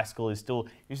your high school is still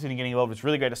interested in getting involved, it's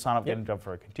really great to sign up, get involved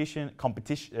for a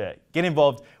competition, get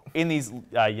involved in these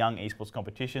young esports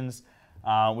competitions.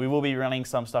 We will be running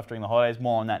some stuff during the holidays,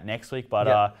 more on that next week.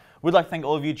 But we'd like to thank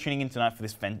all of you tuning in tonight for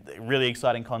this really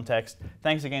exciting context.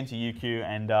 Thanks again to UQ,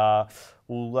 and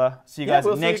we'll see you guys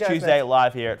next Tuesday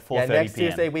live here at 4:30 p.m. Next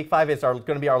Tuesday, week 5 is going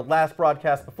to be our last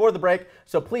broadcast before the break.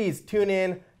 So please tune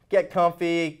in, get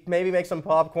comfy, maybe make some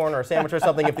popcorn or a sandwich or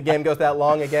something. If the game goes that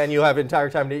long again, you'll have entire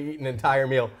time to eat an entire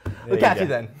meal. We'll catch you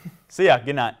then. See ya.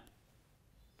 Good night.